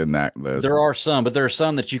Payton's in that list. There are some, but there are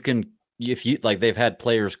some that you can. If you they've had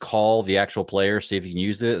players call the actual player, see if you can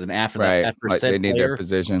use it, and after they need their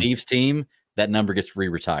position leaves team, that number gets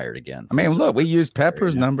retired again. Look, we used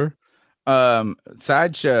Pepper's number.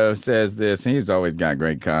 Sideshow says this, and he's always got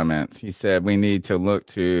great comments. He said we need to look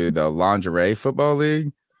to the Lingerie Football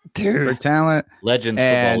League for talent. Legends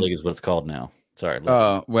Football League is what it's called now. Sorry.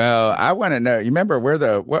 Oh, well, I want to know. You remember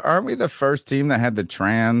aren't we the first team that had the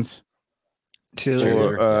trans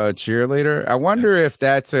cheerleader? I wonder if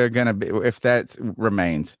that's if that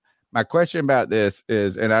remains. My question about this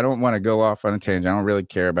is, and I don't want to go off on a tangent. I don't really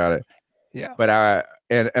care about it. Yeah. But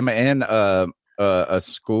I'm in a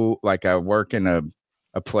school, I work in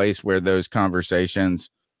a place where those conversations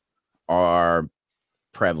are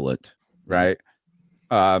prevalent, right?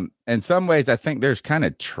 In some ways, I think there's kind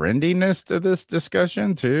of trendiness to this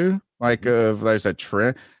discussion too. There's a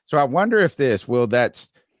trend. So I wonder if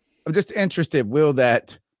I'm just interested. Will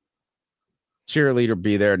that cheerleader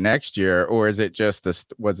be there next year, or was it just a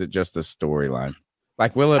storyline?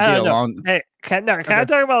 Will it be a long? Hey, can I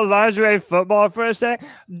talk about lingerie football for a sec?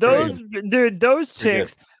 Those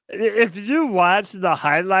chicks. If you watch the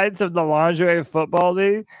highlights of the lingerie football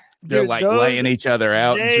league, they're laying each other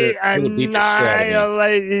out. They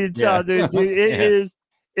annihilate each other, dude.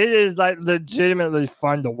 It is legitimately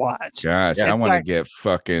fun to watch. Gosh, I want to get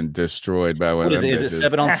fucking destroyed by one of them. Is it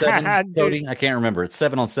 7-on-7, Cody? I can't remember. It's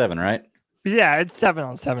 7-on-7, right? Yeah, it's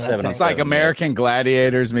 7-on-7. It's like American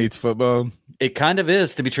Gladiators meets football. It kind of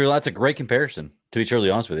is, to be true. That's a great comparison, to be truly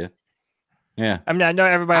honest with you. Yeah. I mean, I know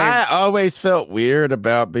everybody. I always felt weird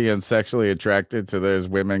about being sexually attracted to those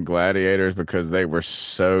women gladiators because they were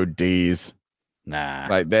so D's. Nah.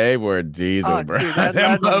 Like they were diesel, Oh, bro.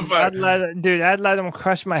 dude, I'd let them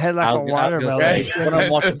crush my head like a watermelon when I'm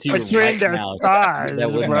walking to you between right their now, thighs, that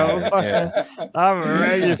wouldn't bro. matter. I'm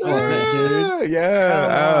ready for it, dude.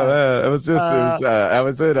 Yeah. It was just, I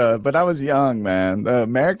was at, but I was young, man. The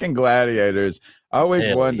American Gladiators. I always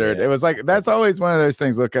Hell wondered. yeah. It was like, that's always one of those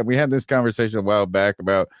things. Look, we had this conversation a while back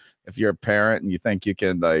about if you're a parent and you think you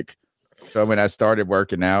can, like, so when I started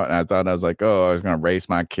working out and I thought I was like, oh, I was going to race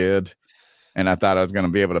my kid. And I thought I was going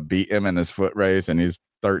to be able to beat him in his foot race, and he's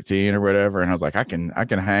 13 or whatever. And I was like, I can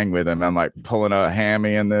hang with him. I'm like pulling a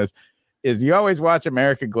hammy in this. Is you always watch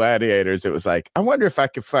American Gladiators? It was like, I wonder if I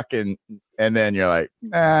could fucking. And then you're like,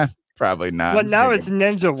 nah, probably not. Well, now it's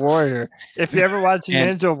Ninja Warrior. If you ever watch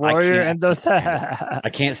Ninja Warrior and those, I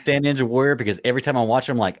can't stand Ninja Warrior because every time I watch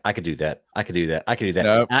it, I'm like, I could do that. I could do that. I could do that.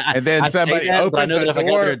 Nope. And then somebody opens I know that the if I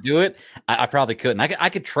got there door. to do it, I probably couldn't. I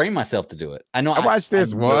could train myself to do it. I know. I watched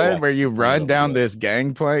this one where you run down it. this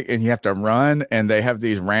gangplank and you have to run, and they have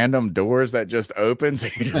these random doors that just open, so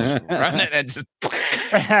you just run it and just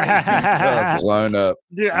blown up.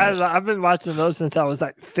 Dude, I've been watching those since I was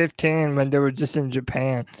like 15 when they were just in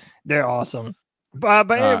Japan. They're awesome. But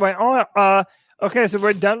anyway, okay, so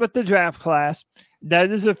we're done with the draft class. That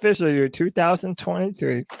is officially your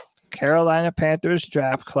 2023 Carolina Panthers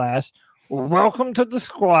draft class. Welcome to the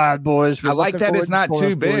squad, boys. I like that it's not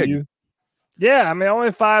too big. Yeah, I mean,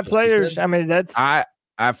 only 5 players. I mean, that's. I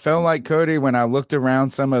felt like, Cody, when I looked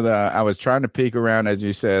around some of I was trying to peek around, as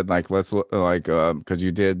you said, like, let's look, like, because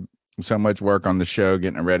you did so much work on the show,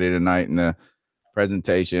 getting it ready tonight in the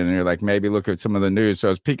presentation, and you're like, maybe look at some of the news. So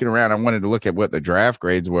I was peeking around. I wanted to look at what the draft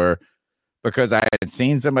grades were because I had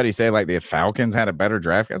seen somebody say like the Falcons had a better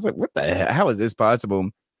draft. I was like, what the hell? How is this possible?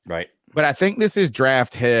 Right. But I think this is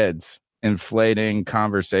draft heads inflating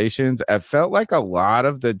conversations. I felt like a lot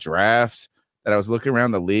of the drafts that I was looking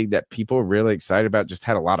around the league that people were really excited about just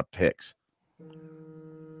had a lot of picks.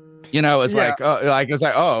 You know, it's like, oh, like it's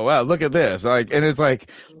like, oh, well, look at this. Like, and it's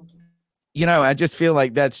like, you know, I just feel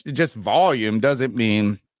like that's just volume doesn't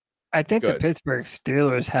mean. I think good. the Pittsburgh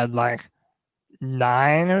Steelers had like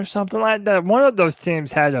 9 or something like that. One of those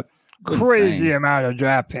teams had a crazy amount of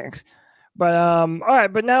draft picks. But all right,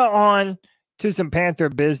 but now on to some Panther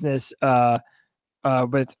business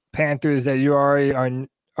with Panthers that you already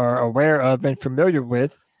are aware of and familiar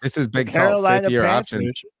with. This is big talk, 5th-year option.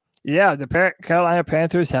 Yeah, the Carolina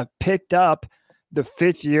Panthers have picked up the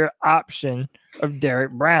 5th-year option of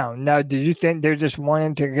Derek Brown. Now, do you think they're just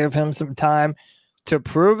wanting to give him some time to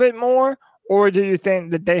prove it more? Or do you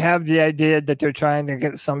think that they have the idea that they're trying to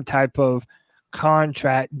get some type of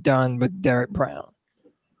contract done with Derek Brown?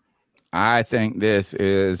 I think that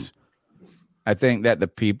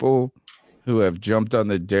the people who have jumped on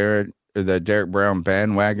the Derek Brown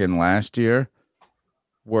bandwagon last year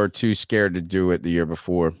were too scared to do it the year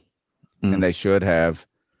before, and they should have.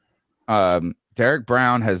 Derek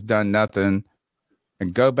Brown has done nothing,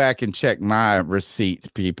 and go back and check my receipts,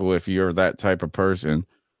 people, if you're that type of person.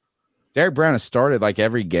 Derek Brown has started like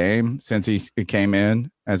every game since he came in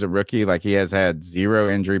as a rookie. Like, he has had 0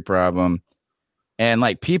 injury problem. And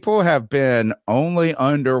like, people have been only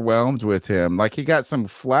underwhelmed with him. Like, he got some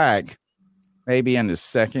flack maybe in his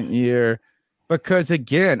 2nd year because,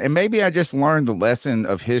 again, and maybe I just learned the lesson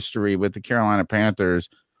of history with the Carolina Panthers,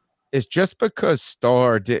 is just because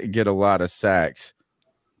Starr didn't get a lot of sacks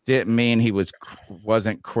didn't mean he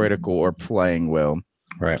wasn't critical or playing well.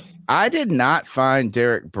 Right. I did not find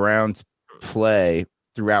Derek Brown's play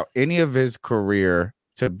throughout any of his career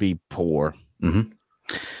to be poor. Mm-hmm.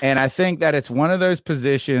 And I think that it's one of those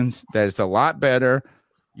positions that it's a lot better.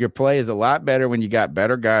 Your play is a lot better when you got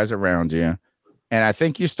better guys around you. And I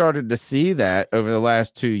think you started to see that over the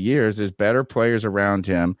last 2 years as better players around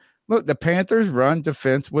him. Look, the Panthers' run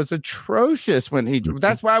defense was atrocious when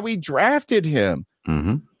that's why we drafted him.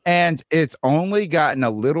 Mm-hmm. And it's only gotten a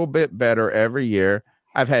little bit better every year.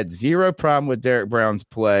 I've had 0 problem with Derek Brown's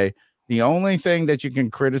play. The only thing that you can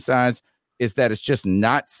criticize is that it's just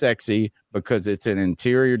not sexy because it's an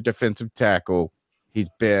interior defensive tackle. He's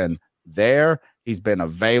been there, he's been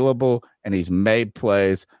available, and he's made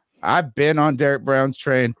plays. I've been on Derek Brown's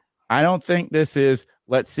train. I don't think this is,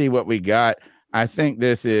 let's see what we got. I think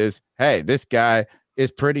this is, hey, this guy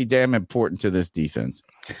is pretty damn important to this defense.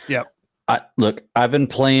 Yep. Look, I've been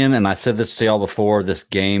playing, and I said this to y'all before, this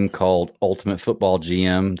game called Ultimate Football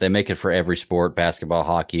GM. They make it for every sport, basketball,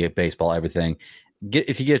 hockey, baseball, everything.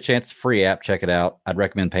 If you get a chance, free app, check it out. I'd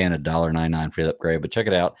recommend paying $1.99 for the upgrade, but check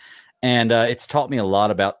it out. And it's taught me a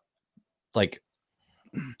lot about, like,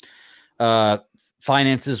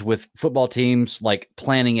 finances with football teams, like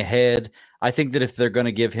planning ahead. I think that if they're going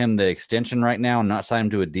to give him the extension right now and not sign him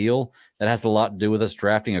to a deal, that has a lot to do with us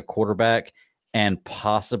drafting a quarterback and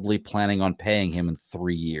possibly planning on paying him in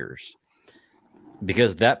 3 years,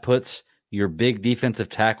 because that puts your big defensive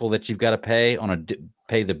tackle that you've got to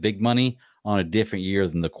pay the big money on a different year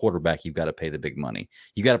than the quarterback you've got to pay the big money.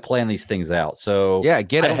 You got to plan these things out. So yeah,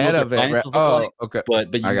 get ahead of it. Okay,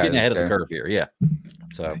 but you're getting ahead of the curve here. Yeah.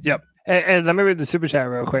 So yep. And let me read the super chat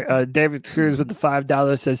real quick. David Screws with the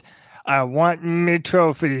 $5 says, "I want me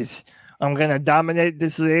trophies. I'm gonna dominate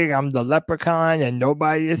this league. I'm the leprechaun, and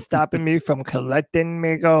nobody is stopping me from collecting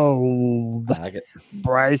me gold." like it.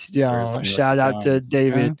 Bryce Young. Shout out to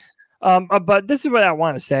David. But this is what I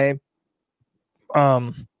want to say.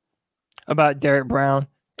 About Derek Brown.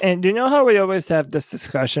 And you know how we always have this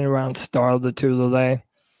discussion around Star Lotulelei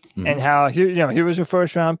and how he was a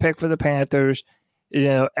first round pick for the Panthers.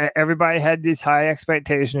 Everybody had these high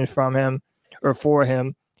expectations from him or for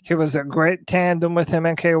him. He was a great tandem with him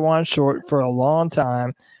and K1 Short for a long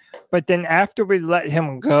time. But then after we let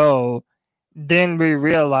him go, then we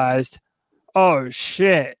realized, oh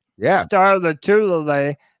shit, Star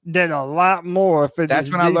Lotulelei did a lot more for this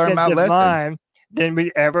defensive line than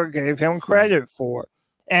we ever gave him credit for.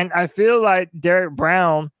 And I feel like Derek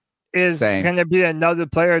Brown is going to be another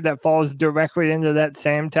player that falls directly into that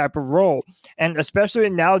same type of role. And especially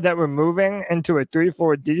now that we're moving into a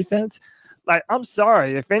 3-4 defense, like, I'm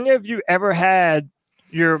sorry, if any of you ever had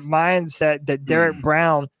your mindset that Derek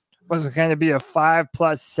Brown was going to be a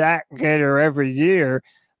 5+ sack getter every year,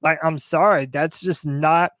 like, I'm sorry, that's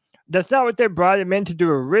not what they brought him in to do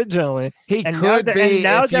originally. He could be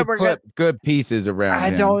if you put good pieces around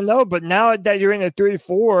him. I don't know, but now that you're in a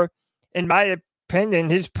 3-4, in my opinion,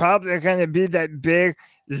 he's probably going to be that big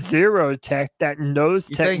zero tech, that nose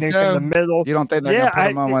technique in the middle. You don't think they're going to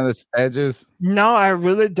put him on one of the edges? No, I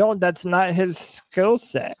really don't. That's not his skill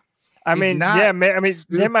set. They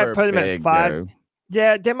might put him at 5. Though.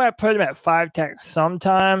 Yeah, they might put him at 5 tech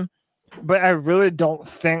sometime. But I really don't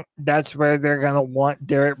think that's where they're going to want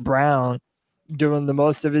Derek Brown doing the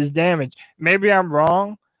most of his damage. Maybe I'm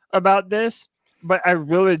wrong about this, but I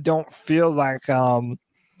really don't feel like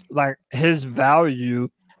his value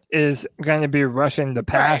is going to be rushing the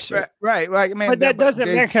passer. Right. Like, but that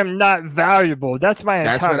doesn't make him not valuable. That's my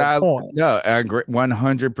entire point. No, I agree,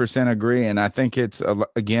 100% agree. And I think it's,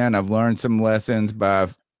 again, I've learned some lessons by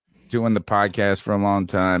doing the podcast for a long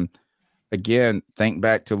time. Again, think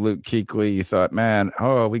back to Luke Kuechly. You thought, man,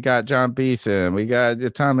 we got John Beeson. We got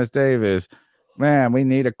Thomas Davis. Man, we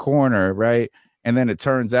need a corner, right? And then it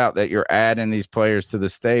turns out that you're adding these players to the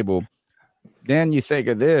stable. Then you think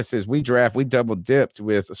of this as we double dipped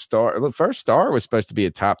with a Star. Look, first Star was supposed to be a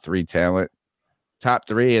top 3 talent, top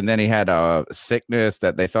 3. And then he had a sickness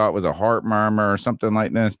that they thought was a heart murmur or something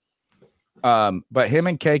like this. But him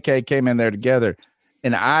and KK came in there together.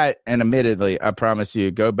 And admittedly, I promise you,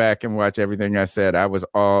 go back and watch everything I said. I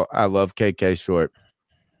love KK Short.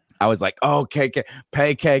 I was like, oh, KK,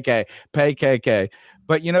 pay KK.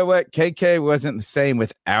 But you know what? KK wasn't the same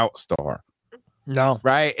without Star. No.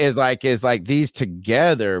 Right? Is like these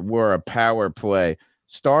together were a power play.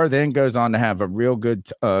 Star then goes on to have a real good,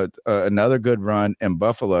 another good run in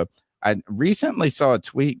Buffalo. I recently saw a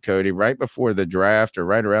tweet, Cody, right before the draft or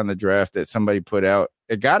right around the draft that somebody put out.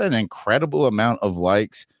 It got an incredible amount of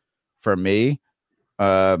likes for me,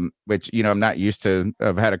 which, I'm not used to.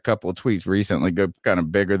 I've had a couple of tweets recently go kind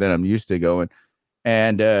of bigger than I'm used to going.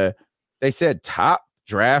 And they said top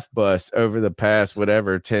draft bust over the past,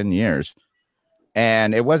 10 years.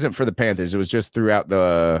 And it wasn't for the Panthers. It was just throughout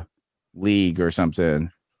the league or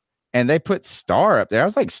something. And they put Star up there. I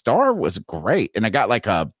was like, Star was great. And I got like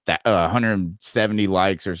 170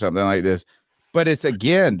 likes or something like this. But it's,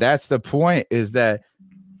 again, that's the point, is that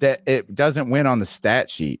it doesn't win on the stat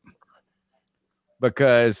sheet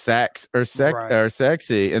because sacks are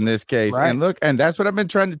sexy in this case. Right. And look, and that's what I've been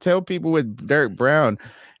trying to tell people with Derek Brown,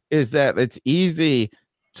 is that it's easy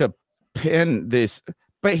to pin this,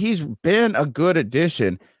 but he's been a good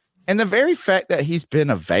addition. And the very fact that he's been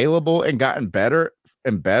available and gotten better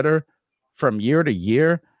and better from year to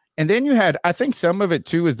year. And then you had, I think some of it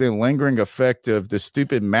too is the lingering effect of the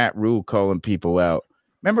stupid Matt Rule calling people out.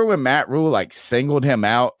 Remember when Matt Rule singled him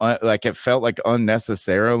out, like it felt like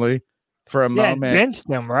unnecessarily for a moment? Benched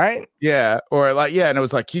him, right? Yeah, or and it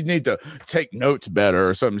was like, you need to take notes better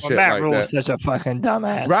or some shit Matt like Rule that. Is such a fucking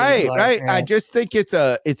dumbass. Right. Yeah. I just think it's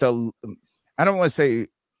a I don't want to say,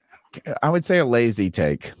 I would say a lazy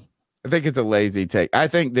take. I think it's a lazy take. I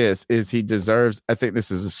think this is I think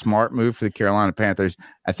this is a smart move for the Carolina Panthers.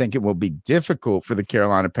 I think it will be difficult for the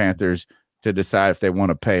Carolina Panthers to decide if they want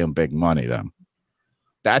to pay him big money, though?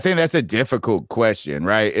 I think that's a difficult question,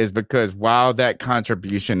 right? Is because while that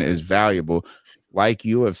contribution is valuable, like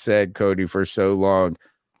you have said, Cody, for so long,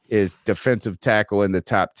 is defensive tackle in the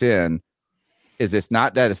top 10. Is it's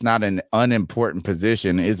not that it's not an unimportant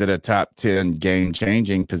position. Is it a top 10 game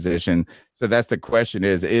changing position? So that's the question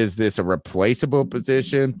is this a replaceable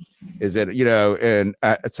position? Is it, and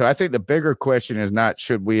so I think the bigger question is not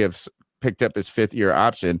should we have picked up his 5th year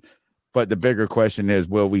option, but the bigger question is,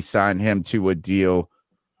 will we sign him to a deal?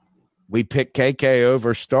 We picked KK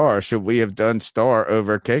over Star. Should we have done Star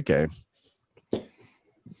over KK?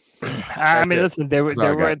 I mean, listen, they were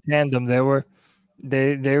a tandem.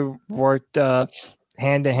 They worked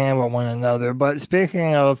hand to hand with one another. But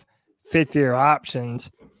speaking of 5th year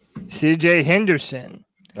options, CJ Henderson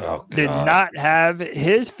did not have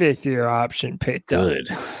his 5th year option picked up. Good.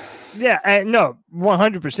 Yeah, no,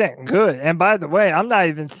 100% good. And by the way, I'm not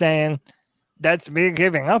even saying that's me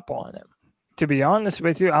giving up on him. To be honest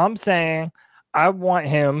with you, I'm saying I want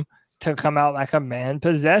him to come out like a man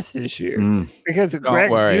possessed this year. Because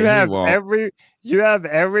Greg, you have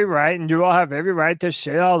every right, and you all have every right to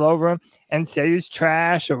shit all over him and say he's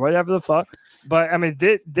trash or whatever the fuck. But I mean,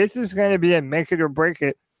 this is going to be a make it or break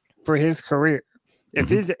it for his career. If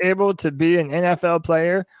he's able to be an NFL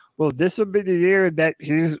player, well, this will be the year that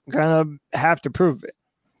he's gonna have to prove it.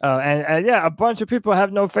 And yeah, a bunch of people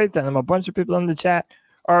have no faith in him. A bunch of people in the chat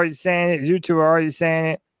are already saying it. You two are already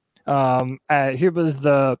saying it. He was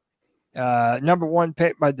the number 1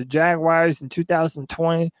 pick by the Jaguars in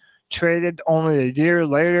 2020, traded only a year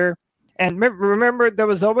later. And remember, there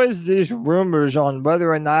was always these rumors on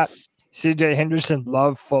whether or not CJ Henderson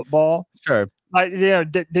loved football. Sure. Like,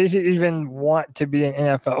 did he even want to be an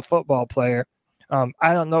NFL football player?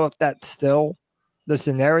 I don't know if that's still the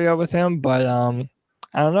scenario with him, but I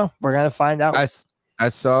don't know. We're going to find out. I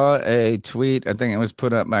saw a tweet. I think it was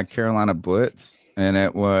put up by Carolina Blitz, and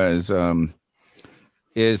it was,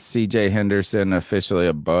 is CJ Henderson officially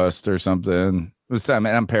a bust or something?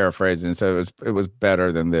 I'm paraphrasing, so it was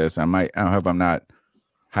better than this. I hope I'm not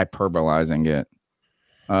hyperbolizing it.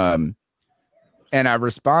 And I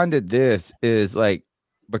responded, this is like,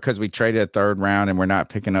 because we traded a 3rd round and we're not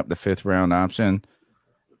picking up the 5th round option.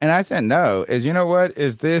 And I said, no,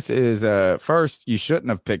 first, you shouldn't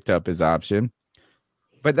have picked up his option,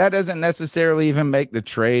 but that doesn't necessarily even make the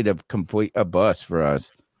trade a bust for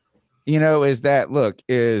us.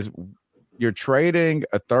 Is you're trading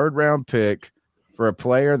a 3rd round pick for a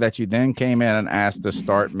player that you then came in and asked to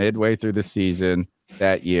start midway through the season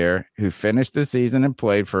that year, who finished the season and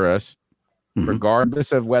played for us,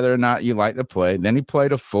 regardless of whether or not you like to play. Then he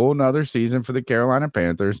played a full another season for the Carolina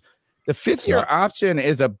Panthers. The 5th year option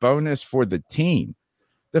is a bonus for the team.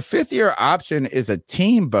 The 5th year option is a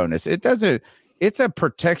team bonus. It's a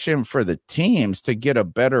protection for the teams to get a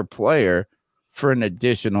better player for an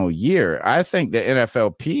additional year. I think the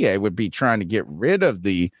NFLPA would be trying to get rid of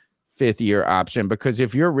the 5th year option, because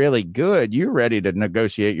if you're really good, you're ready to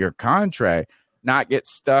negotiate your contract, not get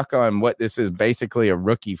stuck on what this is basically a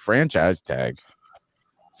rookie franchise tag.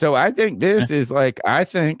 So I think this is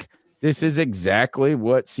exactly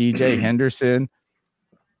what CJ Henderson,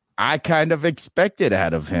 I kind of expected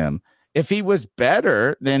out of him. If he was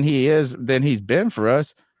better than he's been for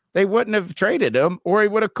us, they wouldn't have traded him, or he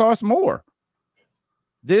would have cost more.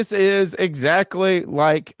 This is exactly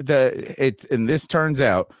like and this turns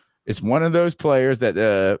out it's one of those players that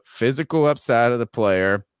the physical upside of the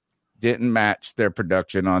player didn't match their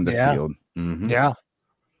production on the field. Yeah.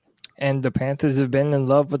 And the Panthers have been in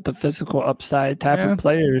love with the physical upside type of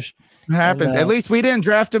players. It happens. At least we didn't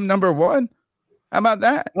draft him number 1. How about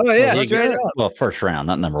that? Oh, yeah. Well, 1st round,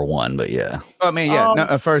 not number 1, but yeah. I mean, yeah,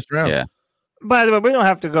 a 1st round. Yeah. By the way, we don't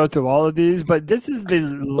have to go through all of these, but this is the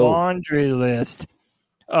laundry list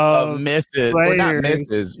of misses. We're not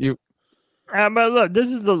misses. But look,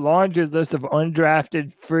 this is the laundry list of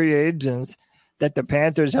undrafted free agents that the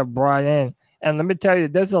Panthers have brought in. And let me tell you,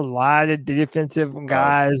 there's a lot of defensive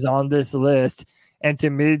guys on this list. And to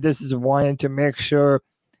me, this is wanting to make sure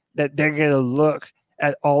that they get a look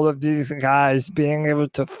at all of these guys being able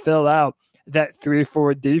to fill out that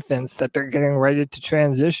 3-4 defense that they're getting ready to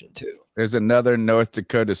transition to. There's another North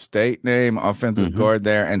Dakota State name, offensive guard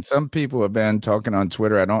there. And some people have been talking on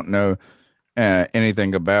Twitter. I don't know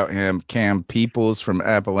anything about him. Cam Peoples from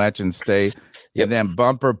Appalachian State. Yep. And then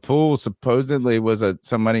Bumper Pool supposedly was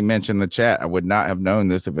somebody mentioned the chat. I would not have known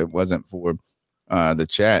this if it wasn't for the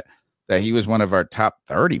chat, that he was one of our top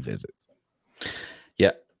 30 visits.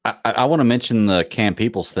 Yeah. I want to mention the Cam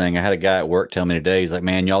Peoples thing. I had a guy at work tell me today, he's like,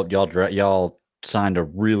 man, y'all signed a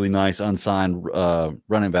really nice unsigned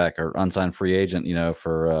running back or unsigned free agent,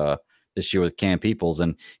 for this year with Cam Peoples,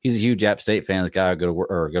 and he's a huge App State fan. The guy I go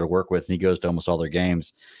to work with, and he goes to almost all their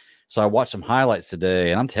games. So I watched some highlights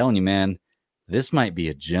today, and I'm telling you, man, this might be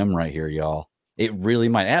a gem right here, y'all. It really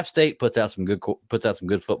might. App State puts out some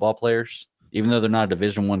good football players, even though they're not a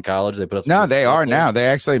Division I college. They put up. No, they are now. They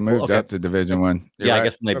actually moved up to Division I. Yeah, I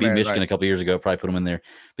guess when they beat Michigan a couple years ago, probably put them in there.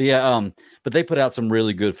 But yeah, but they put out some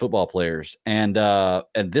really good football players, and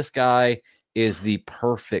this guy is the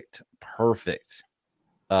perfect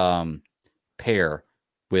pair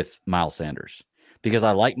with Miles Sanders, because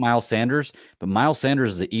I like Miles Sanders, but Miles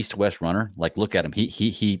Sanders is the east-west runner. Like, look at him.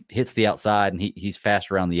 He hits the outside, and he's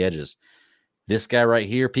fast around the edges. This guy right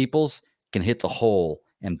here, Peoples, can hit the hole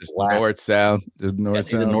and just north-south. Just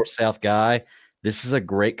north-south. He's a north-south guy. This is a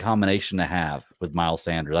great combination to have with Miles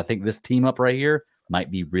Sanders. I think this team up right here might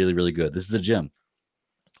be really, really good. This is a gem.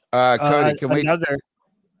 Cody, can we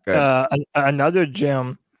another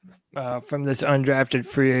gem from this undrafted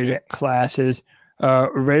free agent class is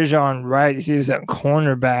Rajon Wright. He's a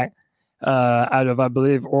cornerback out of, I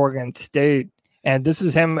believe, Oregon State, and this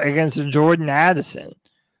was him against Jordan Addison,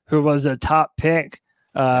 who was a top pick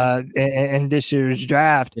in this year's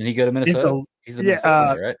draft. Did he go to Minnesota? He's the Minnesota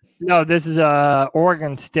guy, right? No, this is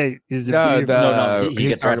Oregon State. He's he's talking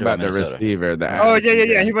about the receiver.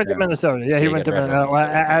 He went to Minnesota. Yeah, he went to Minnesota.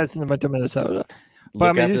 Addison went to Minnesota. But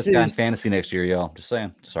I mean, this guy in fantasy next year, y'all. Just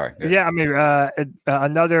saying. Sorry. Yeah, I mean,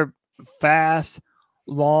 another fast,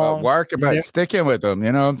 long work about sticking with them.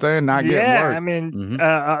 You know what I'm saying? Not getting work. I mean,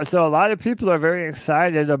 so a lot of people are very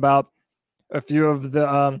excited about a few of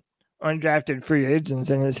the undrafted free agents,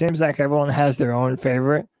 and it seems like everyone has their own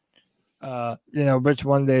favorite. Which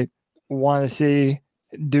one they want to see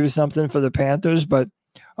do something for the Panthers. But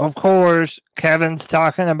of course, Kevin's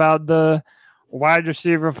talking about the wide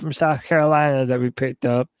receiver from South Carolina that we picked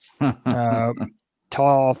up.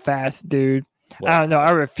 Tall, fast dude. I don't know.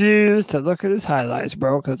 I refuse to look at his highlights,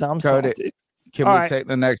 bro, because I'm salty. Can we take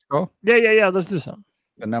the next call? Yeah. Let's do something.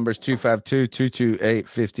 The number's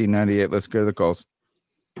 252-228-5098. Let's go to the calls.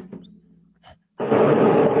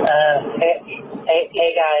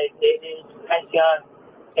 Hey guys, it is Bryce Young,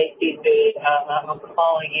 ACB. I'm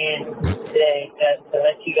calling in today to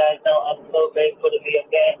let you guys know I'm so grateful to be a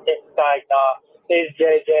fan this side dog. This is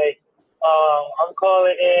JJ. I'm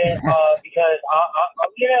calling in because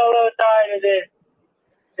I'm getting a little tired of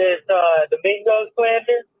this the bingo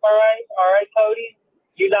slander. All right, Cody,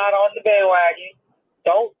 you're not on the bandwagon.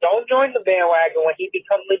 Don't join the bandwagon when he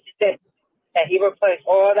becomes legit. And he replaced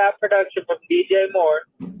all that production from DJ Moore.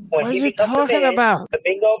 When what he are you talking about? The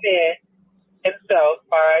bingo man himself,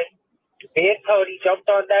 all right? Me and Cody jumped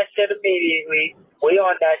on that shit immediately. We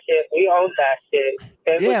on that shit. We own that shit.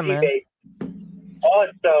 Same yeah, with man.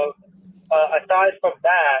 Also, aside from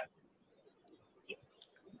that,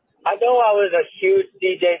 I know I was a huge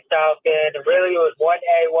DJ Style fan. It really was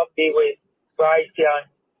 1A, 1B with Bryce Young.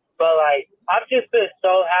 But, I've just been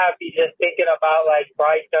so happy just thinking about,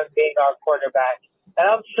 Bryce Young being our quarterback. And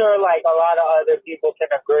I'm sure, a lot of other people can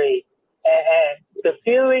agree. And the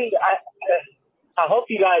feeling, I hope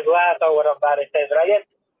you guys laugh at what I'm about to say, but I guess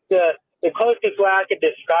the closest way I can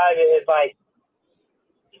describe it is,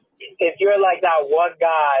 if you're, that one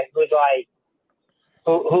guy who's,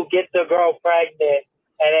 who gets a girl pregnant,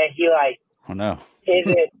 and then he, oh, no.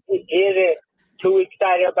 isn't too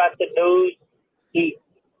excited about the news.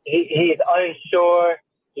 He's unsure.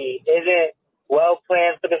 He isn't well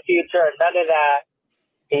planned for the future, none of that.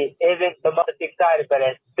 He isn't the most excited, but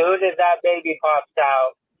as soon as that baby pops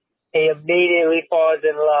out, he immediately falls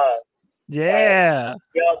in love. Yeah. And,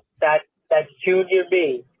 that's Junior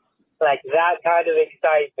B. That kind of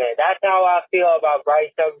excitement. That's how I feel about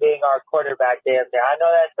Bryce Young being our quarterback damn near. I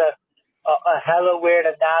know that's a hella weird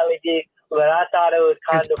analogy, but I thought it was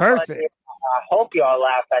kind of perfect. funny. I hope y'all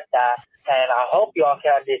laugh at that, and I hope y'all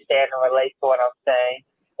can understand and relate to what I'm saying.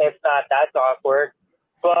 If not, that's awkward.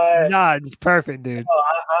 But no, it's perfect, dude.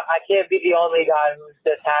 I can't be the only guy who's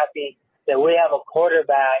just happy that we have a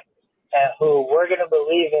quarterback and who we're going to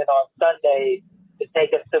believe in on Sundays to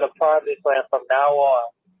take us to the promised land from now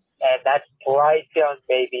on. And that's Bryce Young,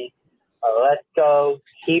 baby. Let's go.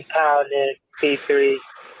 Keep pounding. C3,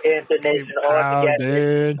 Panther Nation, all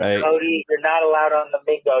together. Hey. Cody, you're not allowed on the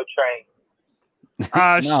Mingo train.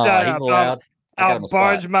 Shut up. I'll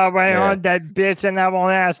barge my way on that bitch and I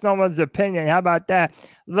won't ask no one's opinion. How about that?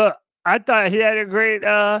 Look, I thought he had a great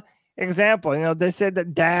example. They said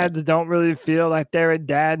that dads don't really feel like they're a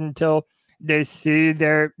dad until they see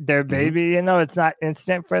their baby. It's not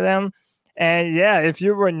instant for them. And if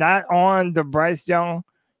you were not on the Bryce Young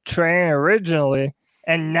train originally,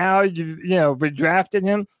 and now we drafted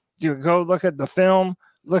him, you go look at the film,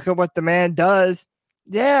 look at what the man does.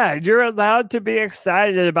 Yeah, you're allowed to be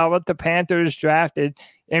excited about what the Panthers drafted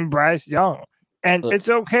in Bryce Young. And it's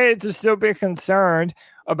okay to still be concerned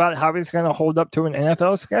about how he's going to hold up to an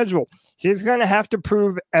NFL schedule. He's going to have to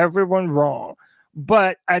prove everyone wrong.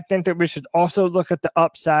 But I think that we should also look at the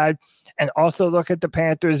upside and also look at the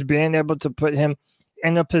Panthers being able to put him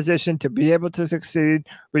in a position to be able to succeed.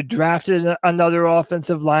 We drafted another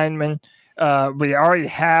offensive lineman. We already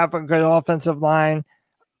have a good offensive line.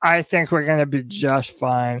 I think we're going to be just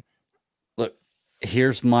fine. Look,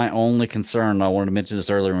 here's my only concern. I wanted to mention this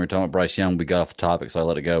earlier when we were talking about Bryce Young. We got off the topic, so I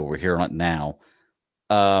let it go. We're here on it now.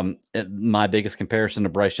 My biggest comparison to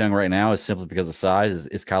Bryce Young right now is simply because of size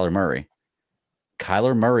is Kyler Murray.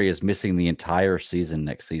 Kyler Murray is missing the entire season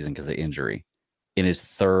next season because of injury in his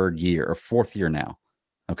fourth year now.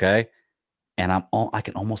 Okay. And I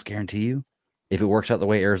can almost guarantee you, if it works out the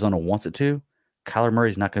way Arizona wants it to, Kyler Murray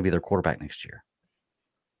is not going to be their quarterback next year.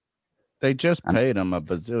 They just paid him $1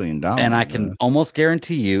 bazillion. And I can almost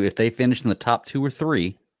guarantee you, if they finish in the top 2 or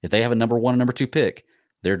 3, if they have a number 1 and number 2 pick,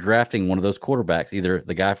 they're drafting one of those quarterbacks, either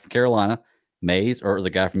the guy from Carolina, Mays, or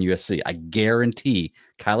the guy from USC. I guarantee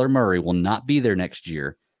Kyler Murray will not be there next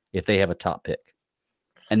year if they have a top pick.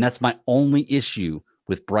 And that's my only issue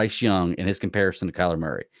with Bryce Young and his comparison to Kyler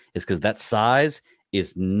Murray, is because that size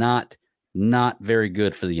is not very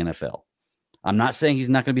good for the NFL. I'm not saying he's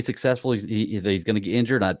not going to be successful. He's going to get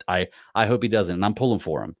injured. I hope he doesn't, and I'm pulling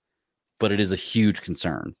for him. But it is a huge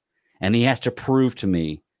concern, and he has to prove to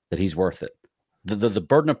me that he's worth it. The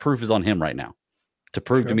burden of proof is on him right now to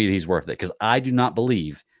prove to me that he's worth it, because I do not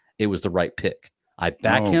believe it was the right pick. I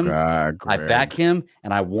back him. God, I back him,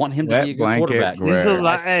 and I want him to be a good quarterback. He's a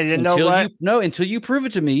lot. Hey, you know what? Until you prove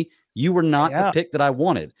it to me, you were not the pick that I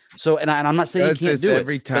wanted. So, and I'm not saying he can't do it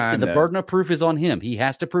every time. But the burden of proof is on him. He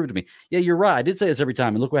has to prove it to me. Yeah, you're right. I did say this every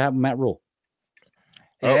time, and look what happened with Matt Rule.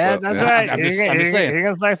 Yeah, that's right. I'm just saying. He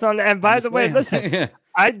can flex on that. And by the way, listen,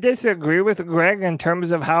 I disagree with Greg in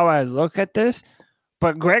terms of how I look at this,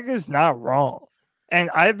 but Greg is not wrong. And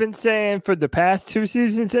I've been saying for the past 2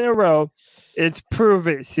 seasons in a row, it's prove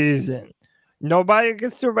it season. Nobody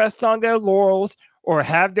gets to rest on their laurels or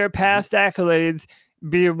have their past accolades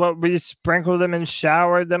be what we sprinkle them and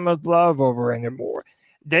shower them with love over anymore.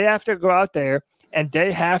 They have to go out there and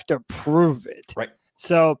they have to prove it. Right.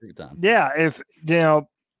 So, yeah, if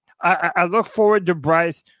I look forward to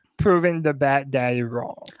Bryce proving the Bat Daddy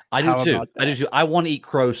wrong. I do too. I want to eat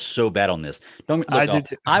crows so bad on this. I do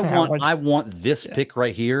too. I want this pick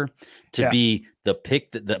right here to be the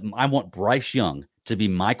pick that I want Bryce Young to be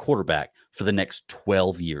my quarterback for the next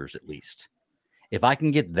 12 years at least. If I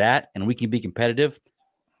can get that and we can be competitive,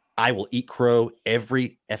 I will eat crow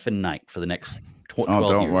every effing night for the next 12 years.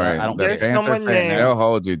 Don't worry. There's someone named, they'll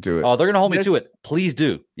hold you to it. Oh, they're going to hold me to it. Please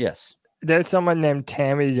do. Yes. There's someone named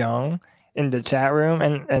Tammy Young in the chat room,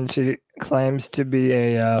 and she claims to be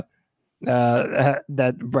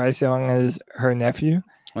that Bryce Young is her nephew.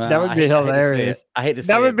 Well, that would be hilarious. I hate to say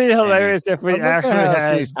that would be hilarious if we actually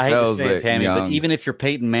had. I hate to say it, Tammy, but even if you're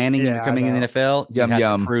Peyton Manning and you're coming in the NFL, you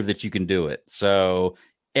have to prove that you can do it. So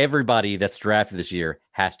everybody that's drafted this year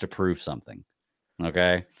has to prove something.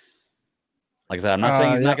 Okay. Like I said, I'm not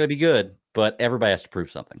saying he's not going to be good, but everybody has to prove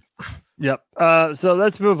something. Yep. So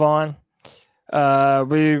let's move on.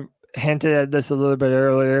 We hinted at this a little bit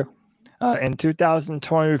earlier. In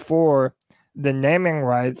 2024, the naming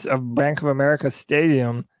rights of Bank of America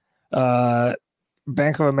Stadium,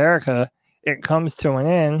 Bank of America, it comes to an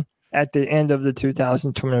end at the end of the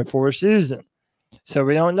 2024 season. So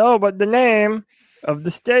we don't know what the name of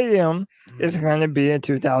the stadium is going to be in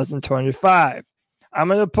 2025. I'm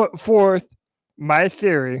going to put forth my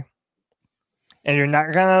theory, and you're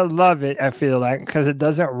not going to love it, I feel like, because it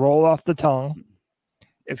doesn't roll off the tongue.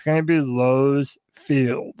 It's going to be Lowe's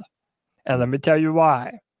Field. And let me tell you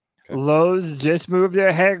why. Okay. Lowe's just moved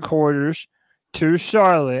their headquarters to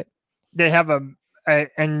Charlotte. They have an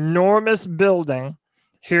enormous building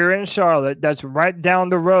here in Charlotte that's right down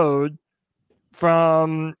the road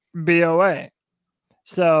from BOA.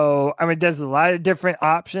 So, I mean, there's a lot of different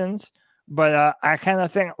options, but I kind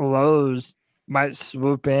of think Lowe's might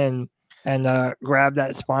swoop in and grab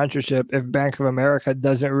that sponsorship if Bank of America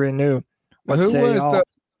doesn't renew.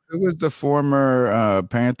 Who was the former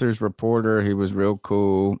Panthers reporter? He was real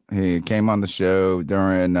cool. He came on the show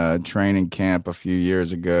during training camp a few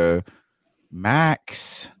years ago.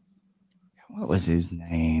 Max, what was his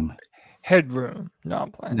name? Headroom. No,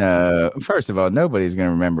 I'm playing. No, first of all, nobody's going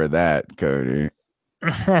to remember that, Cody.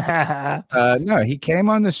 No, he came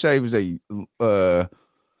on the show. He was God,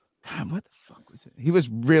 what the fuck was it? He was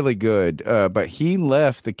really good, but he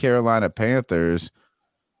left the Carolina Panthers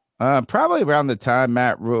Probably around the time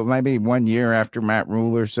Matt Rule, maybe 1 year after Matt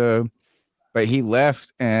Rule or so. But he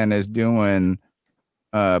left and is doing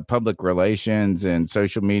public relations and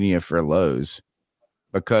social media for Lowe's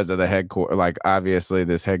because of the headquarters, like obviously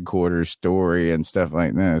this headquarters story and stuff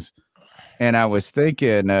like this. And I was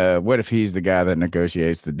thinking, what if he's the guy that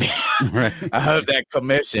negotiates the deal? Right. I hope that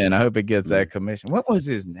commission. I hope it gets that commission. What was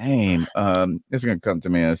his name? It's going to come to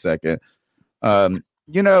me in a second.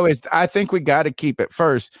 I think we got to keep it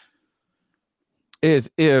first.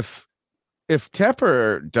 Is if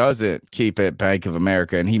Tepper doesn't keep it Bank of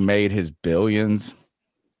America and he made his billions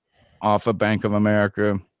off of Bank of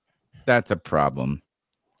America, that's a problem.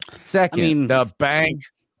 Second, the bank,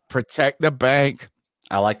 protect the bank.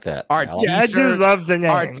 I like that. Our I do love the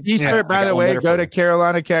name. Our t-shirt, by the way, go to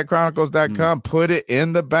CarolinaCatChronicles.com, put it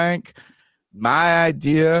in the bank. My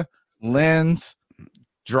idea, lens,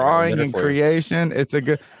 drawing and creation. It's a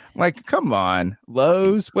good, like, come on,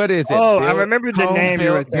 Lowe's. What is it? Oh, I remember the name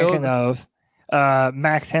you were thinking of.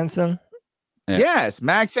 Max Henson. Yeah. Yes,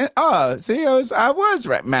 Max. Oh, see, I was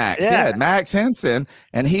right. Max. Yeah, Max Henson,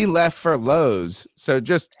 and he left for Lowe's. So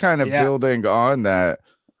just kind of building on that.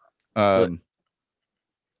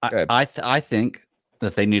 I think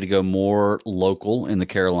that they need to go more local in the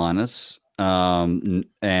Carolinas, and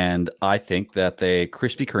I think that they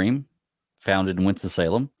Krispy Kreme, founded in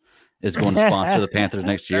Winston-Salem, is going to sponsor the Panthers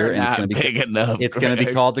next year, and it's going to be big enough. It's going to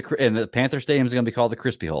be called and the Panther Stadium is going to be called the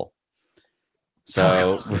Crispy Hole.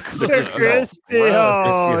 So the Crispy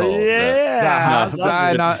Hole, yeah. The hot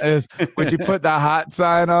sign on is. Would you put the hot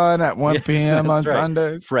sign on at 1 p.m. on right.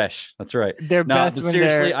 Sundays? Fresh. That's right. They're best when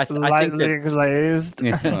they're lightly glazed.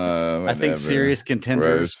 I think serious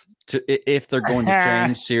contenders if they're going to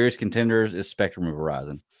change, serious contenders is Spectrum of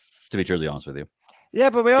Verizon. To be truly honest with you. Yeah,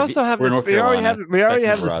 but we also have this. We already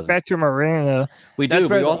have the Spectrum Arena. We do.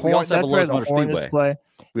 We also have the Hornets play.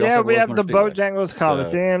 We have the Bojangles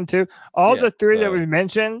Coliseum too. All the three that we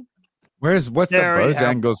mentioned. What's the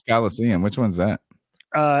Bojangles Coliseum? Which one's that?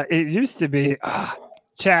 It used to be.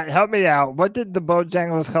 Chat, help me out. What did the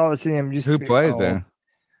Bojangles Coliseum used to be? Who plays called? there?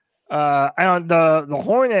 I don't. The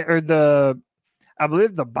Hornet or I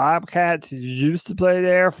believe the Bobcats used to play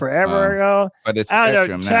there forever ago. But it's I don't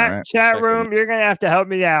Spectrum know. now, right? Chat room, you're gonna have to help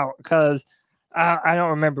me out because I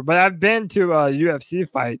don't remember. But I've been to a UFC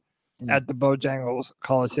fight at the Bojangles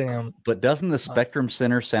Coliseum. But doesn't the Spectrum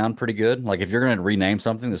Center sound pretty good? Like if you're going to rename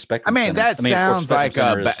something, the Spectrum. Sounds like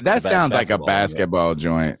a basketball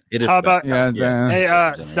joint. It is. How about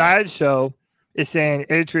hey, Sideshow is saying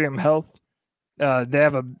Atrium Health. They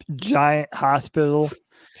have a giant hospital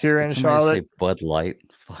here in Charlotte. Say Bud Light.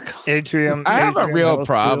 Fuck. Atrium. I have a real Health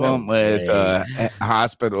problem with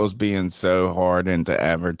hospitals being so hard into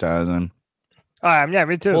advertising. Yeah,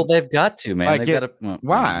 me too. Well, they've got to, man. Like they've got to,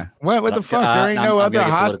 why? What the fuck? There ain't no other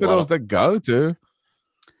hospitals to go to.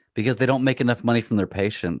 Because they don't make enough money from their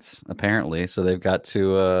patients, apparently. So they've got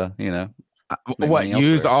to,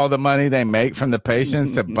 use all the money they make from the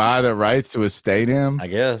patients to buy the rights to a stadium? I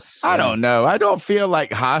guess. I don't know. I don't feel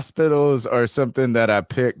like hospitals are something that I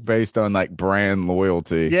pick based on like brand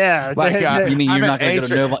loyalty. Yeah. Like, you mean you're not going to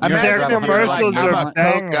go to commercials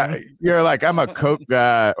You're like, I'm a Coke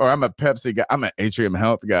guy or I'm a Pepsi guy. I'm an Atrium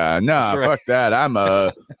Health guy. Nah, right. Fuck that. I'm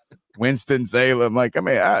a Winston-Salem. Like,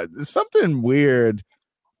 there's something weird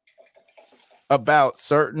about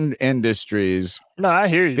certain industries. No, I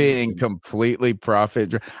hear you. Being completely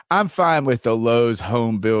profit. I'm fine with the Lowe's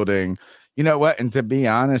home building. You know what? And to be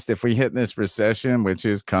honest, if we hit this recession, which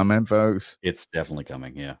is coming, folks, it's definitely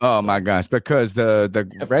coming. Yeah. Oh my gosh, because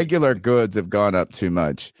the regular goods have gone up too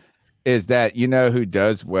much. Is that who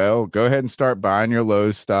does well? Go ahead and start buying your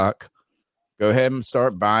Lowe's stock. Go ahead and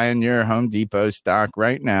start buying your Home Depot stock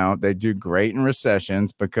right now. They do great in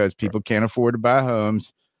recessions because people can't afford to buy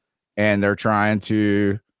homes. And they're trying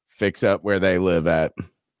to fix up where they live at.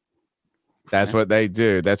 That's what they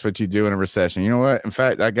do. That's what you do in a recession. You know what? In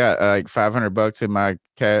fact, I got like $500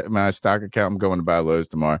 in my stock account. I'm going to buy Lowe's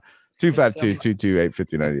tomorrow.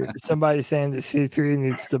 252-228-5098. Somebody saying that C3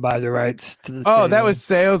 needs to buy the rights to the stadium. That was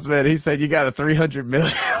salesman. He said you got a $300 million.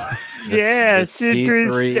 Yeah,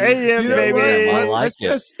 C3 Stadium, baby. Let's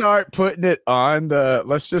just start putting it on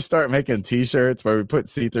let's just start making t-shirts where we put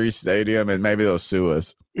C3 Stadium and maybe they'll sue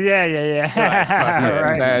us. Yeah.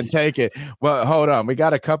 Right. Man, take it. Well, hold on. We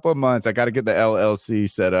got a couple of months. I got to get the LLC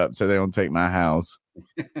set up so they don't take my house.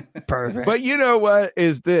 Perfect. But you know what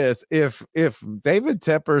is this? If David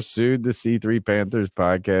Tepper sued the C3 Panthers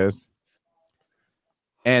podcast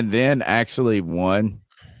and then actually won,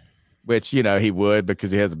 which he would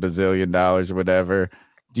because he has $1 bazillion or whatever,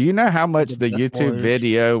 Do you know how much the best YouTube lawyers.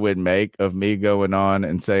 video would make of me going on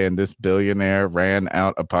and saying this billionaire ran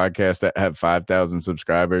out a podcast that had 5,000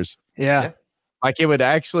 subscribers? Yeah. Like it would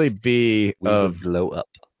actually be We would blow up.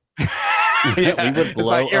 Yeah, We would it's blow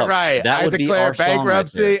like you're up. right. That I would be declare our song right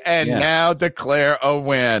bankruptcy there. and Yeah. now declare a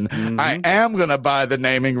win. I am gonna buy the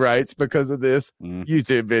naming rights because of this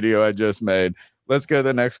YouTube video I just made. Let's go to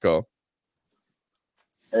the next call.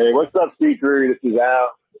 Hey, what's up, C3? This is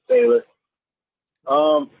Al Taylor.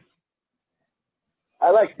 I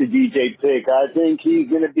like the DJ pick. I think he's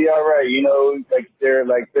gonna be all right. You know, like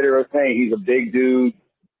Peter was saying, he's a big dude,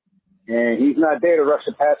 and he's not there to rush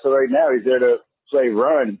the passer right now. He's there to play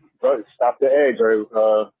run, stop the edge,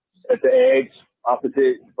 or at the edge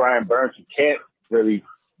opposite Brian Burns. He can't really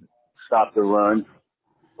stop the run,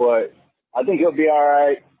 but I think he'll be all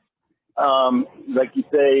right. Like you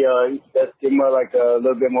say, let's give him like a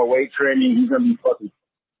little bit more weight training. He's gonna be fucking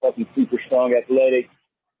super strong, athletic,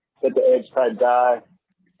 at the edge type guy.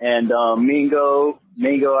 And Mingo,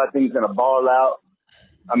 I think he's gonna ball out.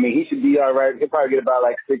 I mean, he should be all right. He'll probably get about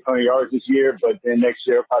like 600 yards this year, but then next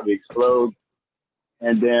year he'll probably explode.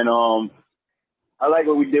 And then I like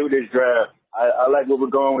what we did with this draft. I like what we're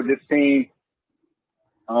going with this team.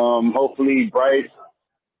 Hopefully Bryce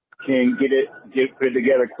can put it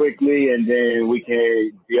together quickly, and then we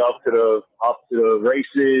can be off to the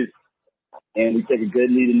races, and we take a good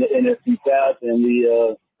lead in the NFC South, and we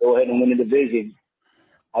go ahead and win the division.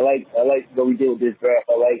 I like what we did with this draft.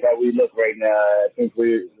 I like how we look right now. I think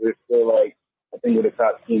we're still we're the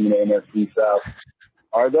top team in the NFC South.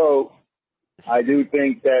 Although I do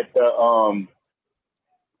think that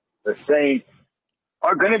the Saints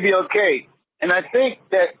are going to be okay, and I think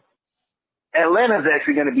that Atlanta's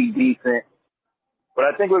actually going to be decent, but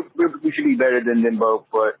I think we should be better than them both.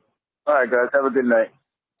 But all right, guys, have a good night.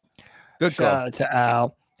 Good call. Shout out to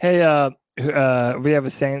Al. Hey, we have a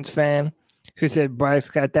Saints fan who said Bryce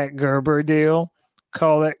got that Gerber deal.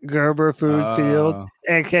 Call it Gerber Food Field,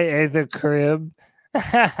 aka the Crib.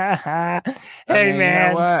 Hey, man, man,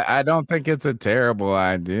 you know what? I don't think it's a terrible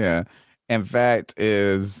idea. In fact,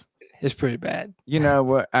 it's pretty bad. You know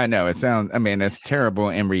what? I know it sounds. I mean, it's terrible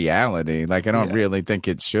in reality. Like I don't really think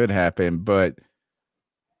it should happen, but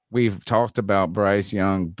we've talked about Bryce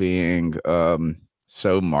Young being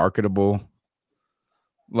so marketable.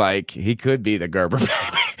 Like he could be the Gerber baby.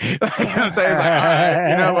 Like, you know what I'm saying? It's like, all right,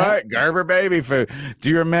 you know what? Gerber baby food. Do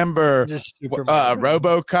you remember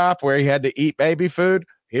RoboCop where he had to eat baby food?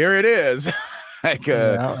 Here it is.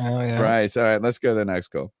 Bryce. All right, let's go to the next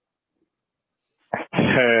call.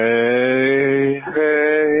 Hey.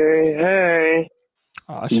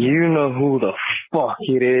 You know who the fuck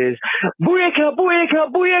it is. Booyaka,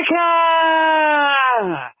 booyaka, booyaka!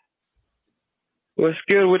 What's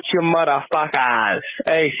good with your motherfuckers?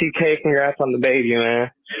 Hey, CK, congrats on the baby,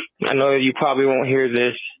 man. I know you probably won't hear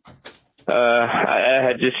this. I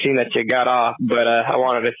had just seen that you got off, but I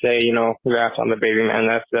wanted to say, congrats on the baby, man.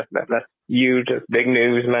 That's huge. That's big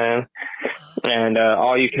news, man. And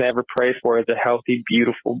all you can ever pray for is a healthy,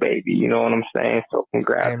 beautiful baby. You know what I'm saying? So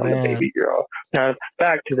congrats on the baby girl. Now,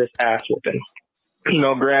 back to this ass whooping.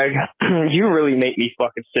 Greg, you really make me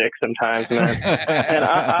fucking sick sometimes, man. And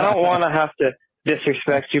I don't want to have to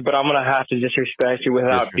disrespect you, but I'm going to have to disrespect you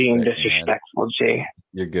without being disrespectful, Jay.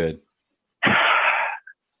 You're good.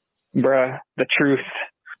 Bruh, the truth.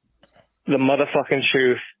 The motherfucking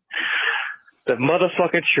truth. The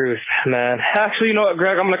motherfucking truth, man. Actually, you know what,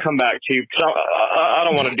 Greg? I'm going to come back to you because I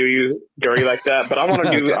don't want to do you dirty like that, but I want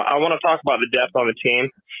to I want to talk about the depth on the team.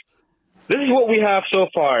 This is what we have so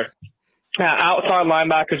far. Outside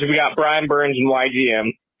linebackers, we got Brian Burns and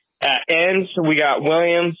YGM. At ends, we got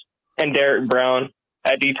Williams and Derek Brown.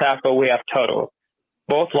 At D tackle, we have Tuttle.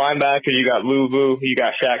 Both linebackers, you got Luvu, you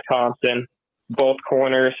got Shaq Thompson. Both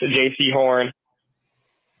corners, J.C. Horn.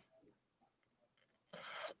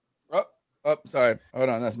 Oh, sorry. Hold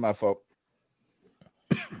on. That's my fault.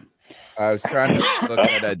 I was trying to look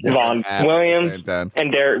at a different app Williams at the same time.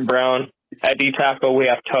 and Derek Brown. At D tackle, we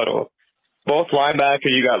have Tuttle. Both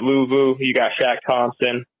linebackers, you got Luvu, you got Shaq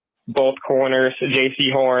Thompson. Both corners, J.C.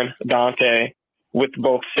 Horn, Dante. With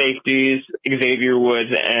both safeties, Xavier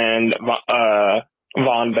Woods and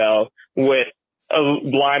Von Bell. With a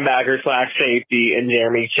linebacker / safety and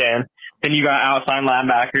Jeremy Chin. Then you got outside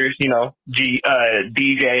linebackers,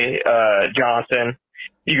 DJ Johnson.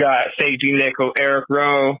 You got safety nickel Eric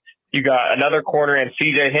Rowe. You got another corner and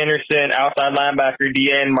CJ Henderson, outside linebacker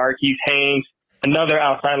DN Marquise Haynes, another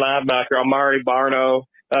outside linebacker Amari Barno,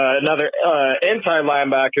 another inside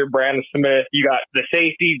linebacker Brandon Smith. You got the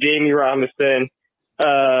safety Jamie Robinson.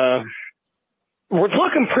 We're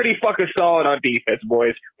looking pretty fucking solid on defense,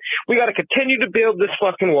 boys. We got to continue to build this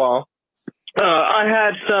fucking wall. I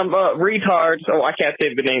had some retards. Oh, I can't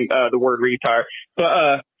say the word retard,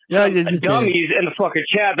 but dummies in the fucking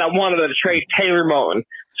chat that wanted to trade Taylor Moton.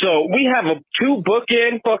 So we have a two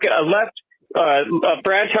bookend, fucking a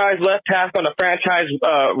franchise left tackle and a franchise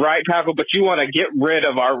right tackle, but you want to get rid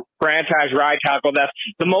of our franchise right tackle. That's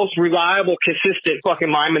the most reliable, consistent fucking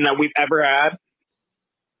lineman that we've ever had.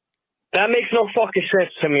 That makes no fucking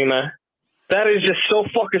sense to me, man. That is just so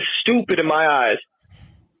fucking stupid in my eyes.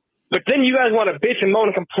 But then you guys want to bitch and moan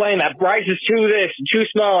and complain that Bryce is too this, too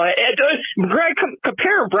small. Greg,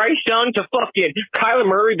 compare Bryce Young to fucking Kyler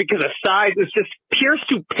Murray because of size. It's just pure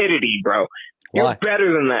stupidity, bro. You're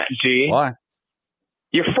better than that, G. Why?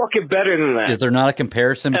 You're fucking better than that. Is there not a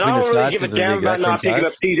comparison And between I their don't really size? give a Because they're the damn about exact not same picking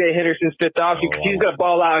up size? CJ Henderson's fifth option because he's going to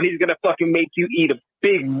ball out and he's going to fucking make you eat a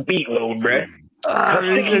big meatload, bruh.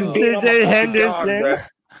 CJ Henderson.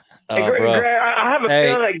 Hey, Greg, I have a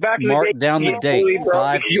feeling like back in the day, mark down the date,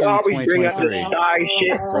 bro, you always bring up the 5/2/2023. size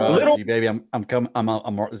shit. Bro, Little G baby, I'm coming. I'm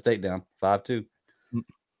mark this date down. 5/2.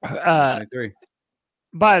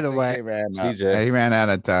 By the way, He ran out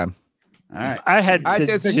of time. All right. I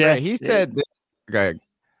disagree. He said that, okay.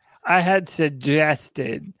 I had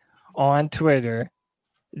suggested on Twitter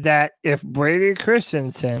that if Brady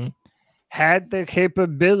Christensen had the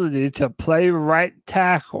capability to play right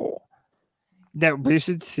tackle, that we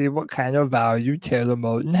should see what kind of value Taylor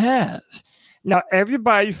Moton has. Now,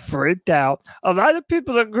 everybody freaked out. A lot of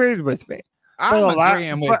people agreed with me. I'm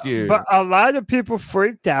agreeing with you. But a lot of people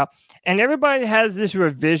freaked out, and everybody has this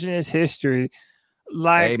revisionist history.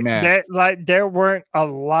 Like there weren't a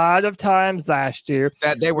lot of times last year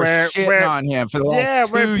that they were shitting on him for the last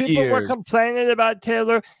 2 where people years. were complaining about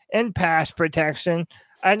Taylor in pass protection.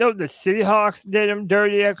 I know the Seahawks did him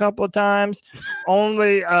dirty a couple of times.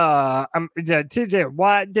 Only TJ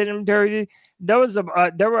Watt did him dirty. There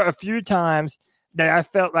were a few times that I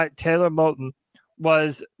felt like Taylor Moton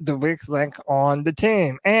was the weak link on the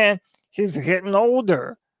team, and he's getting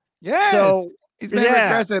older. Yes. So he's been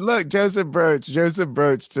regressing. Look, Joseph Broach. Joseph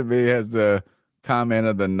Broach to me has the comment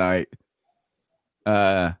of the night.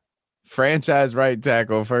 Franchise right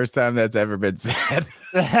tackle, first time that's ever been said.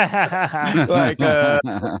 Like,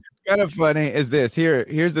 kind of funny is this.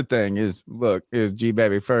 Here's the thing: is G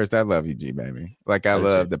Baby first. I love you, G Baby. Like, I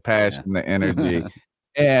love the passion, the energy,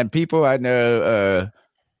 and people I know.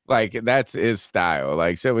 Like, that's his style.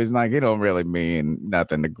 Like, so he's like, he don't really mean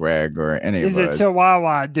nothing to Greg or any He's of a us.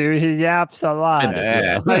 Chihuahua, dude. He yaps a lot.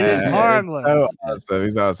 But he's harmless. So awesome.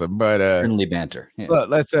 He's awesome. But friendly banter. Yeah. Look,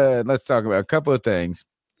 let's talk about a couple of things.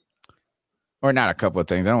 Or not a couple of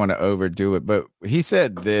things. I don't want to overdo it, but he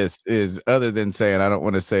said this is other than saying I don't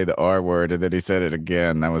want to say the R word, and then he said it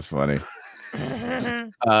again. That was funny.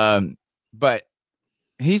 But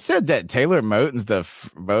he said that Taylor Moton's the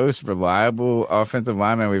most reliable offensive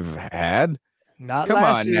lineman we've had. Not Come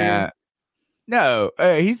last on year. now. No,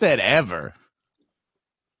 he said ever.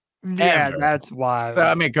 Yeah, Ever. that's why. So,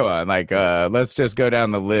 I mean, come on. Like, let's just go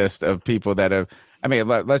down the list of people that have. I mean,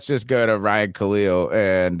 let's just go to Ryan Khalil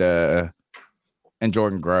and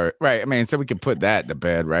Jordan Grow. Right. I mean, so we can put that to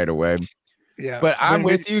bed right away. Yeah. But I'm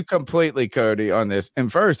with you completely, Cody, on this.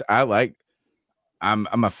 And first, I'm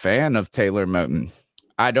a fan of Taylor Moton.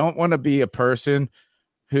 I don't want to be a person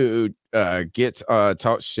who gets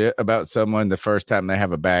taught shit about someone the first time they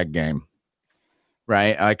have a bad game.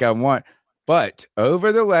 Right. But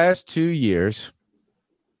over the last 2 years,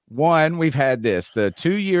 we've had this. The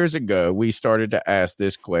 2 years ago, we started to ask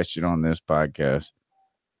this question on this podcast.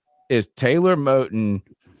 Is Taylor Moton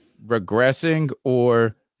regressing,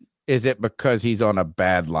 or is it because he's on a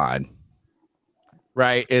bad line?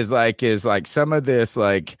 Right? Is like some of this,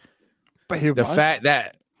 like, but the fact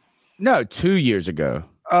that 2 years ago.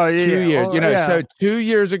 Oh, yeah. 2 years. Oh, So 2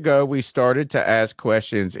 years ago, we started to ask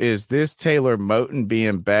questions. Is this Taylor Moton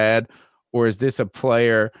being bad, or is this a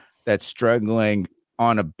player that's struggling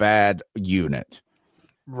on a bad unit?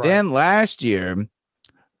 Right. Then last year,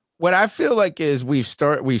 what I feel like is we've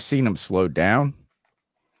seen him slow down.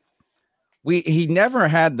 He never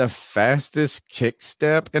had the fastest kick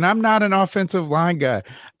step, and I'm not an offensive line guy.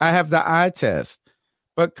 I have the eye test.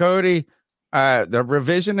 But Cody, the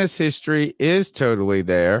revisionist history is totally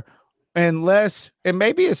there, and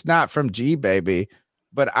maybe it's not from G Baby,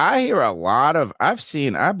 but I hear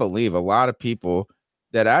I believe a lot of people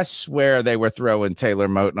that I swear they were throwing Taylor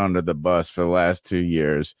Moton under the bus for the last 2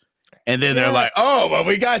 years. And then they're like, oh, well,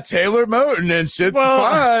 we got Taylor Moton and shit's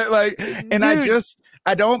fine. Like, and dude,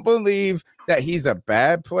 I don't believe that he's a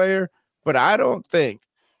bad player, but I don't think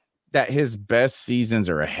that his best seasons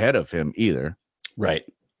are ahead of him either. Right.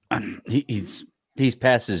 He's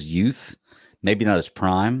past his youth, maybe not his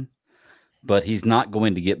prime, but he's not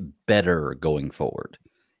going to get better going forward.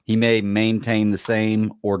 He may maintain the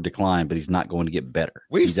same or decline, but he's not going to get better.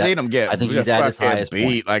 We've seen him get, I think he's at his highest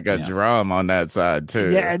beat point. like a drum on that side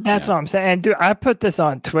too. Yeah, that's what I'm saying. Dude, I put this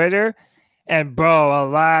on Twitter, and bro, a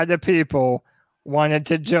lot of people wanted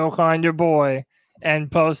to joke on your boy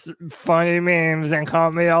and post funny memes and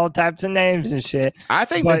call me all types of names and shit. I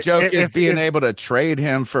think the joke is being able to trade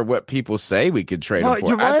him for what people say we could trade him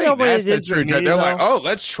for. I think that's the true joke. They're like, oh,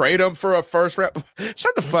 let's trade him for a first round.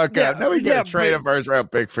 Shut the fuck up. Nobody's going to trade a first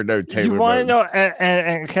round pick for no Taylor. You want to Moton. know,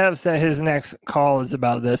 and Kev said his next call is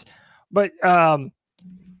about this. But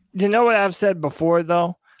you know what I've said before,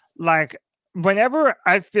 though? Like, whenever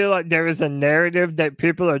I feel like there is a narrative that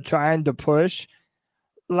people are trying to push,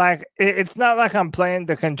 like it's not like I'm playing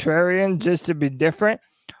the contrarian just to be different,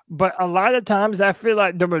 but a lot of times I feel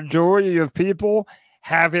like the majority of people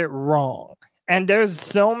have it wrong. And there's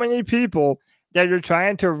so many people that are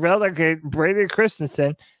trying to relegate Brady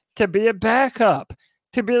Christensen to be a backup,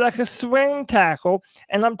 to be like a swing tackle.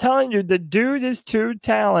 And I'm telling you, the dude is too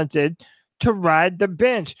talented to ride the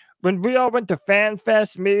bench. When we all went to Fan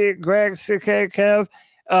Fest, me, Greg, CK, Kev,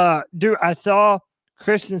 dude, I saw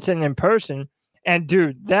Christensen in person. And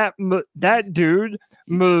dude, that dude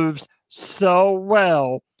moves so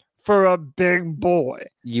well for a big boy.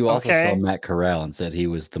 You also saw Matt Corral and said he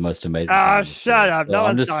was the most amazing. Oh, shut up! So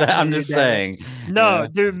I'm just saying. No,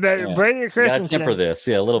 dude, Brady Christensen. Temper this,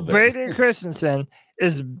 a little bit. Brady Christensen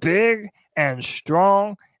is big and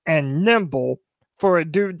strong and nimble for a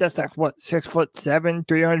dude that's like what 6'7",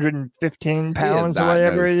 315 pounds or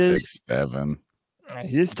whatever it is. 6'7".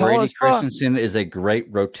 He's tall Brady as fuck. Christensen is a great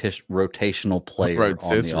rotational player on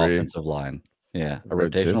the offensive line. Yeah, a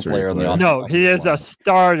rotational player on the offensive line. No, he is a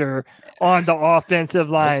starter on the offensive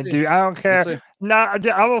line, dude. I don't care.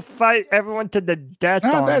 I will fight everyone to the death.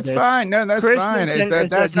 No, on that's this. fine. No, that's fine.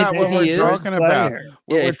 That's not what we're talking about.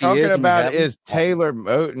 What we're talking about is Taylor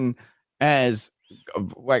Moton as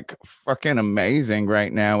like fucking amazing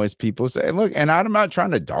right now, as people say. Look, and I'm not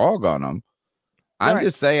trying to dog on him. I'm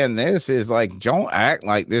just saying this is like, don't act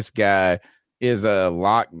like this guy is a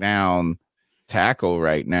lockdown tackle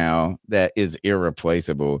right now that is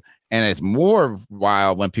irreplaceable. And it's more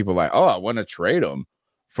wild when people are like, oh, I want to trade him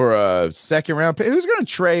for a second round pick. Who's going to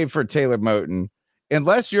trade for Taylor Moton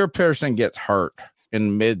unless your person gets hurt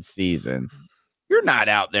in mid-season? You're not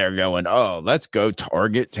out there going, oh, let's go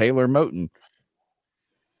target Taylor Moton.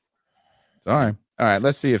 Sorry. All right,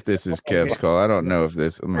 let's see if this is Kev's call. I don't know if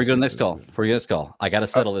this. Before you go to the next call, I got to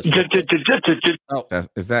settle this.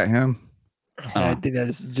 Is that him? I think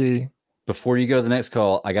that's G. Before you go to the next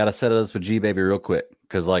call, I got to settle this with G Baby real quick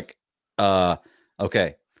because,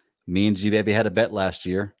 okay, me and G Baby had a bet last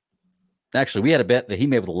year. Actually, we had a bet that he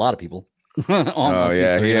made with a lot of people. He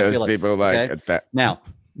has people like that. Now,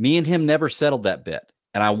 me and him never settled that bet,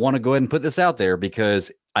 and I want to go ahead and put this out there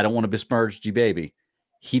because I don't want to besmirch G Baby.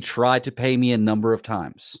 He tried to pay me a number of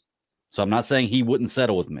times. So I'm not saying he wouldn't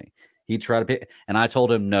settle with me. He tried to pay, and I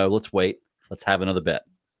told him, no, let's wait. Let's have another bet.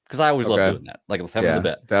 Because I always love doing that. Like, let's have another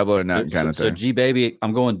bet. Double or nothing kind of thing. So, G Baby,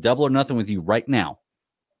 I'm going double or nothing with you right now.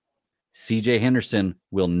 CJ Henderson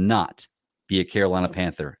will not be a Carolina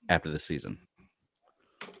Panther after the season.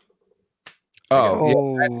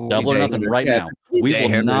 Double or nothing right now. We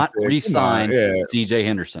will not re-sign CJ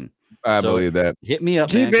Henderson. I believe that. Hit me up,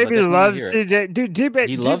 G Baby loves CJ. Dude, G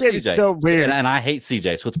Baby's so weird. And I hate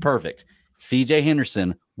CJ, so it's perfect. CJ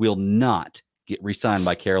Henderson will not get re-signed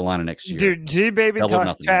by Carolina next year. Dude, G Baby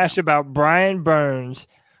talks trash about Brian Burns,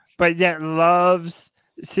 but yet loves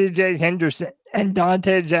CJ Henderson and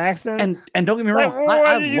Dante Jackson. And don't get me wrong,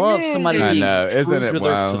 I love somebody being isn't it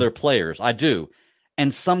to their players. I do.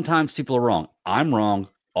 And sometimes people are wrong. I'm wrong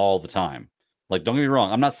all the time. Like, don't get me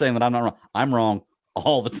wrong. I'm not saying that I'm not wrong. I'm wrong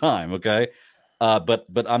all the time, okay? But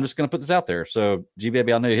I'm just gonna put this out there. So G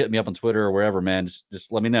Baby, I know you hit me up on Twitter or wherever, man.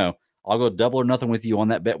 Just let me know. I'll go double or nothing with you on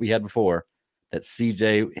that bet we had before that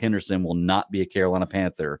CJ Henderson will not be a Carolina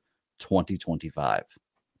Panther 2025.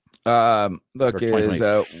 Look,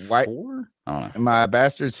 is white. My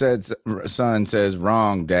bastard son says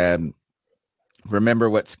wrong, Dad. Remember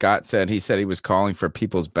what Scott said? He said he was calling for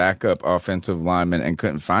people's backup offensive linemen and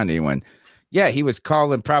couldn't find anyone. Yeah, he was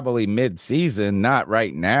calling probably mid-season, not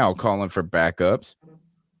right now, calling for backups.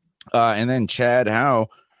 And then Chad Howe,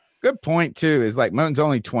 good point too, is like Moton's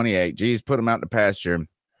only 28. Geez, put him out in the pasture.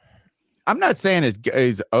 I'm not saying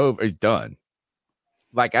he's over, he's done.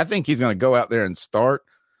 Like, I think he's going to go out there and start.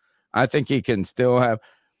 I think he can still have,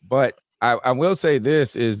 but I will say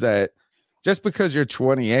this is that just because you're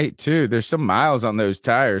 28 too, there's some miles on those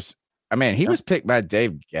tires. I mean, he was picked by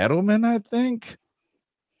Dave Gettleman, I think.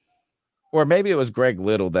 or maybe it was Greg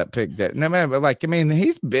Little that picked it. No man, but like, I mean,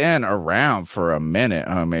 he's been around for a minute,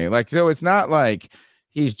 homie. Like, so it's not like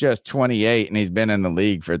he's just 28 and he's been in the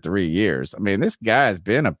league for 3 years. I mean, this guy's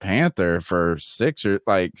been a Panther for 6 or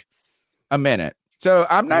like a minute. So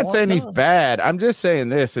I'm not saying he's bad. I'm just saying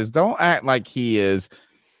this is don't act like he is.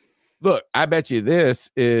 Look, I bet you this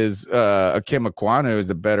is Akim Ekwonu is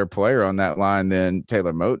a better player on that line than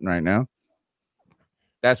Taylor Moton right now.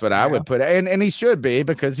 That's what I would put. And he should be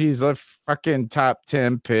because he's a fucking top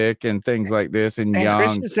 10 pick and things like this. And young.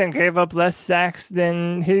 Christensen gave up less sacks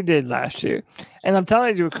than he did last year. And I'm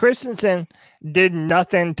telling you, Christensen did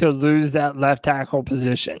nothing to lose that left tackle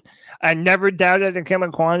position. I never doubted Akim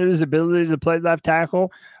Ekwonu's ability to play left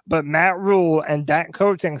tackle, but Matt Rule and that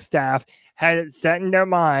coaching staff had it set in their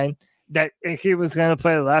mind that if he was going to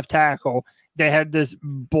play left tackle, they had this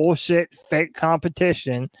bullshit fake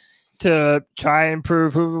competition to try and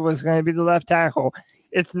prove who was going to be the left tackle.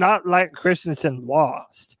 It's not like Christensen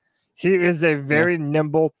lost. He is a very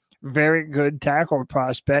nimble, very good tackle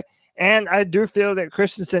prospect. And I do feel that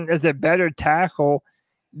Christensen is a better tackle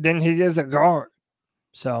than he is a guard.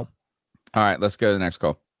 So, all right, let's go to the next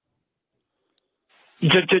call. G,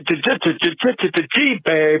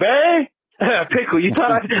 baby. Pickle, you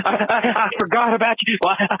thought I forgot about you. Is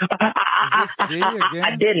this G again?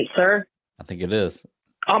 I didn't, sir. I think it is.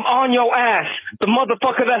 I'm on your ass. The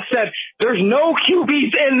motherfucker that said there's no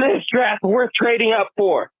QBs in this draft worth trading up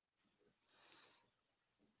for.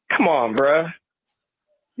 Come on, bruh.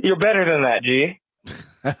 You're better than that, G.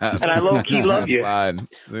 And I low-key love you.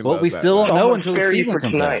 Well, we still don't know until the season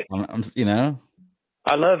comes out. You know?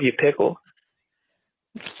 I love you, Pickle.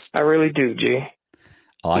 I really do, G.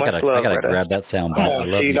 Oh, I gotta grab that soundbite. I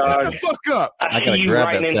love you. Shut the fuck up. I gotta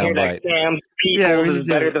grab that soundbite. Sam Peoples is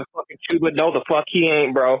better than fucking Chuba. No, the fuck he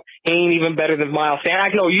ain't, bro. He ain't even better than Miles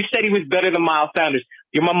Sanders. I know you said he was better than Miles Sanders.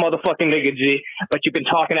 You're my motherfucking nigga, G. But you've been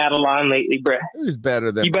talking out of line lately, bro. Who's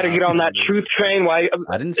better than? You better get on that truth train. Why?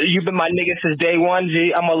 You've been my nigga since day one,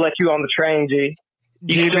 G. I'm gonna let you on the train, G.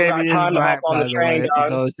 You still got time to hop on the train, dog. For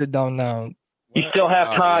those who don't know, you still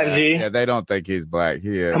have time, G. Yeah, they don't think he's black.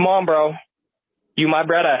 He is. Come on, bro. You my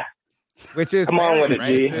brother. Which is come on with it,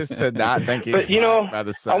 G. To not think he's but you know, I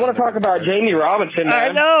want to talk about Jamie Robinson, man. I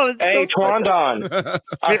know. Hey, so Twandon.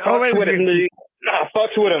 I fucks with him. I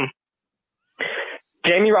fucks with him.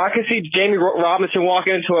 I can see Jamie Robinson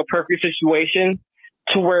walking into a perfect situation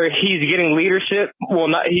to where he's getting leadership. Well,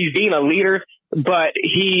 he's being a leader, but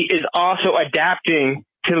he is also adapting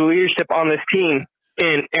to the leadership on this team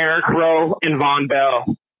in Eric Rowe and Von Bell.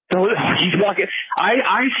 So he's walking.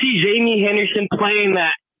 I see Jamie Henderson playing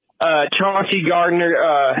that Chauncey Gardner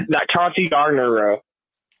row.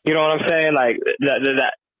 You know what I'm saying? Like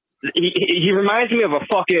that. He reminds me of a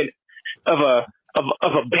fucking of a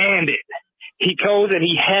bandit. He goes and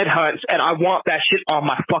he headhunts, and I want that shit on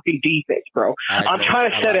my fucking defense, bro. I'm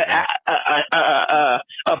trying to set a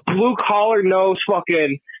blue collar nose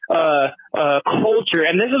fucking culture,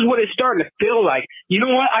 and this is what it's starting to feel like. You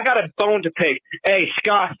know what? I got a bone to pick. Hey,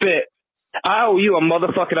 Scott Pitt, I owe you a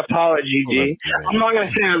motherfucking apology, G. I'm not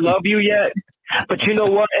gonna say I love you yet, but you know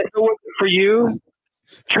what? If it wasn't for you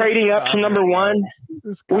trading up to number one,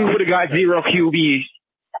 we would have got 0 QBs.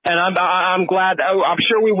 And I'm glad. I'm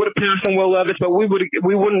sure we would have passed on Will Levis, but we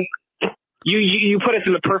wouldn't. You put us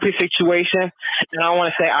in the perfect situation, and I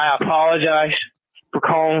want to say I apologize for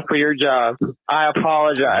calling for your job. I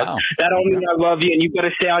apologize. Wow. That don't mean I love you, and you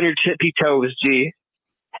better stay on your tippy toes, G.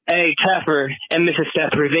 Hey, Teffer and Mrs.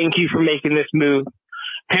 Teffer, thank you for making this move.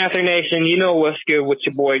 Panther Nation, you know what's good with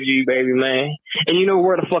your boy G, baby, man. And you know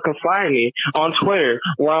where to fucking find me on Twitter,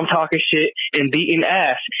 where I'm talking shit and beating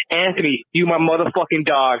ass. Anthony, you my motherfucking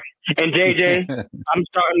dog. And JJ, I'm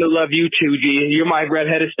starting to love you too, G. You're my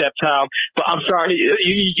redheaded stepchild, but I'm starting to,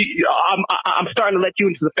 I'm starting to let you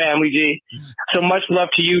into the family, G. So much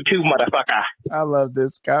love to you too, motherfucker. I love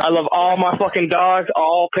this guy. I love all my fucking dogs,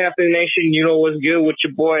 all Panther Nation. You know what's good with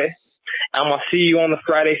your boy. I'm gonna see you on the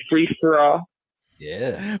Friday free for all.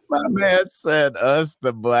 Yeah. My man said us,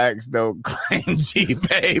 the blacks, don't claim G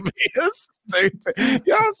baby. It's stupid.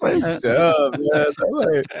 Y'all so dumb, man.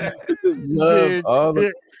 I just love all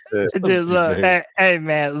the shit. Dude, look, hey,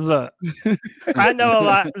 man, look. I know a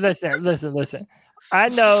lot. Listen. I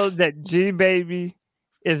know that G baby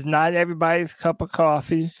is not everybody's cup of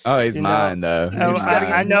coffee. Oh, he's mine, though.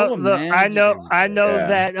 I know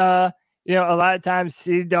that a lot of times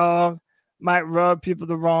Sea Dog might rub people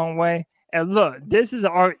the wrong way. And look, this is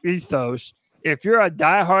our ethos. If you're a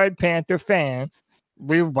diehard Panther fan,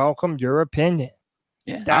 we welcome your opinion.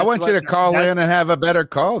 Yeah, I want you to call in and have a better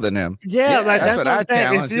call than him. Yeah, like that's what I I'm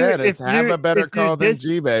saying. challenge. That is have a better call than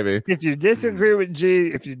G, baby. If you disagree with G,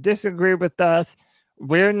 if you disagree with us,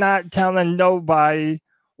 we're not telling nobody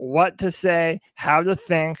what to say, how to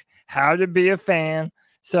think, how to be a fan.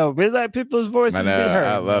 So we let people's voices be heard.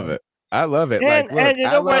 I love it. I love it. And, Look, you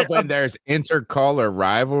I know love what? when there's intercaller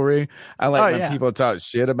rivalry. I like when people talk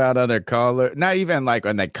shit about other callers. Not even like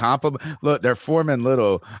when they compliment. Look, they're forming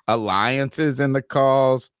little alliances in the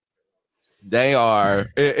calls. They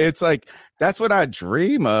are. It's like that's what I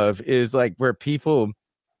dream of. Is like where people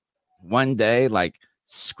one day like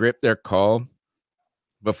script their call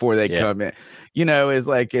before they come in. Is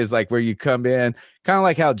like where you come in, kind of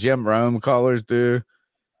like how Jim Rome callers do.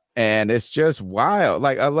 And it's just wild.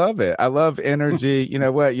 Like I love it. I love energy. You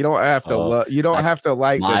know what? You don't have to you don't have to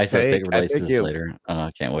like the take. I think later.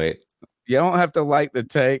 I can't wait. You don't have to like the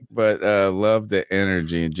take, but love the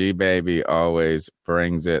energy. And G Baby always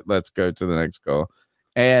brings it. Let's go to the next call.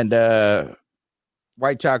 And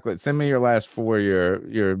White Chocolate, send me your last 4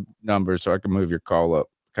 your numbers so I can move your call up,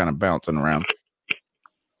 kind of bouncing around.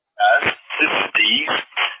 This is Steve,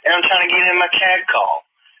 and I'm trying to get in my cat call.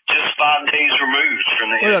 Just 5 days removed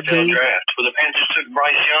from the NFL draft, where the Panthers took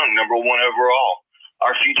Bryce Young, number 1 overall,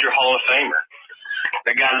 our future Hall of Famer.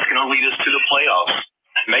 The guy that's going to lead us to the playoffs,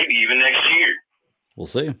 maybe even next year.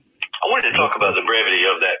 We'll see. I wanted to talk about the brevity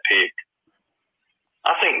of that pick.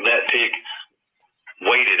 I think that pick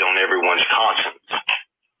waited on everyone's conscience.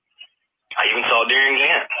 I even saw Darren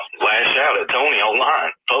Gant lash out at Tony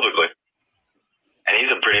online publicly, and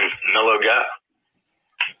he's a pretty mellow guy.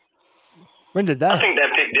 When did that? I think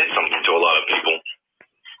that pick did something to a lot of people.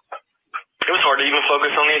 It was hard to even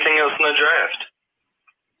focus on anything else in the draft.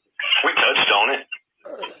 We touched on it.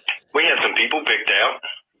 We had some people picked out.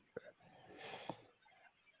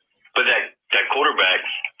 But that quarterback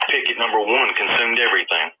pick at number 1 consumed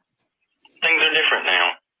everything. Things are different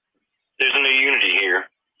now. There's a new unity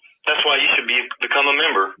here. That's why you should become a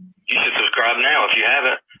member. You should subscribe now if you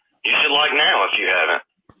haven't. You should like now if you haven't.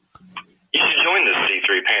 You should join the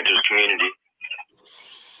C3 Panthers community.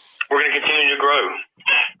 We're going to continue to grow.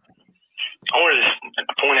 I wanted to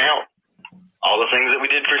point out all the things that we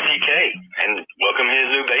did for CK and welcome his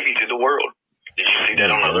new baby to the world. Did you see that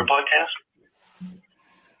on other podcasts?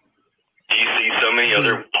 Do you see so many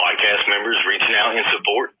other podcast members reaching out in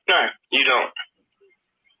support? No, you don't.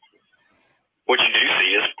 What you do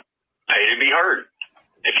see is pay to be heard.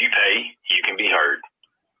 If you pay, you can be heard.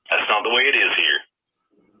 That's not the way it is here.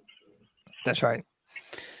 That's right.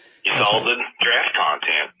 You saw the draft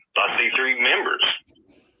content by C3 members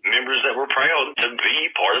that were proud to be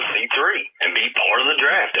part of C3 and be part of the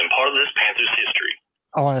draft and part of this Panthers history.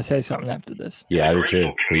 I want to say something after this. Yeah, I do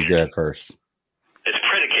too. You go ahead first. It's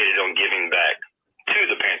predicated on giving back to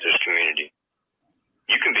the Panthers community.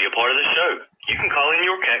 You can be a part of the show. You can call in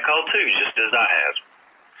your cat call too, just as I have.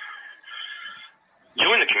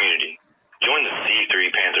 Join the community. Join the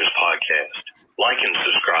C3 Panthers podcast. Like and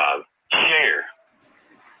subscribe. Share.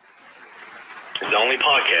 It's the only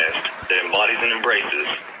podcast that embodies and embraces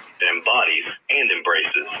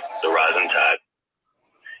the rising tide.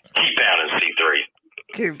 Keep pounding, C3.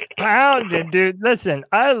 Keep pounding, dude. Listen,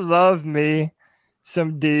 I love me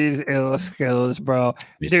some D's ill skills, bro.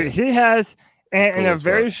 Dude, he has, in a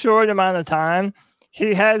very short amount of time,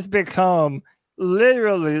 he has become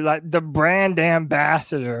literally like the brand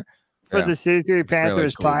ambassador for the C3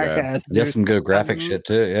 Panthers podcast. There's some good graphic shit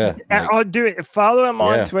too. Yeah. Oh, dude, follow him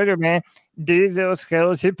on Twitter, man. D's ill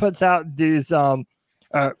skills. He puts out these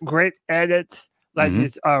great edits, like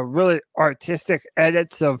these really artistic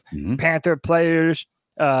edits of Panther players.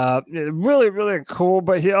 Really, really cool.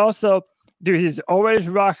 But he also, dude, he's always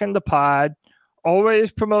rocking the pod,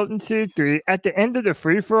 always promoting C3. At the end of the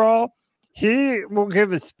free for all, he will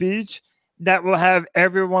give a speech that will have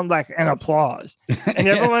everyone like an applause, and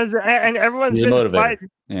everyone's been fighting.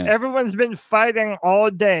 Yeah. Everyone's been fighting all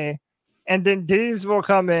day, and then D's will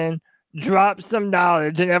come in, drop some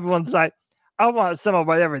knowledge, and everyone's like, "I want some of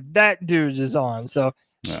whatever that dude is on." So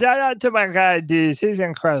shout out to my guy D's. He's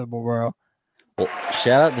incredible, bro. Well,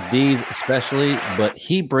 shout out to D's especially, but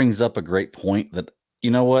he brings up a great point that, you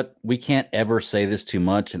know what, we can't ever say this too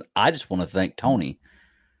much, and I just want to thank Tony,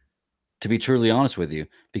 to be truly honest with you,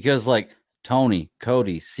 because like Tony,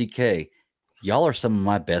 Cody, CK, y'all are some of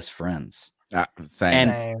my best friends.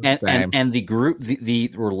 Same. And the group,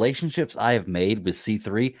 the relationships I have made with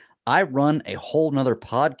C3, I run a whole nother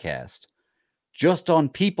podcast just on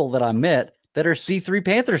people that I met that are C3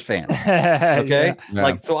 Panthers fans. Okay. Yeah.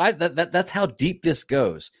 Like, so that's how deep this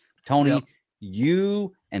goes. Tony,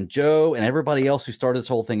 you and Joe and everybody else who started this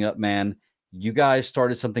whole thing up, man, you guys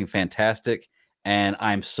started something fantastic. And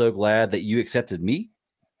I'm so glad that you accepted me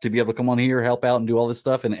to be able to come on here, help out, and do all this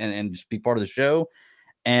stuff and just be part of the show.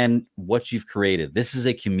 And what you've created. This is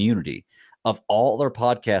a community of all other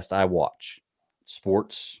podcasts I watch,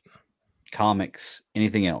 sports, comics,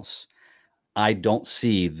 anything else. I don't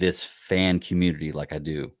see this fan community like I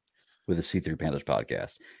do with the C3 Panthers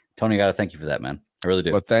podcast. Tony, I got to thank you for that, man. I really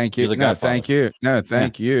do. Well, thank you. No, thank you. No,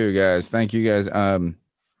 thank you guys. Thank you guys.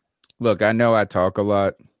 Look, I know I talk a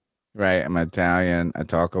lot, right? I'm Italian. I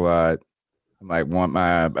talk a lot. I might want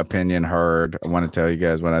my opinion heard. I want to tell you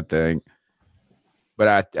guys what I think.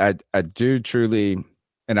 But I do truly,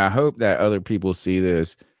 and I hope that other people see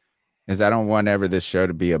this, is I don't want ever this show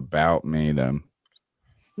to be about me, though.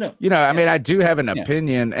 No. You know, I mean, I do have an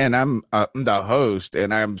opinion, and I'm the host,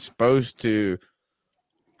 and I'm supposed to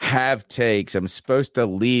have takes. I'm supposed to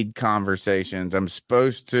lead conversations. I'm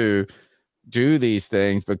supposed to do these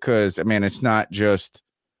things because, I mean, it's not just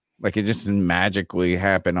like it just magically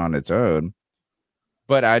happen on its own.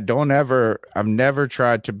 But I've never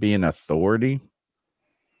tried to be an authority.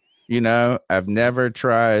 You know, I've never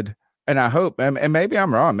tried, and I hope, and maybe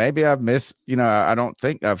I'm wrong. Maybe I've missed, you know, I don't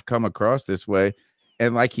think I've come across this way.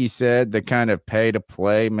 And like he said, the kind of pay to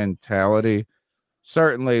play mentality,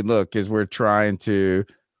 certainly, look, as we're trying to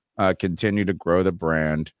continue to grow the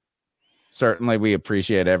brand, certainly we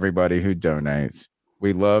appreciate everybody who donates.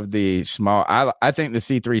 We love the small, I think the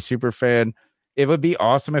C3 Superfan, it would be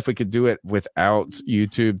awesome if we could do it without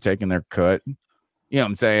YouTube taking their cut. You know what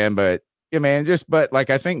I'm saying? But yeah, man, but like,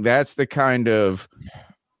 I think that's the kind of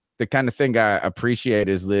thing I appreciate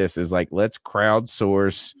is like, let's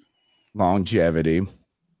crowdsource longevity,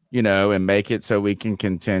 you know, and make it so we can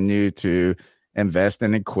continue to invest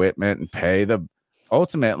in equipment and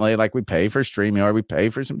ultimately, like we pay for StreamYard, we pay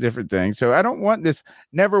for some different things. So I don't want this,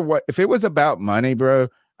 if it was about money, bro,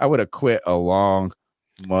 I would have quit a long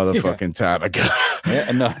motherfucking time ago.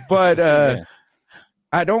 But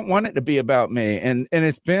I don't want it to be about me. And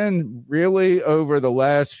it's been really over the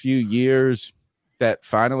last few years that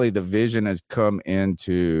finally the vision has come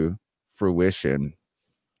into fruition,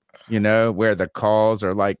 you know, where the calls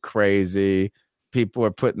are like crazy. People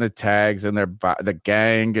are putting the tags in the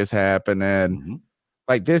gang is happening. Mm-hmm.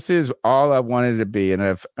 Like, this is all I wanted to be. And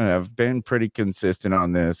I've been pretty consistent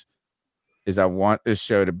on this, is I want this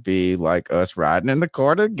show to be like us riding in the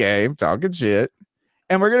car to the game, talking shit.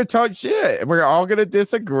 And we're going to talk shit. And we're all going to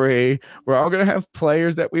disagree. We're all going to have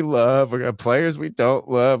players that we love. We're going to have players we don't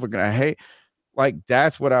love. We're going to hate. Like,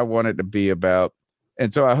 that's what I want it to be about.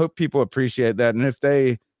 And so I hope people appreciate that. And if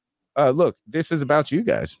they, look, this is about you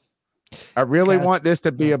guys. I really want this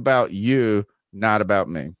to be about you, not about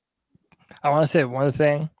me. I want to say one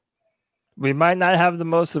thing. We might not have the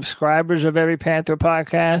most subscribers of every Panther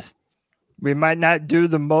podcast. We might not do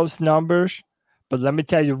the most numbers. But let me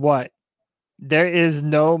tell you what. There is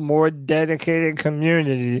no more dedicated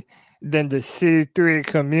community than the C3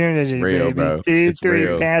 community, real, baby. Bro.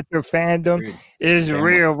 C3 Panther fandom is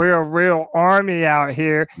real army out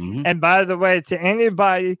here. Mm-hmm. And by the way, to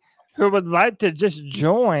anybody who would like to just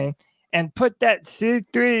join and put that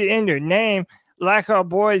C3 in your name, like our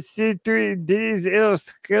boy C3 D's Ill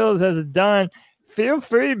Skills has done, feel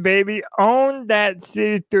free, baby. Own that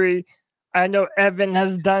C3. I know Evan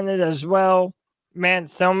has done it as well. Man,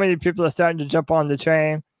 so many people are starting to jump on the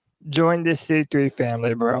train. Join this C3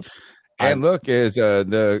 family, bro. And look, is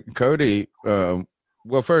the Cody. None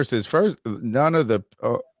of the.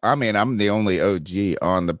 I mean, I'm the only OG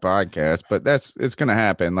on the podcast, but it's going to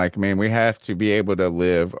happen. Like, I mean, we have to be able to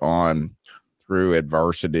live on through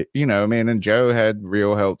adversity. You know, I mean, and Joe had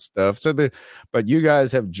real health stuff. But you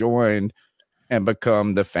guys have joined and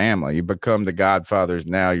become the family. You become the godfathers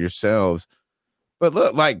now yourselves. But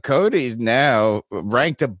look, like Cody's now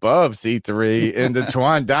ranked above C3 in the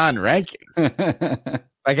Twan-Don rankings.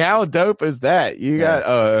 Like, how dope is that? You got,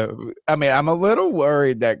 I mean, I'm a little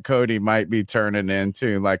worried that Cody might be turning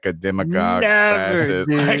into like a demagogue fascist.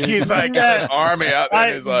 Like, he's like got an army out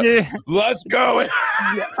there. He's like, let's go.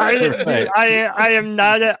 I am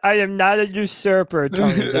not a usurper,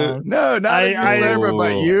 Tony. No, not a usurper,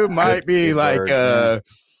 but you might be like,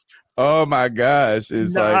 oh my gosh!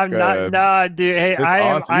 It's like I'm not. Nah, dude. Hey,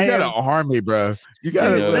 awesome. You got an army, bro. You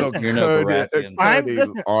got a little. I'm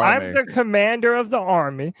the commander of the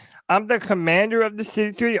army. I'm the commander of the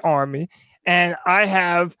C3 army, and I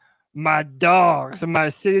have my dogs, my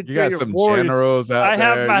C3 You got some warriors. generals out I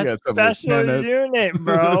there. have my special unit,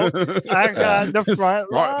 bro. I got the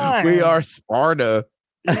front line. We are Sparta.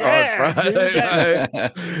 Yeah,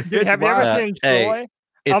 dude, have you ever seen Troy?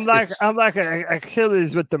 I'm like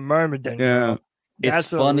Achilles with the myrmidon. Yeah, it's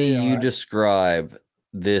funny you describe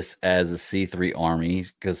this as a C3 Army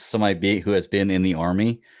because somebody who has been in the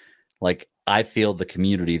Army, like I feel the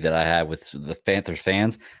community that I have with the Panthers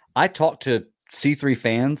fans. I talk to C3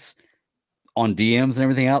 fans on DMs and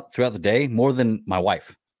everything out throughout the day more than my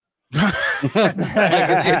wife. It's crazy.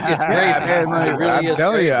 Man, like, It really I'm is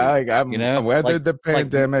telling crazy. you, I weathered the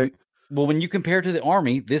pandemic. Well, when you compare to the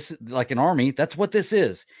Army, this like an Army, that's what this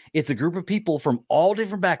is. It's a group of people from all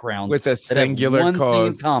different backgrounds With a that singular have one thing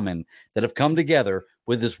in cause. common, that have come together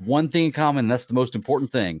with this one thing in common. That's the most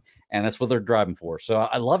important thing, and that's what they're driving for. So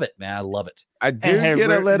I love it, man. I love it. I do get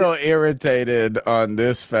a little irritated on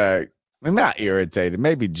this fact. I'm not irritated.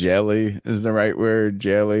 Maybe jelly is the right word.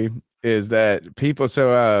 Jelly is that people.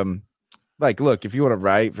 So, like, look, if you want to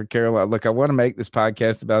write for Carolina, look, I want to make this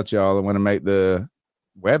podcast about y'all. I want to make the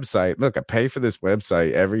website. Look, I pay for this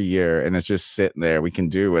website every year, and it's just sitting there. We can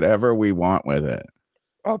do whatever we want with it.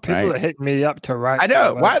 Oh, people are hitting me up to write. I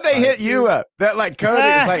know. Why they hit you up? That like Cody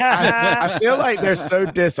is like. I feel like they're so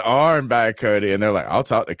disarmed by Cody, and they're like, "I'll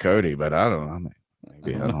talk to Cody, but I don't know."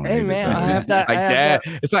 Maybe I don't. Hey man, I have that. Like Dad,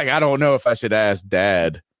 it's like I don't know if I should ask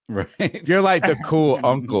Dad. Right? You're like the cool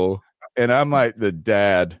uncle, and I'm like the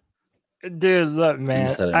dad. Dude, look,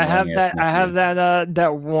 man. I have that. I have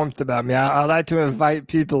that warmth about me. I like to invite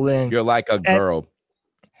people in. You're like a girl.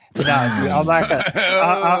 No, I'm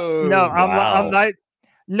like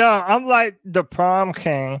I'm like the prom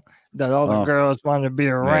king that all the girls want to be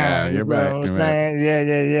around. Yeah, you're right. You're right.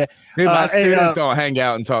 Yeah. Dude, my students don't hang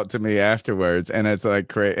out and talk to me afterwards, and it's like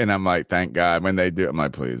crazy. And I'm like, thank God. When they do, I'm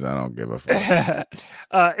like, please, I don't give a fuck.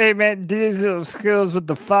 Hey man, Diesel Skills with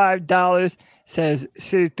the $5 says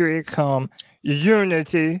C3 come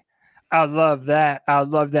unity. I love that. I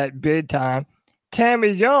love that big time. Tammy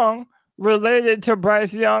Young related to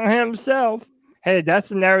Bryce Young himself. Hey, that's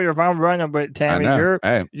the narrative I'm running with, Tammy.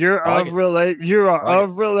 You're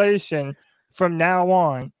of relation from now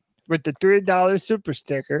on with the $3 super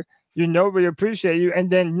sticker. You know we appreciate you. And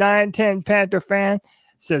then 910 Panther fan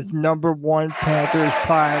says #1 Panthers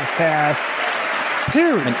podcast.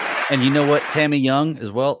 Period. And you know what, Tammy Young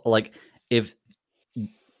as well. Like if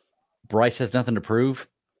Bryce has nothing to prove,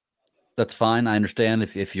 that's fine. I understand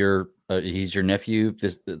if you're he's your nephew,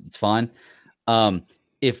 it's fine.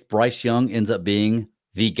 If Bryce Young ends up being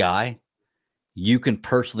the guy, you can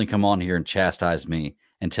personally come on here and chastise me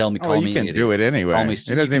and tell me. You can do it anyway. It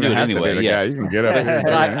doesn't even have to be the guy. You can get up here.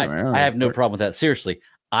 I have no problem with that. Seriously,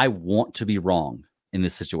 I want to be wrong in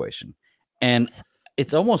this situation, and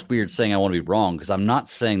it's almost weird saying I want to be wrong because I'm not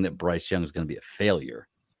saying that Bryce Young is going to be a failure.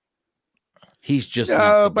 He's just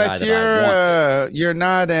not the guy that I want. You're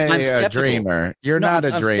not a dreamer. You're not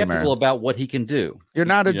a dreamer. I'm skeptical about what he can do. You're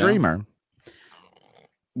not a dreamer.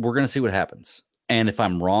 We're going to see what happens. And if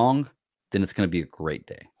I'm wrong, then it's going to be a great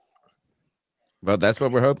day. Well, that's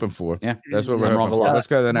what we're hoping for. Yeah, that's what we're hoping for. Let's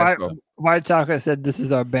go to the next one. White Chocolate said this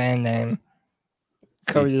is our band name.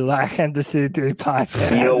 Cody Lack and the C3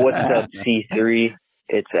 podcast. Yo, what's up, C3?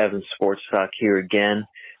 It's Evan Sports Talk here again.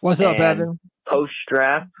 What's up, Evan? Post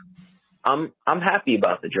draft, I'm happy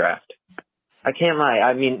about the draft. I can't lie.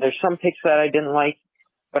 I mean, there's some picks that I didn't like,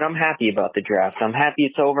 but I'm happy about the draft. I'm happy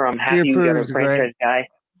it's over. I'm happy we got a franchise guy.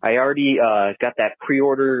 I already got that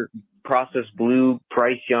pre-order process blue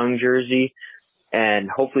Bryce Young jersey, and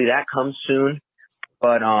hopefully that comes soon.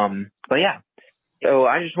 But yeah. So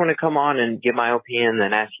I just want to come on and give my opinion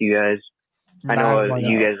and ask you guys. I know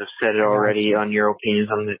you guys have said it already on your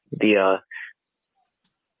opinions on the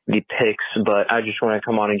picks, but I just want to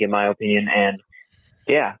come on and give my opinion. And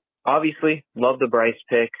yeah, obviously love the Bryce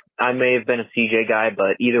pick. I may have been a CJ guy,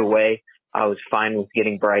 but either way, I was fine with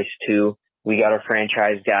getting Bryce too. We got a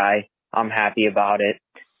franchise guy. I'm happy about it.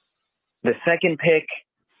 The second pick,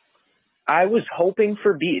 I was hoping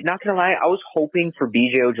for not gonna lie, I was hoping for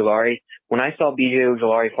BJ Ojulari. When I saw BJ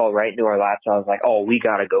Ojulari fall right into our laps, I was like, oh, we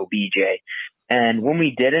gotta go BJ. And when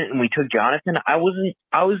we didn't and we took Jonathan, I was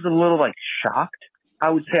a little like shocked. I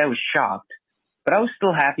would say I was shocked, but I was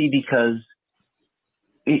still happy because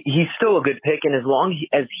he's still a good pick. And as long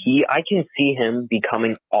as I can see him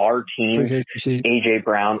becoming our team, AJ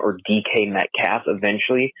Brown or DK Metcalf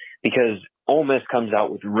eventually, because Ole Miss comes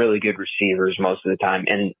out with really good receivers most of the time.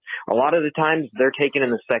 And a lot of the times they're taken in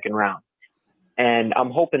the second round. And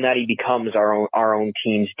I'm hoping that he becomes our own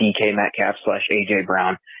team's DK Metcalf / AJ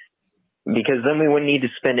Brown, because then we wouldn't need to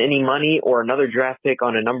spend any money or another draft pick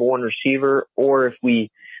on a #1 receiver, or if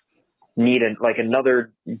we need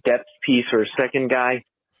another depth piece or a second guy.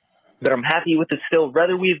 But I'm happy with it still.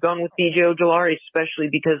 Rather we've gone with BJ Ojulari, especially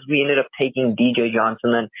because we ended up taking DJ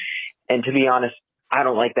Johnson then. And to be honest, I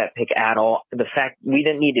don't like that pick at all. The fact we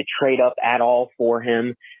didn't need to trade up at all for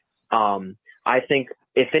him. I think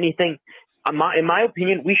if anything, in my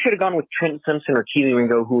opinion, we should have gone with Trenton Simpson or Keely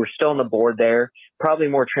Ringo, who are still on the board there. Probably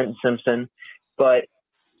more Trenton Simpson, but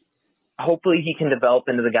hopefully he can develop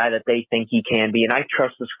into the guy that they think he can be. And I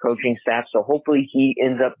trust this coaching staff, so hopefully he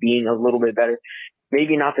ends up being a little bit better.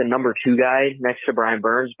 Maybe not the number 2 guy next to Brian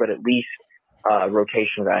Burns, but at least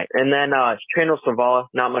rotation guy. And then Trandall Savala,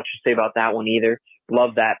 not much to say about that one either.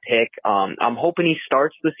 Love that pick. I'm hoping he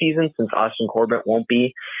starts the season since Austin Corbett won't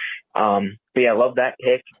be. But yeah, love that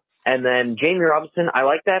pick. And then Jamie Robinson, I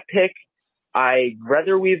like that pick. I'd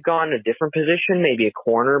rather we've gone a different position, maybe a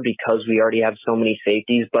corner, because we already have so many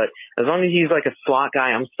safeties. But as long as he's like a slot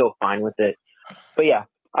guy, I'm still fine with it. But yeah,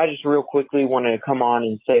 I just real quickly want to come on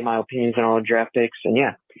and say my opinions on all the draft picks. And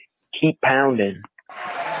yeah, keep pounding.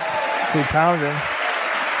 Keep pounding.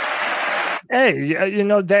 Hey, you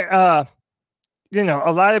know,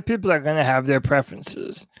 a lot of people are going to have their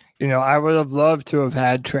preferences. You know, I would have loved to have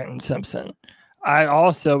had Trenton Simpson. I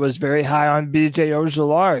also was very high on BJ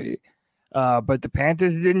Ojulari. But the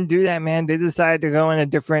Panthers didn't do that, man. They decided to go in a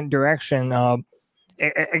different direction.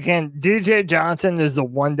 Again, DJ Johnson is the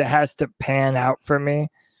one that has to pan out for me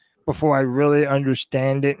before I really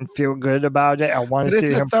understand it and feel good about it. I want to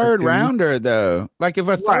see him. It's a third rounder, though. Like, if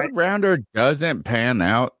a third rounder doesn't pan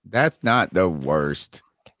out, that's not the worst.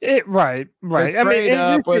 Right. I mean,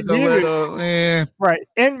 up was a little, right.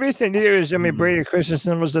 In recent years, I mean, Brady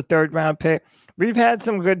Christensen was a third round pick. We've had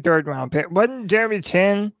some good third round pick. Wasn't Jeremy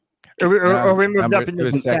Chin? Or we moved up into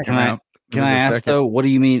the second round. Can I ask though, what do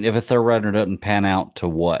you mean if a third rounder doesn't pan out to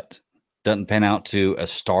what? Doesn't pan out to a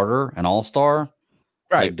starter, an all-star?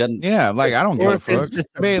 Right. Like, doesn't, like I don't give a fuck.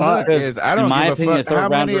 I mean, look, I don't give a fuck. A third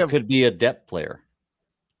rounder could be a depth player.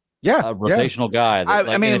 Yeah, a rotational guy.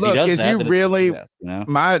 I mean, look, is you really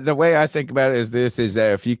the way I think about it is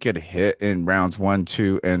that if you could hit in rounds 1,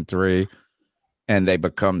 2, and 3, and they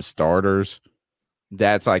become starters,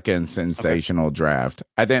 that's like a sensational draft.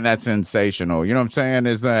 I think that's sensational. You know what I'm saying?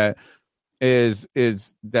 Is that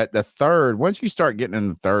the third, once you start getting in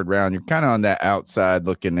the third round, you're kind of on that outside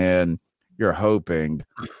looking in. You're hoping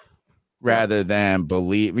rather than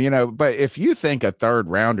believe, but if you think a third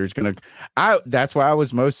rounder is going to, that's why I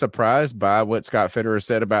was most surprised by what Scott Fitterer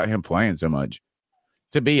said about him playing so much.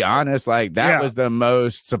 To be honest, like that was the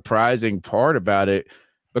most surprising part about it,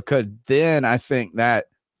 because then I think that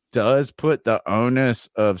does put the onus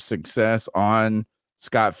of success on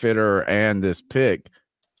Scott Fitterer and this pick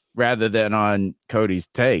rather than on Cody's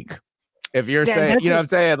take. If you're saying, you know what I'm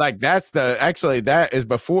saying? Like that is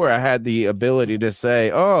before I had the ability to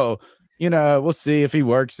say, oh, we'll see if he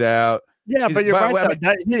works out. Yeah, but you're right.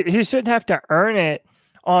 He shouldn't have to earn it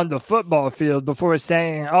on the football field before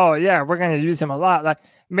saying, oh, yeah, we're going to use him a lot. Like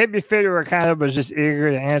maybe Fitterer kind of was just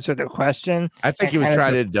eager to answer the question. I think he was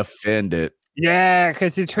trying to defend it. Yeah,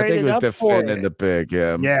 because he traded. I think he was up defending for the pick.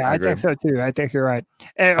 Yeah, I think so too. I think you're right.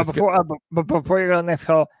 And before you go to the next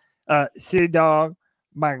call, Sea Dog,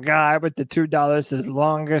 my guy with the $2, is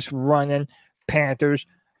longest running Panthers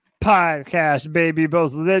podcast, baby,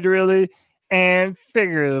 both literally and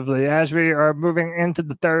figuratively, as we are moving into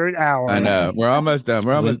the third hour. I know we're almost done.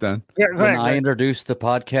 When I introduce the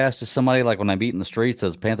podcast to somebody, like when I meet in the streets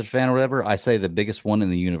as a Panthers fan or whatever, I say the biggest one in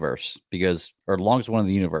the universe or longest one in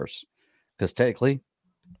the universe. Because technically,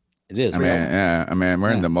 it is. I mean, we're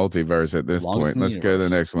in the multiverse at this point. Let's go to the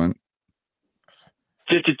next one.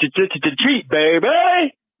 Cheat, baby.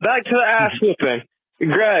 Back to the ass whooping.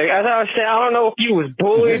 Greg, as I was saying, I don't know if you was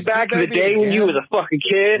bullied back in the day when you was a fucking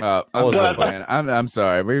kid. I'm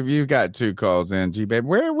sorry. You've got 2 calls in, G baby.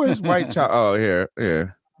 Where was White Chocolate? Oh,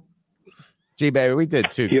 here. G baby, we did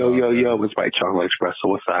 2 calls. Yo, it's White Chocolate Express. So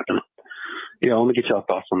what's happening? Let me get y'all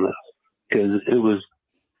thoughts on this, because it was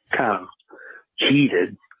kind of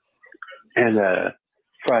heated and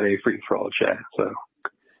Friday free for all chat. So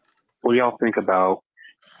what do y'all think about,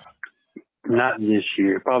 not this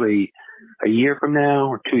year, probably a year from now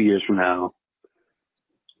or 2 years from now,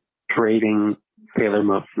 trading Taylor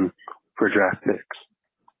Moton for draft picks?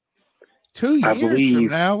 2 years from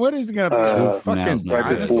now? What is it going to be? Fucking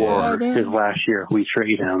right before his last year, we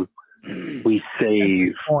trade him, we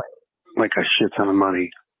save like a shit ton of money.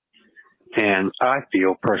 And I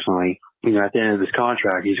feel personally, at the end of this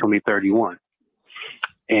contract, he's going to be 31.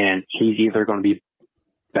 And he's either going to be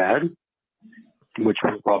bad, which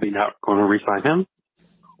we're probably not going to re-sign him,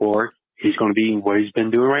 or he's going to be what he's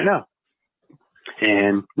been doing right now.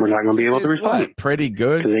 And we're not going to be able to re-sign him. Pretty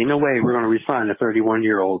good. Because ain't no way we're going to re-sign a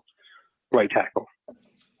 31-year-old right tackle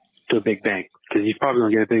to a big bank. Because he's probably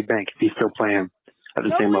going to get a big bank if he's still playing at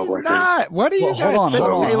the same level. Not. What do you guys think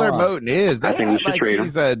Taylor Moton is? I think we should trade him.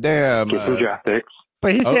 He's a damn. Get some draft picks.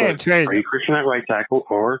 But he's saying trade. Are you Christian at right tackle,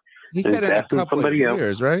 or he said in a couple of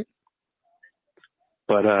years, right?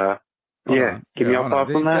 But yeah, give me your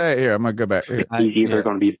thoughts on that. Here, I'm gonna go back. Here. He's either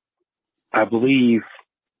going to be, I believe,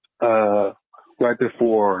 right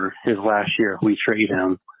before his last year, we trade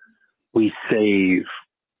him, we save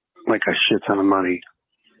like a shit ton of money.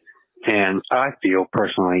 And I feel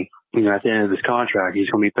personally, at the end of this contract, he's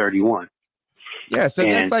going to be 31. Yeah, so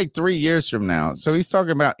that's like 3 years from now. So he's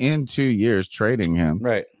talking about in 2 years trading him.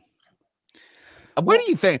 Right. What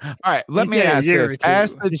do you think? All right, let me ask this.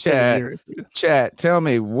 Ask the chat. Tell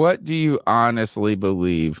me, what do you honestly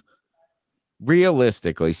believe?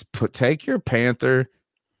 Realistically, take your Panther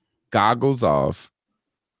goggles off.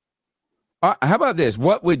 How about this?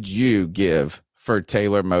 What would you give for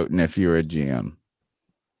Taylor Moton if you're a GM?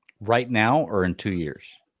 Right now or in 2 years?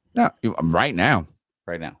 No, right now.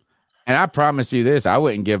 Right now. And I promise you this, I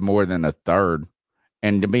wouldn't give more than a third.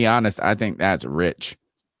 And to be honest, I think that's rich.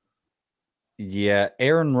 Yeah,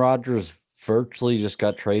 Aaron Rodgers virtually just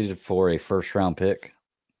got traded for a first-round pick.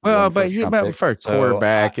 Well, but he went for a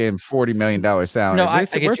quarterback and $40 million salary. No,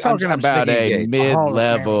 we're talking about a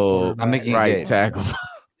mid-level right tackle.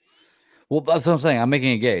 Well, that's what I'm saying. I'm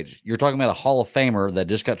making a gauge. You're talking about a Hall of Famer that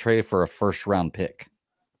just got traded for a first-round pick.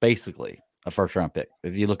 Basically, a first-round pick.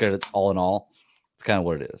 If you look at it all in all, it's kind of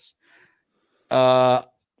what it is.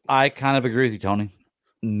 I kind of agree with you, Tony.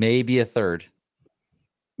 Maybe a third.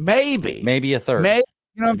 Maybe a third. Maybe,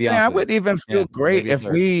 you know what I'm saying? I wouldn't even feel great if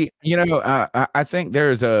we, I think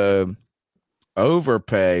there's a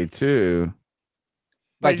overpay too.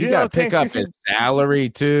 Like you got to pick up his salary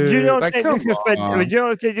too. You don't like, think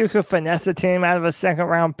you could finesse a team out of a second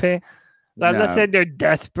round pick? Like, let's say they're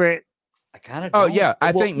desperate. I kind of. Oh yeah,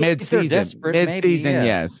 I think mid-season. Yes. Mid-season,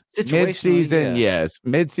 yes.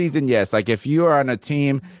 Mid-season, yes. Like if you are on a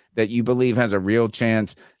team that you believe has a real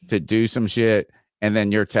chance to do some shit, and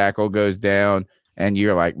then your tackle goes down, and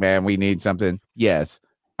you're like, man, we need something. Yes,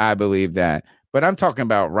 I believe that. But I'm talking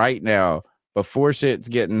about right now, before shit's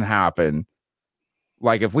getting hopping.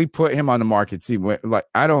 Like if we put him on the market,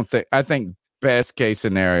 I think best case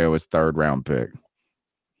scenario is third round pick.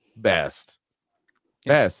 Best.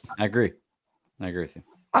 I agree with you.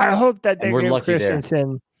 I hope that they give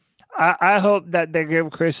Christensen. I hope that they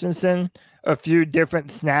give Christensen a few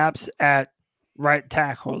different snaps at right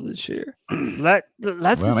tackle this year. Let's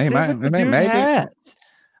see what the dude has.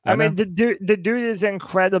 I mean, the dude is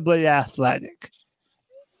incredibly athletic,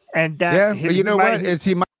 and that he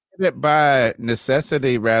might get it by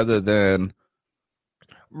necessity rather than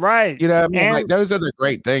right. You know what I mean? Like those are the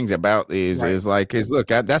great things about these. Right.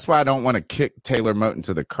 That's why I don't want to kick Taylor Moton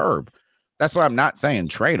to the curb. That's why I'm not saying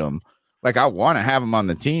trade him. Like I want to have him on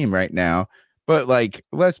the team right now, but like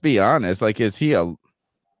let's be honest. Like he's a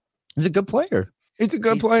good player. He's a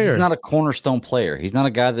good player. He's not a cornerstone player. He's not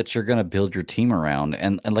a guy that you're going to build your team around.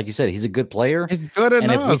 And like you said, he's a good player. He's good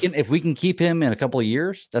enough. And if we can keep him in a couple of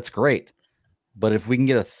years, that's great. But if we can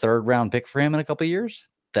get a third round pick for him in a couple of years,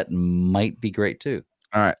 that might be great too.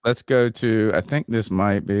 All right, let's go to. I think this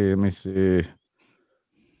might be. Let me see.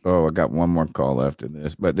 Oh, I got one more call after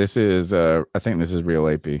this, but this is. I think this is Real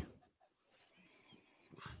AP. Hey,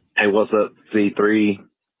 what's up, C3?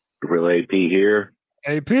 Real AP here.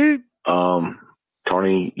 AP.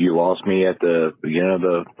 Tony, you lost me at the beginning of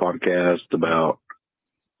the podcast about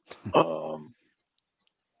the whole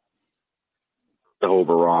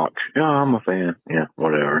Barack. Yeah, I'm a fan. Yeah,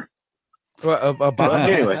 whatever. Well, Obama.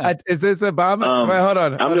 Anyway, is this Obama? Wait, hold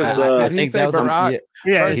on. Did he say Barack?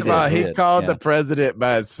 First of all, he called the president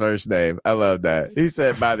by his first name. I love that. He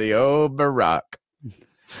said by the old Barack.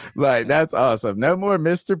 Like, that's awesome. No more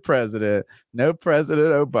Mr. President. No President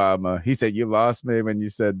Obama. He said, you lost me when you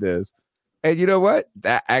said this. And you know what?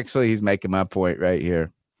 That actually, he's making my point right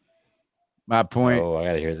here. My point I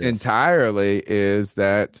gotta hear this. Entirely is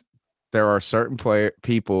that there are certain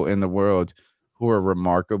people in the world who are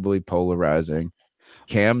remarkably polarizing.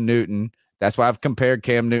 Cam Newton. That's why I've compared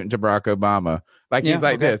Cam Newton to Barack Obama. Like he's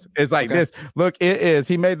like this. It's like this. Look, it is.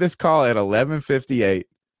 He made this call at 11:58.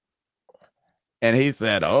 And he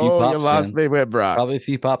said, "Oh, you lost me with Brock." Probably a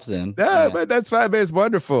few pops in. Yeah, but that's fine. But it's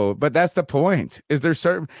wonderful. But that's the point. Is there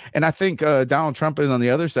certain? And I think Donald Trump is on the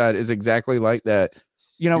other side is exactly like that.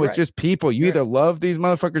 You know, You're it's just people. You either love these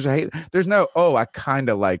motherfuckers or hate. There's no. Oh, I kind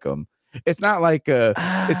of like them. It's not like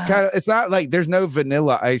it's not like there's no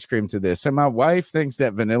vanilla ice cream to this. So my wife thinks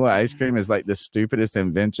that vanilla ice cream is like the stupidest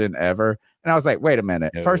invention ever. And I was like, wait a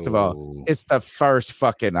minute. No. First of all, it's the first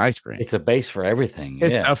fucking ice cream. It's a base for everything.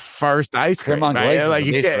 It's the first ice cream. Right? Like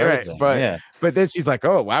you can't, right. But then she's like,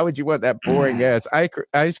 oh, why would you want that boring ass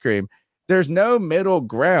ice cream? There's no middle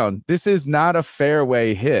ground. This is not a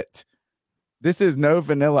fairway hit. This is no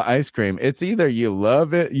vanilla ice cream. It's either you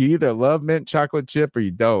love it, you either love mint chocolate chip or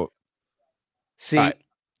you don't. See, All right.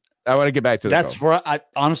 I want to get back to that's call. where I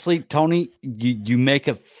honestly, Tony, you make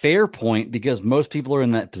a fair point because most people are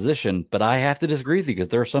in that position, but I have to disagree with you because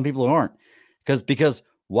there are some people who aren't. Because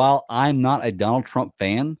while I'm not a Donald Trump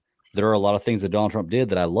fan, there are a lot of things that Donald Trump did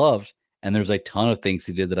that I loved, and there's a ton of things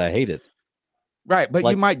he did that I hated. Right, but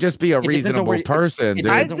you might just be a reasonable person, dude.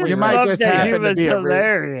 I just You might love just that he happen to was be a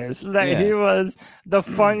hilarious. That he was the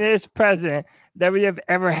funniest president that we have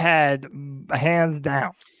ever had, hands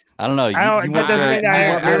down. I don't know. You that doesn't mean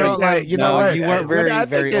I don't like. You know what? You weren't What very, I think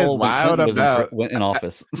very is old when wild Clinton about went in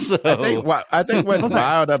office. So I think what's was like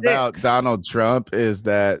wild 6. about Donald Trump is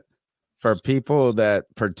that for people that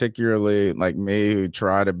particularly like me who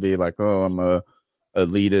try to be like, oh, I'm a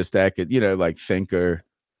elitist, like thinker,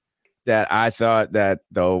 that I thought that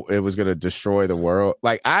though it was going to destroy the world.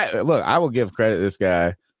 Like I will give credit to this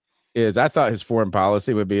guy. I thought his foreign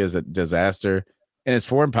policy would be as a disaster. And his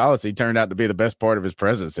foreign policy turned out to be the best part of his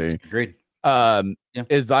presidency. Agreed.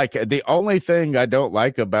 Is like the only thing I don't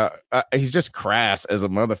like about he's just crass as a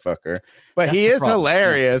motherfucker, but he is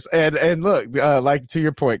hilarious. Yeah. And look, like to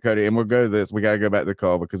your point, Cody, and we'll go to this. We got to go back to the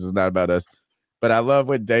call because it's not about us. But I love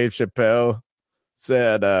when Dave Chappelle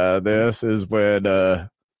said this is when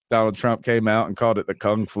Donald Trump came out and called it the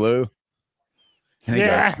Kung Flu. And he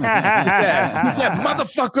goes, he said,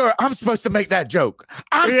 motherfucker, I'm supposed to make that joke.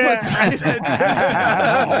 I'm supposed to make that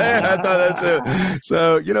joke. I thought that's it.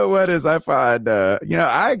 So, you know what is I find, I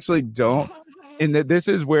actually don't. And this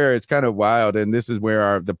is where it's kind of wild. And this is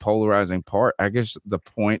where the polarizing part, I guess the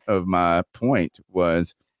point of my point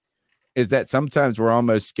is that sometimes we're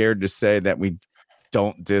almost scared to say that we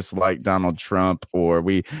don't dislike Donald Trump or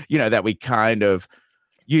that we kind of,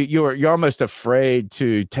 you're almost afraid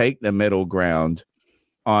to take the middle ground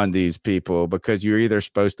on these people because you're either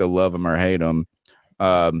supposed to love them or hate them.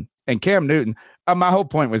 And Cam Newton, my whole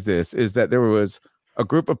point was is that there was a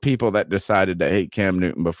group of people that decided to hate Cam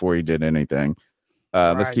Newton before he did anything.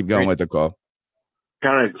 Let's keep going with the call.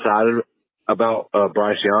 Kind of excited about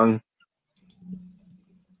Bryce Young.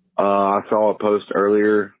 I saw a post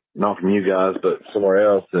earlier, not from you guys, but somewhere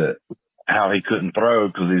else, that how he couldn't throw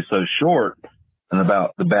because he's so short and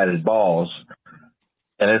about the batted balls.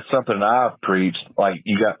 And it's something I've preached, like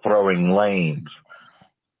you got throwing lanes.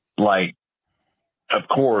 Like, of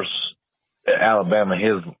course, at Alabama,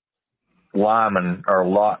 his linemen are a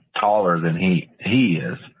lot taller than he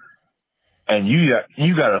is. And you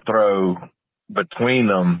got to throw between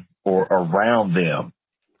them or around them.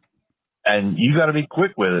 And you got to be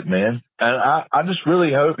quick with it, man. And I just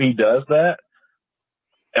really hope he does that.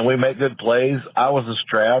 And we make good plays. I was a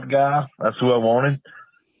Stroud guy. That's who I wanted.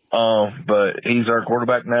 But he's our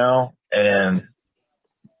quarterback now, and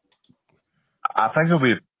I think he'll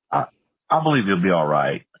be. I believe he'll be all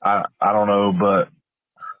right. I don't know, but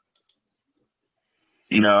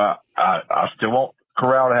I still want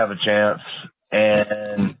Corral to have a chance,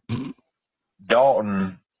 and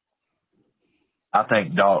Dalton. I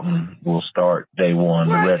think Dalton will start day one.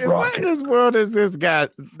 The Red Rocket. What in this world is this guy?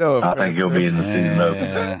 No, I think he'll be in the season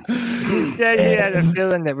opener. He said he had a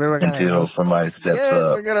feeling that we were going until somebody steps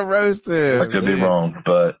up. We're gonna roast him. I could be wrong,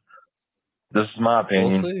 but this is my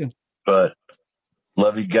opinion. We'll see. But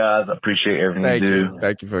love you guys. I appreciate everything you do.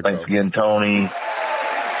 Thank you for thanks again, Tony,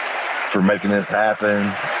 for making this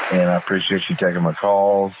happen, and I appreciate you taking my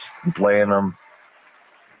calls and playing them.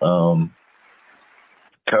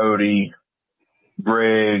 Cody,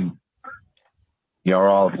 Greg, y'all are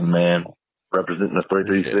awesome, man. Representing the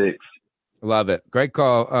 336. Love it. Great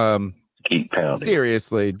call. Keep pounding.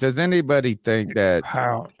 Seriously, does anybody think that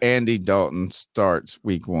Andy Dalton starts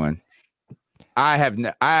week 1?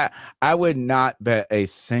 I would not bet a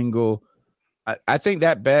single. I think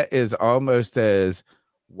that bet is almost as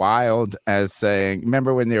wild as saying,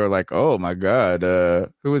 remember when they were like, oh my God,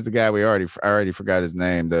 who was the guy I already forgot his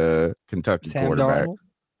name, the Kentucky Sam quarterback. Darnold?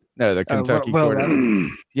 No, the Kentucky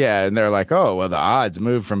quarterback. Yeah, and they're like, oh, well, the odds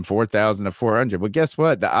moved from 4,000 to 400. Well, guess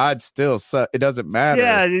what? The odds still suck. It doesn't matter.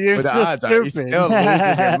 Yeah, you're what the still odds stupid. are. You're still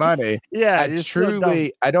losing your money. Yeah,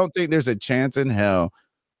 I don't think there's a chance in hell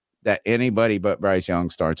that anybody but Bryce Young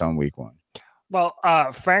starts on week 1. Well,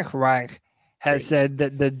 Frank Reich has said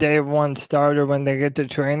that the day one starter when they get to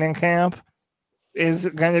training camp is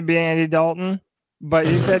going to be Andy Dalton. But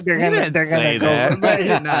he said they're going to go.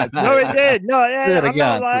 No, it did. No, I'm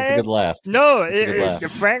not lying. It's a good laugh. No,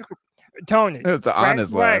 Tony. It's an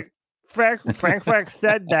honest laugh. Frank Reich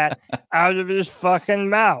said that out of his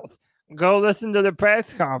fucking mouth Go listen to the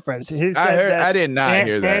press conference. He said I heard. that I did not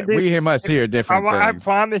hear that. We must hear different I things.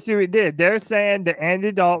 promise you, we did. They're saying that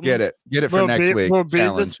Andy Dalton Get it for next week. Will be the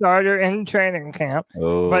Challenge. starter in training camp,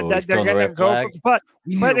 Oh, but that they're going to go. But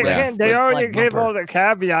again, they already gave all the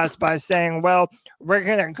caveats by saying, "Well, we're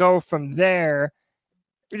going to go from there."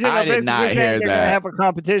 You know, I did not hear they're that. going to have a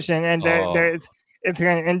competition, and it's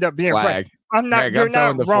going to end up being Flag. I'm not. Greg, you're I'm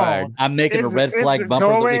throwing not the wrong. flag. I'm making a red flag bumper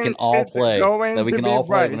that we can all play. That we can all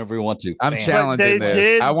play whenever we want to. I'm challenging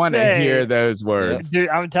this. I want to hear those words. Dude,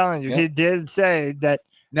 I'm telling you, he did say that.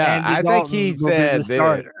 No, Andy I think Dalton he will be said the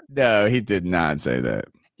starter. No, he did not say that.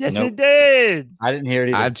 Yes, he did. I didn't hear it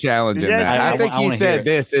either. I'm challenging Yes, that. I think he wanna hear said it.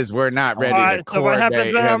 this is we're not ready All right, to so what happens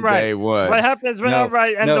coordinate when him I'm right? day one. What happens when I'm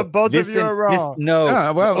right and the both of you are wrong?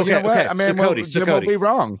 Well, you know what? I mean, we'll be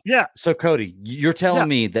wrong. Yeah. So Cody, you're telling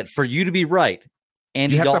me that for you to be right,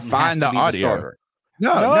 Andy You have to Dalton find has to the be audio. the starter.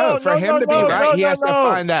 No, for him to be right, he has to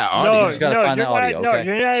find that audio. You just gotta find the audio. No, Okay.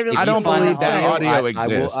 you're not even I don't believe that audio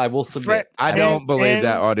exists. I will submit. I don't believe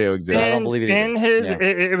that audio exists. I don't believe it either. In his, Yeah.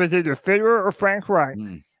 it was either Fitterer or Frank Wright.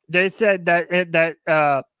 They said that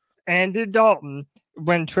Andy Dalton,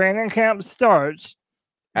 when training camp starts,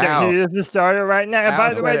 that he is the starter right now. And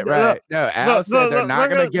by the way, Al said they're not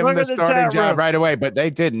going to give him the starting job right away, but they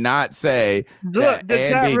did not say that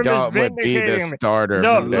Andy Dalton would be the starter.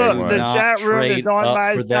 No, from day one. the chat room is on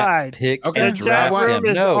my side. Okay, the chat room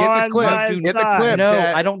is on my side. Get the clip. No,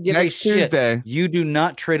 Chad. I don't give Next a shit. Tuesday. You do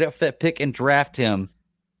not trade up for that pick and draft him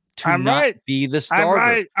to not be the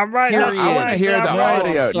starter. I'm right. Yeah, I want to hear the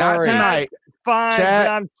audio. Not tonight. Fine,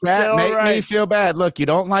 Chat, make right. me feel bad. Look, you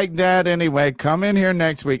don't like that anyway. Come in here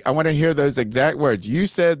next week. I want to hear those exact words. You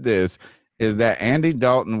said this is that Andy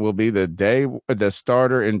Dalton will be the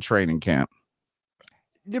starter in training camp.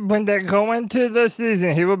 When they go into the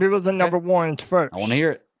season, he will be with the number ones first. I want to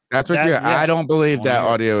hear it. That's what I don't believe that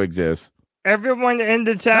audio exists. Everyone in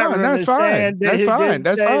the chat room that's is fine. saying that That's he fine. didn't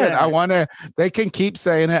That's say fine. that. I want to. They can keep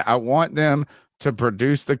saying it. I want them to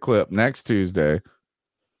produce the clip next Tuesday.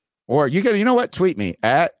 Or you can, you know what? Tweet me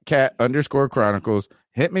at @cat_chronicles.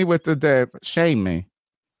 Hit me with the shame me.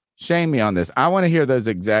 Shame me on this. I want to hear those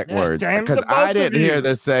exact words because I didn't hear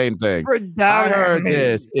the same thing. I heard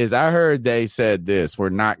I heard they said this. We're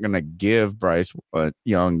not going to give Bryce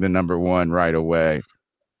Young the number one right away.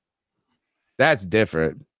 That's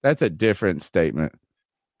different. That's a different statement.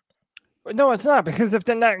 No, it's not, because if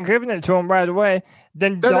they're not giving it to him right away,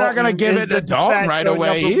 then they're not going to give it to Dalton right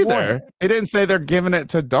away either. One. It didn't say they're giving it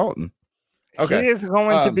to Dalton. Okay, he is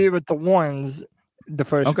going to be with the ones the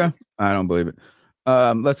first. Okay, week. I don't believe it.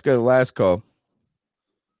 Let's go to the last call.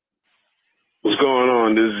 What's going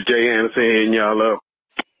on? This is Jay Anderson hitting y'all up.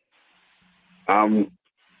 I'm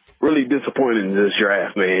really disappointed in this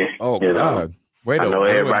draft, man. Oh, God. I know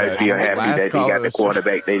everybody feel happy that they got the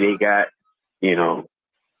quarterback that they got. You know,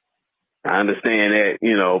 I understand that,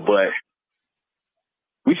 but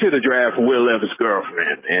we should have drafted Will Levis'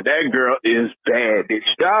 girlfriend, man. That girl is bad. Did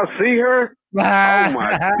y'all see her? Oh,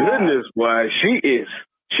 my goodness, boy. She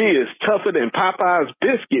is tougher than Popeye's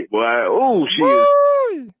biscuit, boy. Oh, she is.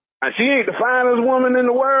 She ain't the finest woman in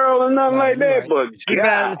the world or nothing like that, but she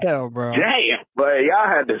bad as hell, bro. Damn, but y'all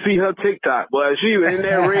had to see her TikTok, boy. She was in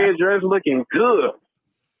that red dress looking good,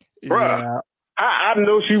 bro. Yeah. I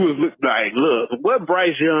know she was like, look, what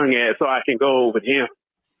Bryce Young at, so I can go over him.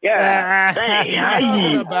 Yeah, dang, how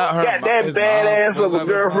you got that badass of a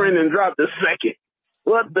girlfriend and dropped the second?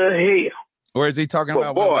 What the hell? Or is he talking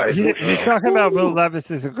about? Boy, he's talking about Will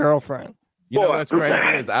Levis as a girlfriend. You know what's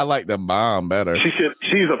crazy is I like the mom better. She's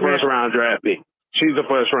a first round draft pick. She's a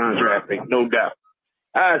first round draft pick, no doubt.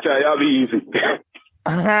 All right, y'all be easy.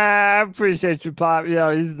 I appreciate you, Pop.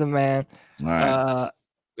 Yo, he's the man. All right.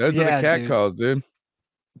 Those are the cat calls, dude.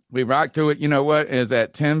 We rocked to it. You know what? Is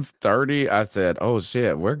at 10:30. I said, "Oh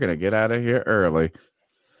shit, we're gonna get out of here early."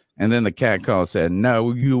 And then the cat call said,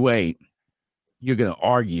 "No, you wait. You're gonna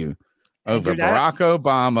argue over Barack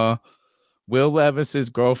Obama, Will Levis's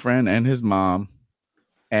girlfriend and his mom."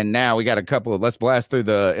 And now we got a couple of, let's blast through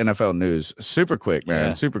the NFL news super quick, man.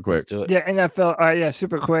 Yeah, super quick. Yeah, NFL.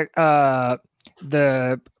 Super quick.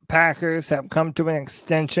 The Packers have come to an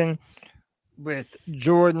extension with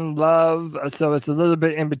Jordan Love, so it's a little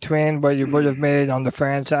bit in between what you would have made on the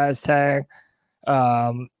franchise tag.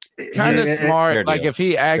 Kind of smart. Like if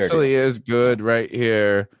he actually is good right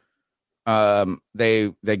here,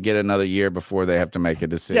 they get another year before they have to make a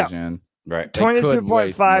decision. Yeah. Right.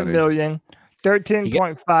 22.5 million,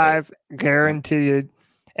 13.5 guaranteed.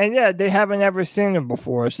 And yeah, they haven't ever seen him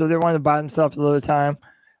before, so they want to buy themselves a little time.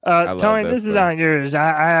 Tony, this is on yours.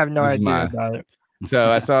 I have no idea about it.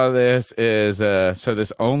 So I saw this is so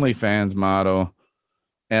this OnlyFans model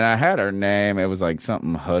And I had her name. It was like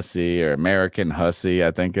something Hussy or American Hussy.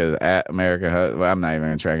 I think at American Hussy. Well, I'm not even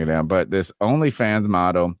going to track it down. But this OnlyFans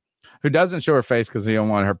model who doesn't show her face because he don't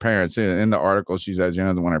want her parents. In the article, she says she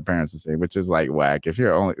doesn't want her parents to see, which is like whack. If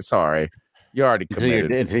you're only sorry, you already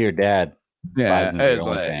committed. Until your dad. Yeah, it's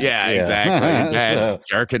like, exactly. Your dad's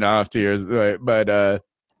jerking off to yours. But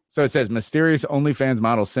so it says mysterious OnlyFans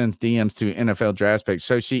model sends DMs to NFL draft picks.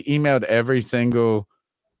 So she emailed every single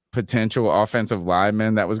potential offensive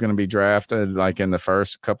lineman that was going to be drafted like in the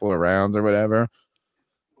first couple of rounds or whatever,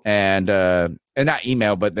 and not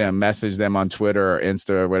email but then message them on Twitter or Insta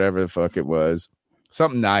or whatever the fuck it was,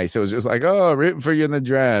 something nice. It was just like, oh, rooting for you in the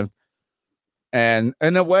draft, and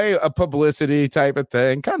in a way a publicity type of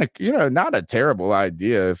thing, kind of, not a terrible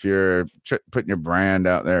idea if you're putting your brand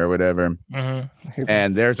out there or whatever.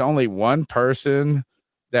 And there's only one person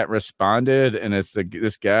that responded, and it's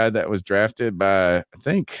this guy that was drafted by, I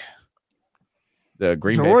think, the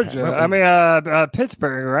Green Georgia.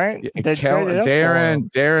 Pittsburgh, right?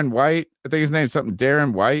 Darren White. I think his name's something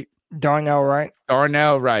Darren White. Darnell Wright.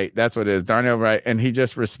 That's what it is. Darnell Wright. And he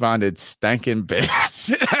just responded, "Stankin'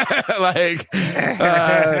 bitch." Like,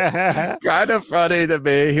 kind of funny to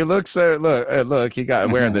me. He looks so look. He got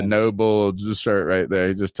wearing the no bull shirt right there.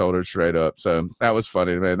 He just told her straight up. So that was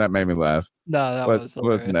funny, man. That made me laugh. No,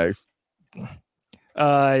 what's next?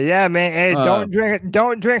 Yeah, man. Hey,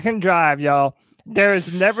 don't drink and drive, y'all. There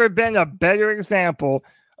has never been a better example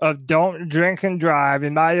of don't drink and drive,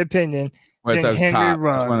 in my opinion. It's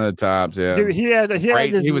one of the tops, yeah. Dude, he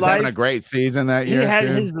was having a great season that year. He had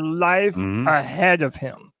his life ahead of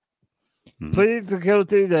him. Pleaded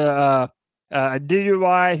guilty to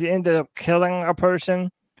DUI. He ended up killing a person.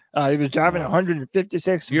 He was driving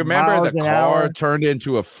 156 You remember miles the an car hour. turned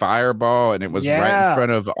into a fireball, and it was right in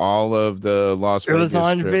front of all of the Las Vegas. It was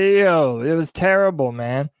on video. It was terrible,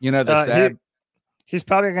 man. The sad. He's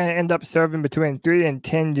probably going to end up serving between 3 and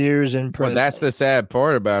 10 years in prison. Well, that's the sad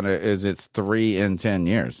part about it, is it's 3 and 10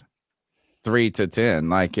 years. 3 to 10.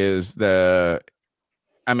 Like, it's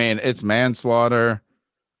manslaughter.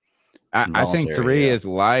 I think 3 is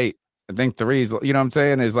light. I think 3 is, you know what I'm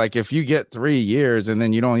saying? Is like, if you get 3 years and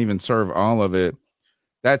then you don't even serve all of it,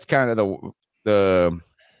 that's kind of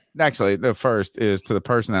actually the first is to the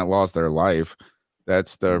person that lost their life.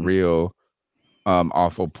 That's the real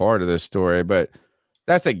awful part of this story. But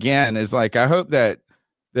that's, again, is like, I hope that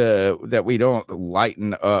that we don't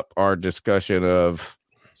lighten up our discussion of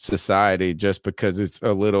society just because it's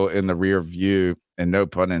a little in the rear view, and no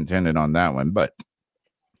pun intended on that one, but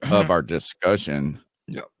of our discussion.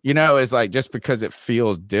 It's like, just because it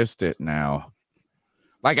feels distant now.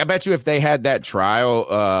 Like, I bet you if they had that trial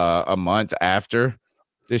a month after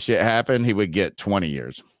this shit happened, he would get 20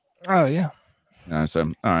 years. Oh, yeah.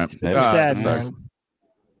 So, all right. Sad, man.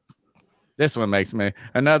 This one makes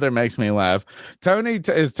me laugh. Tony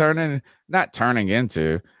is not turning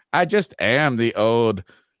into. I just am the old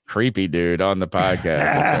creepy dude on the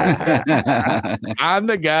podcast. I'm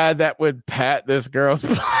the guy that would pat this girl's.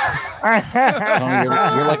 Tony,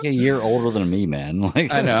 you're like a year older than me, man.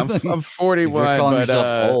 Like, I know. I'm 41. You're calling but,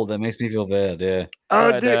 yourself old. That makes me feel bad. Yeah.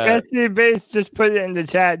 Oh, dude, SC Base just put it in the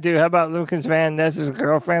chat, dude. How about Lucas Van Ness's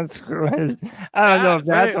girlfriend screwing his? I don't know if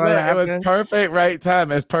that's what happened. It was perfect, right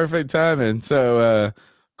time. It's perfect timing. So,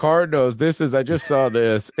 Cardinals. I just saw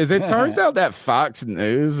this. It turns out that Fox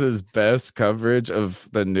News' best coverage of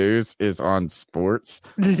the news is on sports.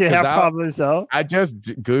 Yeah, probably so. I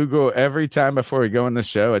just Google every time before we go in the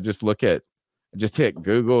show. I just hit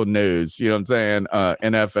Google News. You know what I'm saying?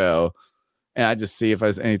 NFL. And I just see if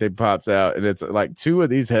anything pops out. And it's like 2 of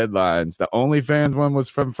these headlines. The OnlyFans one was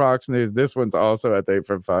from Fox News. This one's also, I think,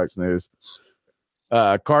 from Fox News.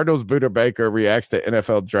 Cardinals Buda Baker reacts to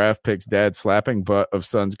NFL draft picks dad slapping butt of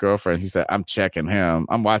son's girlfriend. He said, "I'm checking him.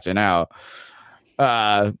 I'm watching out."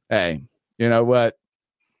 Hey, you know what?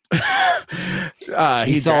 He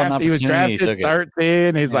was drafted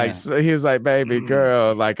 13. He was like, "Baby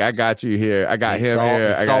girl, like, I got you here. I got him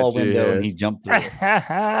here. I got you here." And he jumped through it.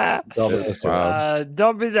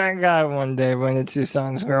 Don't be that guy one day when it's your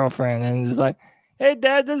son's girlfriend and it's like, "Hey,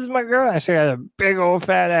 Dad, this is my girl. She got a big old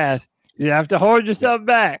fat ass. You have to hold yourself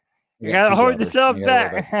back. You gotta hold yourself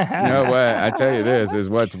back." You know what? I tell you, this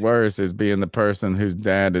is what's worse is being the person whose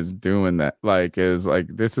dad is doing that. Like,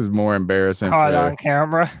 this is more embarrassing. On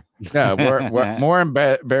camera. Yeah, we're more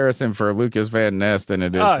embarrassing for Lucas Van Ness than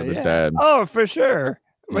it is for the dad. Oh, for sure,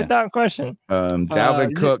 without question.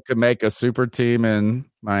 Dalvin Cook could make a super team in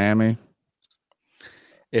Miami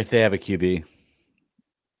if they have a QB.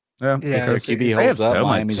 Yeah, if QB holds up, so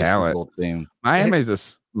Miami's much talent. A Super Bowl team.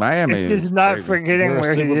 Miami He's not forgetting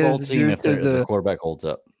where he is team due if to the quarterback holds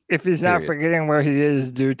up. if he's not Period. forgetting where he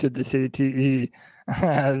is due to the CTE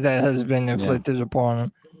that has been inflicted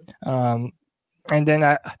upon him. And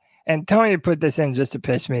then Tony put this in just to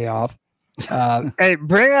piss me off. Hey,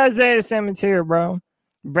 bring Isaiah Simmons here, bro.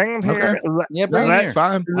 Bring him here. Yeah, bring him here. It's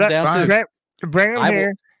fine. I'm down too. Bring him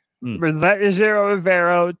here. Mm. Let Ejiro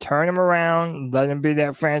Rivero turn him around. Let him be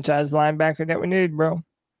that franchise linebacker that we need, bro.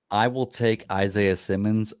 I will take Isaiah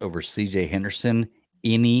Simmons over CJ Henderson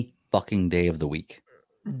any fucking day of the week.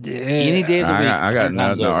 Yeah. Any day of the week. I got 100 no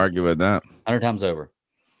times over. argue with that. 100 times over.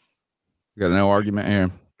 Got no argument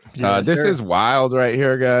here. Yes, This sir. is wild right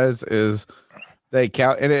here, guys. Is they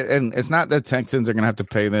and it's not that Texans are going to have to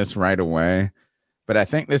pay this right away, but I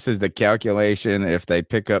think this is the calculation if they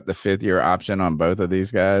pick up the 5th-year option on both of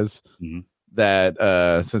these guys, that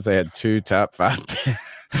since they had 2 top 5,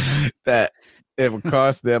 that it would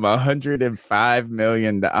cost them $106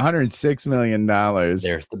 million.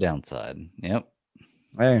 There's the downside. Yep.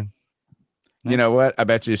 Hey, you know what? I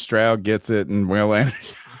bet you Stroud gets it, and Will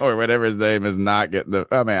Anderson or whatever his name is not getting the.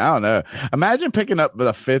 I mean, I don't know. Imagine picking up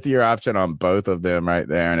the 5th-year option on both of them right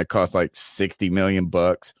there, and it costs like $60 million.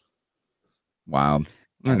 Wow.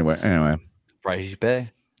 Anyway, Price you pay.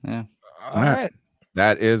 Yeah. All right.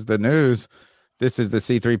 That is the news. This is the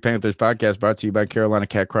C3 Panthers podcast brought to you by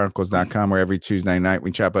CarolinaCatChronicles.com, where every Tuesday night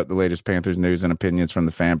we chop up the latest Panthers news and opinions from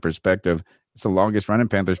the fan perspective. It's the longest running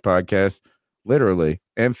Panthers podcast, literally.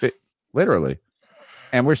 And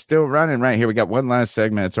we're still running right here. We got one last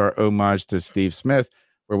segment. It's our homage to Steve Smith,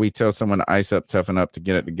 where we tell someone to ice up, toughen up, to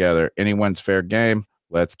get it together. Anyone's fair game.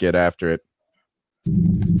 Let's get after it.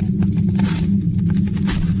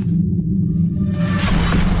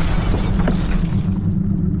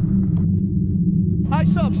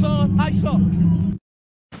 Ice up, son. Ice up.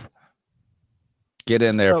 Get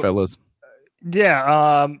in there, So- fellas.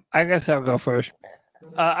 Yeah, I guess I'll go first.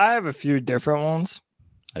 I have a few different ones.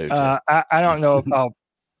 I do too. I don't know if I'll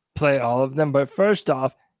play all of them, but first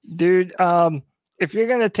off, dude, if you're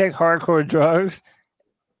gonna take hardcore drugs,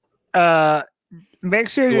 make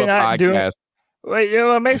sure Do you're a not doing. podcast.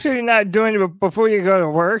 Wait, make sure you're not doing it before you go to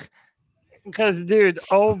work, because, dude,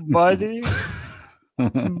 old buddy,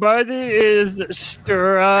 buddy is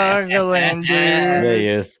struggling, dude. Yeah, he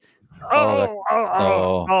is.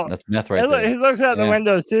 Oh, That's meth right there. He looks out the Yeah.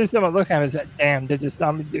 window, sees someone look at him, and says, "Damn, they just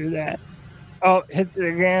saw me do that." Oh, hits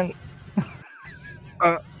it again.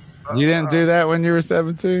 You didn't do that when you were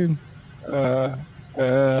 17? What?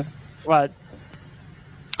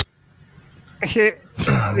 This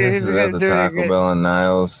is at the Taco Bell in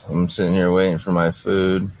Niles. I'm sitting here waiting for my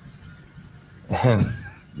food. And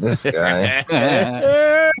this guy.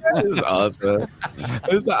 This is awesome.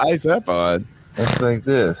 Who's the ice up on? It's like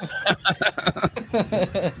this.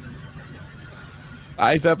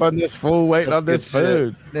 Ice up on this fool waiting on this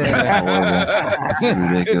food. That's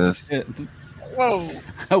ridiculous. Whoa.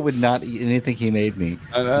 I would not eat anything he made me.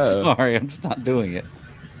 I know. I'm sorry, I'm just not doing it.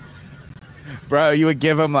 Bro, you would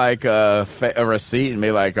give him like a receipt and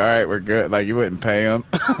be like, all right, we're good. Like, you wouldn't pay him.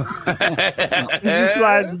 He just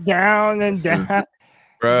slides down and down.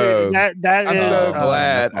 Bro, Dude, that I'm is, so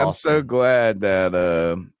glad. awesome. I'm so glad that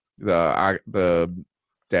the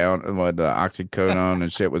oxycodone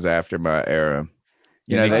and shit was after my era.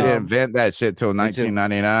 You know, me they too. didn't invent that shit till Me too.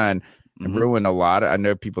 1999 and ruined a lot. I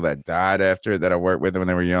know people that died after it that I worked with when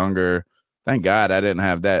they were younger. Thank God I didn't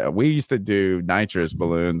have that. We used to do nitrous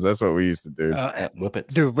balloons. That's what we used to do.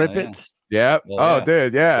 Whippets. Dude, whippets. Yep. Oh, yeah.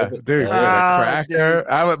 Dude. Yeah. Whippets. Dude. Oh, With yeah. a cracker.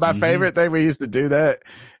 My Mhm. favorite thing, we used to do that.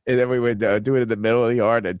 And then we would do it in the middle of the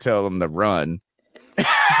yard and tell them to run. Just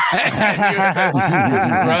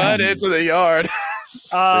run into the yard.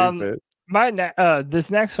 Stupid. This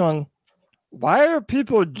next one. Why are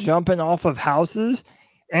people jumping off of houses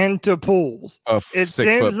into pools? It 6 foot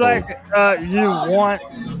seems pool. like you want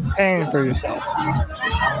pain for yourself.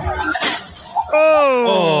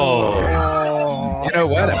 Oh. You know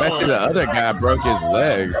what? I bet you the other guy broke his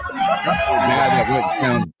legs. The guy that went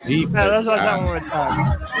down deep. Yeah, that's what I'm talking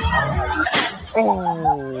about.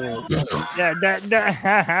 Oh, yeah,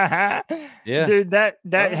 that Yeah. dude, that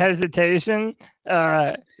hesitation,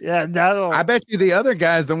 yeah, that'll. I bet you the other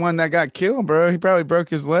guy's the one that got killed, bro. He probably broke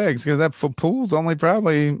his legs because that pool's only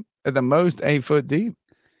probably at the most 8 foot deep.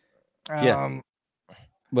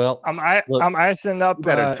 Well, I'm icing up. You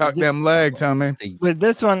better tuck them legs, homie. With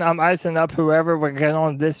this one, I'm icing up whoever would get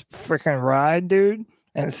on this freaking ride, dude,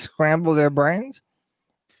 and scramble their brains.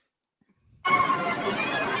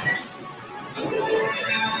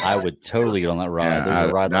 I would totally get on that ride. Yeah, There's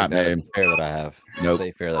a ride like not that me. at the fair that I have. Nope.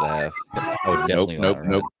 State fair that I have. I would definitely get on that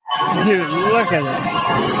Nope. ride. Dude, look at it.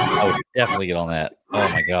 I would definitely get on that. Oh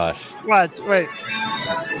my gosh. Watch, wait.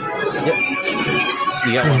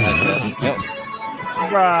 You got one like that. Yep.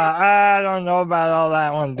 Bruh, I don't know about all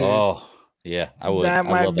that one, dude. Oh, yeah, I would. That I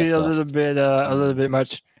might love be that a stuff. little bit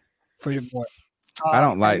much for your boy. I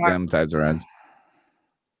don't like my, them types of rides.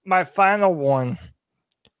 My final one.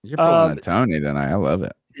 You're pulling a Tony tonight. I love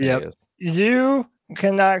it. Yep. You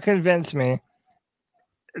cannot convince me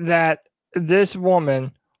that this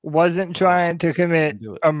woman wasn't trying to commit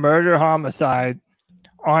a murder homicide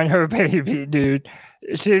on her baby, dude.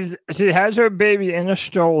 She has her baby in a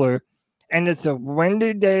stroller, and it's a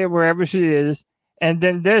windy day wherever she is, and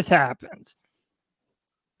then this happens.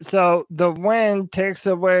 So the wind takes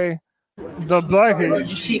away the blanket, and then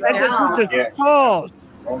she just falls.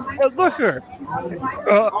 But look her.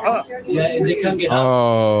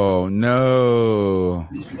 Oh no!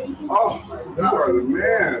 Oh, you are the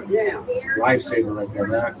man. Yeah. Lifesaver right there,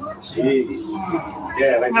 man. Jeez.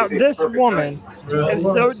 Yeah, like Now you say, this perfect woman time. is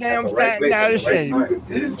so damn At the right fat and place out at of the right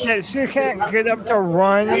shape time. that she can't get up to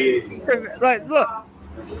run. Like, look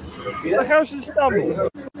how she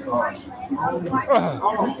stumbled.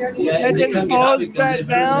 And then falls back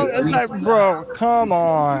down. It's like, bro, come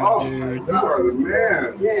on, dude. You are the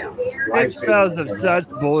man. It smells of such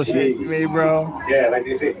bullshit to me, bro. Yeah, like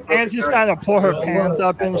they say. And she's trying to pull her pants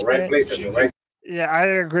up and At the right shit. place at the right. Yeah, I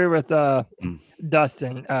agree with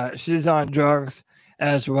Dustin. She's on drugs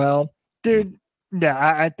as well, dude. Yeah,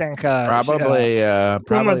 I think Probably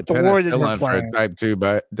someone thwarted her penicillin for plan. type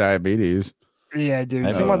 2 diabetes. Yeah, dude.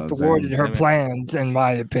 Maybe. Someone thwarted her plans, in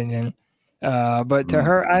my opinion. But to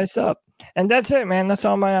her, ice up, and that's it, man. That's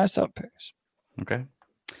all my ice up picks. Okay.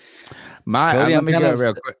 Let I'm me kind go of-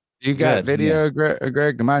 real quick. You Go got ahead, video,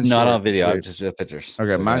 Greg? Mine's No, short not and video. sweet. Just pictures.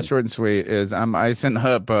 Okay, So mine's go ahead. short and sweet. Is I'm icing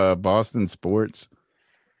up Boston sports.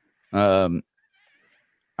 I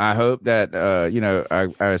hope that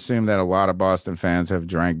I assume that a lot of Boston fans have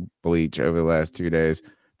drank bleach over the last 2 days.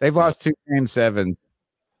 They've lost 2 game sevens.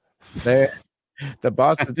 The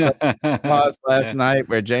Boston Celtics lost last night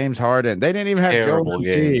where James Harden. They didn't even have Terrible Joel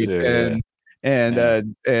game, Embiid, too,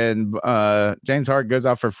 and James Harden goes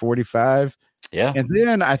off for 45. Yeah, and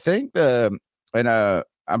then I think I'm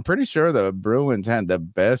pretty sure the Bruins had the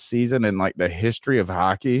best season in like the history of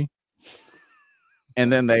hockey.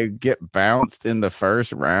 And then they get bounced in the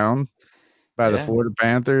first round by the Florida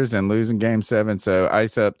Panthers and losing game 7. So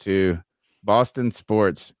ice up to Boston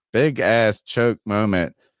sports. Big ass choke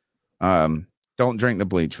moment. Don't drink the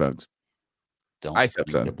bleach, folks. Don't ice up,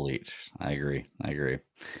 drink son. the bleach. I agree.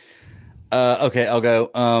 Okay, I'll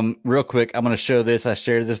go. Real quick, I'm going to show this. I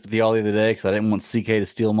shared this with y'all the other day because I didn't want CK to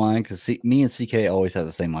steal mine because me and CK always have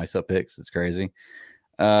the same ice up picks. It's crazy.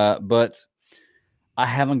 But I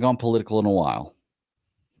haven't gone political in a while.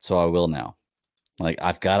 So I will now. Like,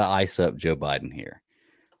 I've got to ice up Joe Biden here.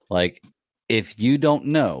 Like, if you don't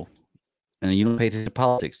know and you don't pay attention to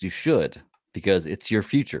politics, you should, because it's your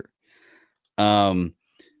future.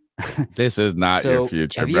 This is not your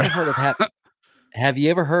future, bro. Have you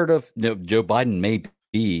ever heard of Joe Biden may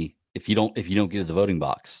be if you don't get to the voting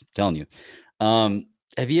box? I'm telling you.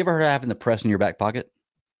 Have you ever heard of having the press in your back pocket?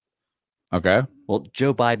 Okay. Well,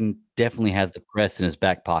 Joe Biden definitely has the press in his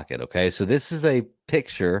back pocket. Okay, so this is a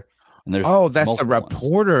picture, and there's that's the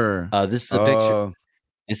reporter. This is a picture.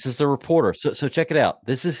 This is a reporter. So check it out.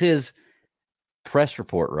 This is his press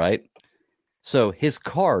report, right? So his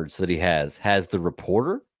cards that he has the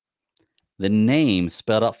reporter, the name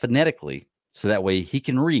spelled out phonetically, so that way he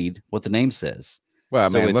can read what the name says. Well, I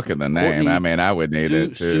So mean, it's look at the name. I mean, I would need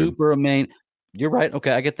it too. Super main. You're right.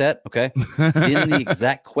 Okay, I get that. Okay. Then the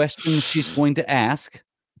exact question she's going to ask.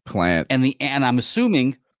 Plant. And I'm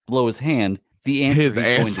assuming below his hand, the answer he's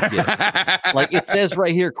going to give. Like it says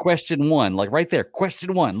right here, question 1. Like right there,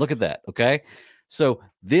 question 1. Look at that. Okay. So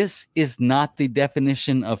this is not the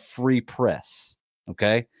definition of free press.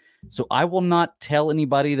 Okay. So I will not tell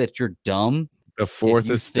anybody that you're dumb. The fourth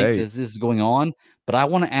estate. This is going on. But I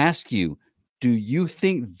want to ask you, do you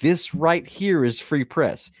think this right here is free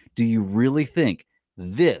press? Do you really think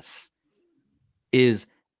this is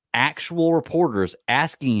actual reporters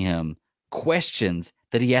asking him questions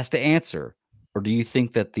that he has to answer? Or do you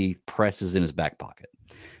think that the press is in his back pocket?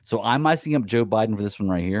 So I'm icing up Joe Biden for this one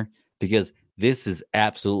right here because this is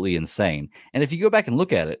absolutely insane. And if you go back and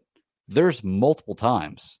look at it, there's multiple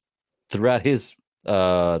times throughout his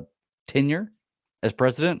tenure as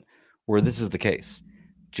president where this is the case.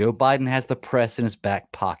 Joe Biden has the press in his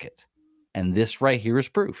back pocket. And this right here is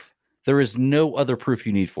proof. There is no other proof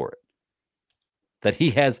you need for it. That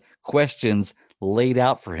he has questions laid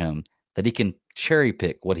out for him that he can cherry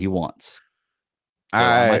pick what he wants. So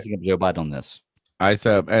I'm icing up Joe Biden on this. Ice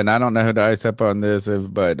up. And I don't know who to ice up on this,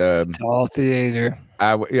 but it's all theater.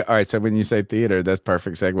 All right. So when you say theater, that's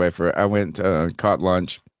perfect segue for. I went caught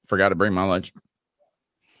lunch. Forgot to bring my lunch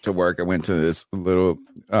to work. I went to this little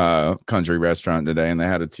country restaurant today, and they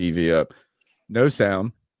had a TV up, no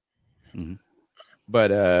sound,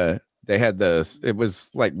 but they had it was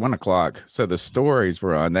like 1:00, so the stories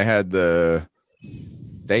were on. They had the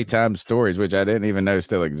daytime stories, which I didn't even know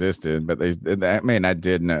still existed, but I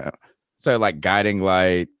did know. So like Guiding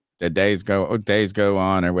Light, the days go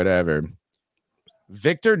on or whatever.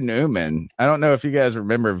 Victor Newman. I don't know if you guys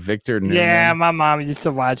remember Victor Newman. Yeah, my mom used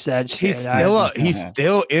to watch that shit. He's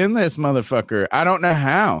still in this motherfucker. I don't know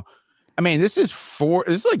how. I mean, this is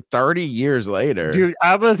like 30 years later. Dude,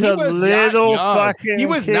 I was little fucking He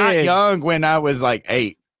was kid. not young when I was like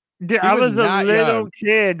 8. Dude, I was a little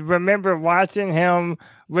kid. Remember watching him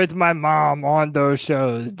with my mom on those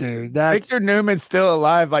shows, dude. Victor Newman's still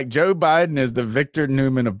alive. Like Joe Biden is the Victor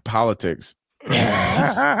Newman of politics.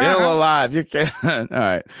 Still alive. You can. All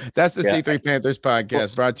right. That's the C3 Panthers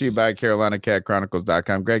podcast brought to you by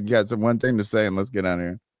CarolinaCatChronicles.com. Greg, you got one thing to say, and let's get out of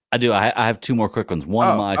here. I do. I have two more quick ones.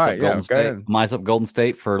 One, Golden State. Mice up Golden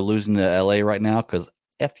State for losing to LA right now because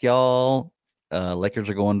F y'all. Lakers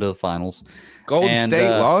are going to the finals. Golden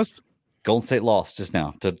State lost? Golden State lost just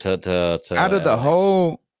now to out of the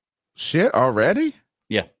whole shit already?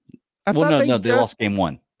 Yeah. No, they lost game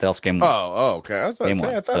one. Oh, okay. I was about to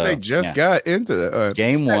say, I thought they just got into the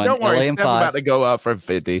game one. Don't worry, LA and 5 about to go up for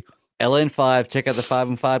 50. LA and 5. Check out the 5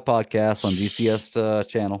 and 5 podcast on GCS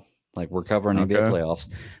channel. Like we're covering NBA playoffs.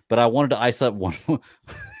 But I wanted to ice up one.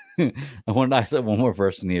 I wanted to ice up one more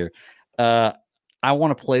person here. I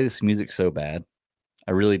want to play this music so bad.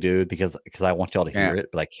 I really do because I want y'all to hear it,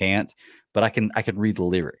 but I can't. But I can read the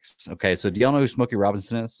lyrics. Okay, so do y'all know who Smokey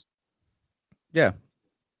Robinson is? Yeah.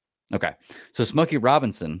 Okay, so Smokey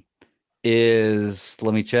Robinson is,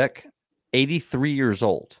 let me check, 83 years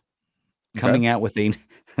old, coming out with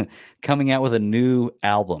a new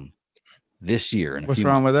album this year. What's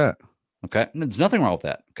wrong with that? Okay, there's nothing wrong with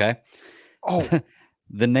that. Okay. Oh,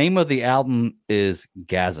 the name of the album is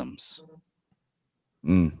Gasms.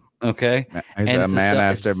 Okay. He's a man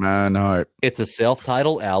after my own heart. It's a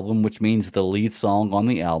self-titled album, which means the lead song on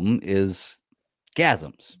the album is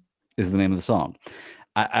Gasms, is the name of the song.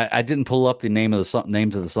 I didn't pull up the names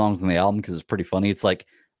of the songs on the album because it's pretty funny. It's like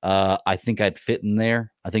I think I'd fit in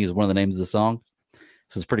there. I think is one of the names of the song.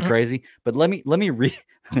 So it's pretty crazy. But let me read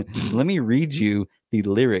let me read you the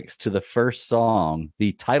lyrics to the first song,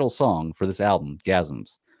 the title song for this album,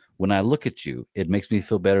 Gasms. When I look at you, it makes me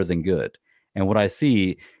feel better than good. And what I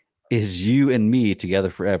see is you and me together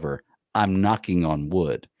forever. I'm knocking on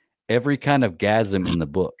wood. Every kind of gasm in the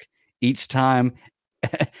book. Each time,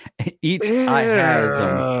 I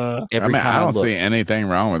has every time. I don't see anything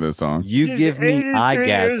wrong with this song. You give me eye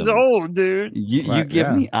years old, dude. You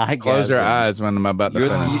give me eye gasms. Close your eyes when I'm about to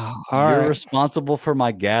finish. You're responsible for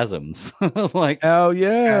my gasms. Like, oh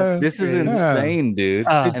yeah, this is insane, dude.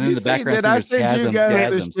 And in the background, did I send you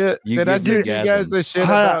guys the shit? Did I send you guys the shit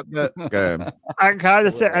about that? I gotta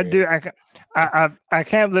say, I do. I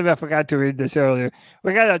can't believe I forgot to read this earlier.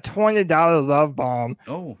 We got a $20 love bomb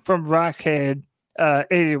from Rockhead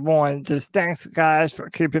 81. Just thanks, guys, for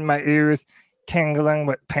keeping my ears tingling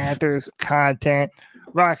with Panthers content.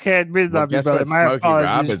 Rockhead, we love you, brother. My Smokey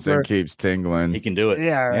Robinson keeps tingling. He can do it.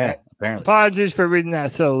 Yeah, right. Yeah, apparently. Apologies for reading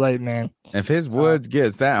that so late, man. If his wood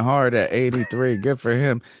gets that hard at 83, good for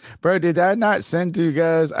him. Bro, did I not send to you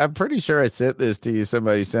guys? I'm pretty sure I sent this to you.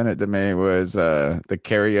 Somebody sent it to me. It was the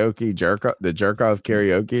karaoke jerk off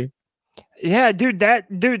karaoke. Yeah, dude,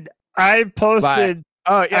 I posted.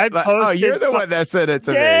 You're the one that sent it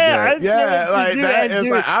to me. Yeah, like that is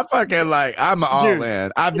like I fucking like I'm all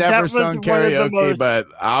in. I've never sung karaoke, but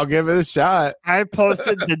I'll give it a shot. I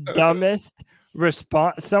posted the dumbest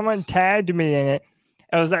response. Someone tagged me in it.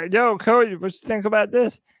 I was like, "Yo, Cody, what you think about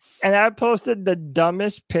this?" And I posted the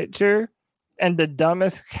dumbest picture and the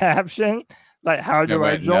dumbest caption. Like, how do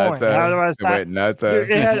I join? How do I start? Dude,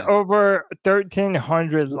 it had over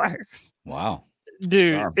 1,300 likes. Wow.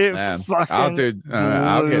 Dude, I'll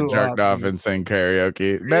get jerked off and sing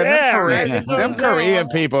karaoke. Man, them Korean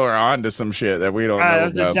people are onto some shit that we don't know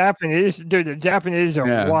about. The Japanese, dude, the Japanese are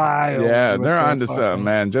wild. Yeah, they're onto something,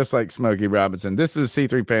 man. Just like Smokey Robinson. This is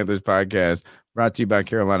C3 Panthers podcast brought to you by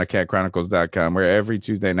CarolinaCatChronicles.com, where every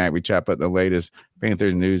Tuesday night we chop up the latest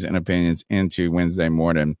Panthers news and opinions into Wednesday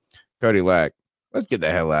morning. Cody Lack, let's get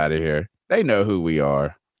the hell out of here. They know who we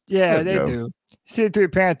are. Yeah, let's they go. do.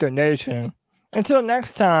 C3 Panther Nation. Until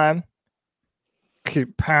next time,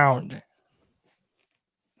 keep pounding.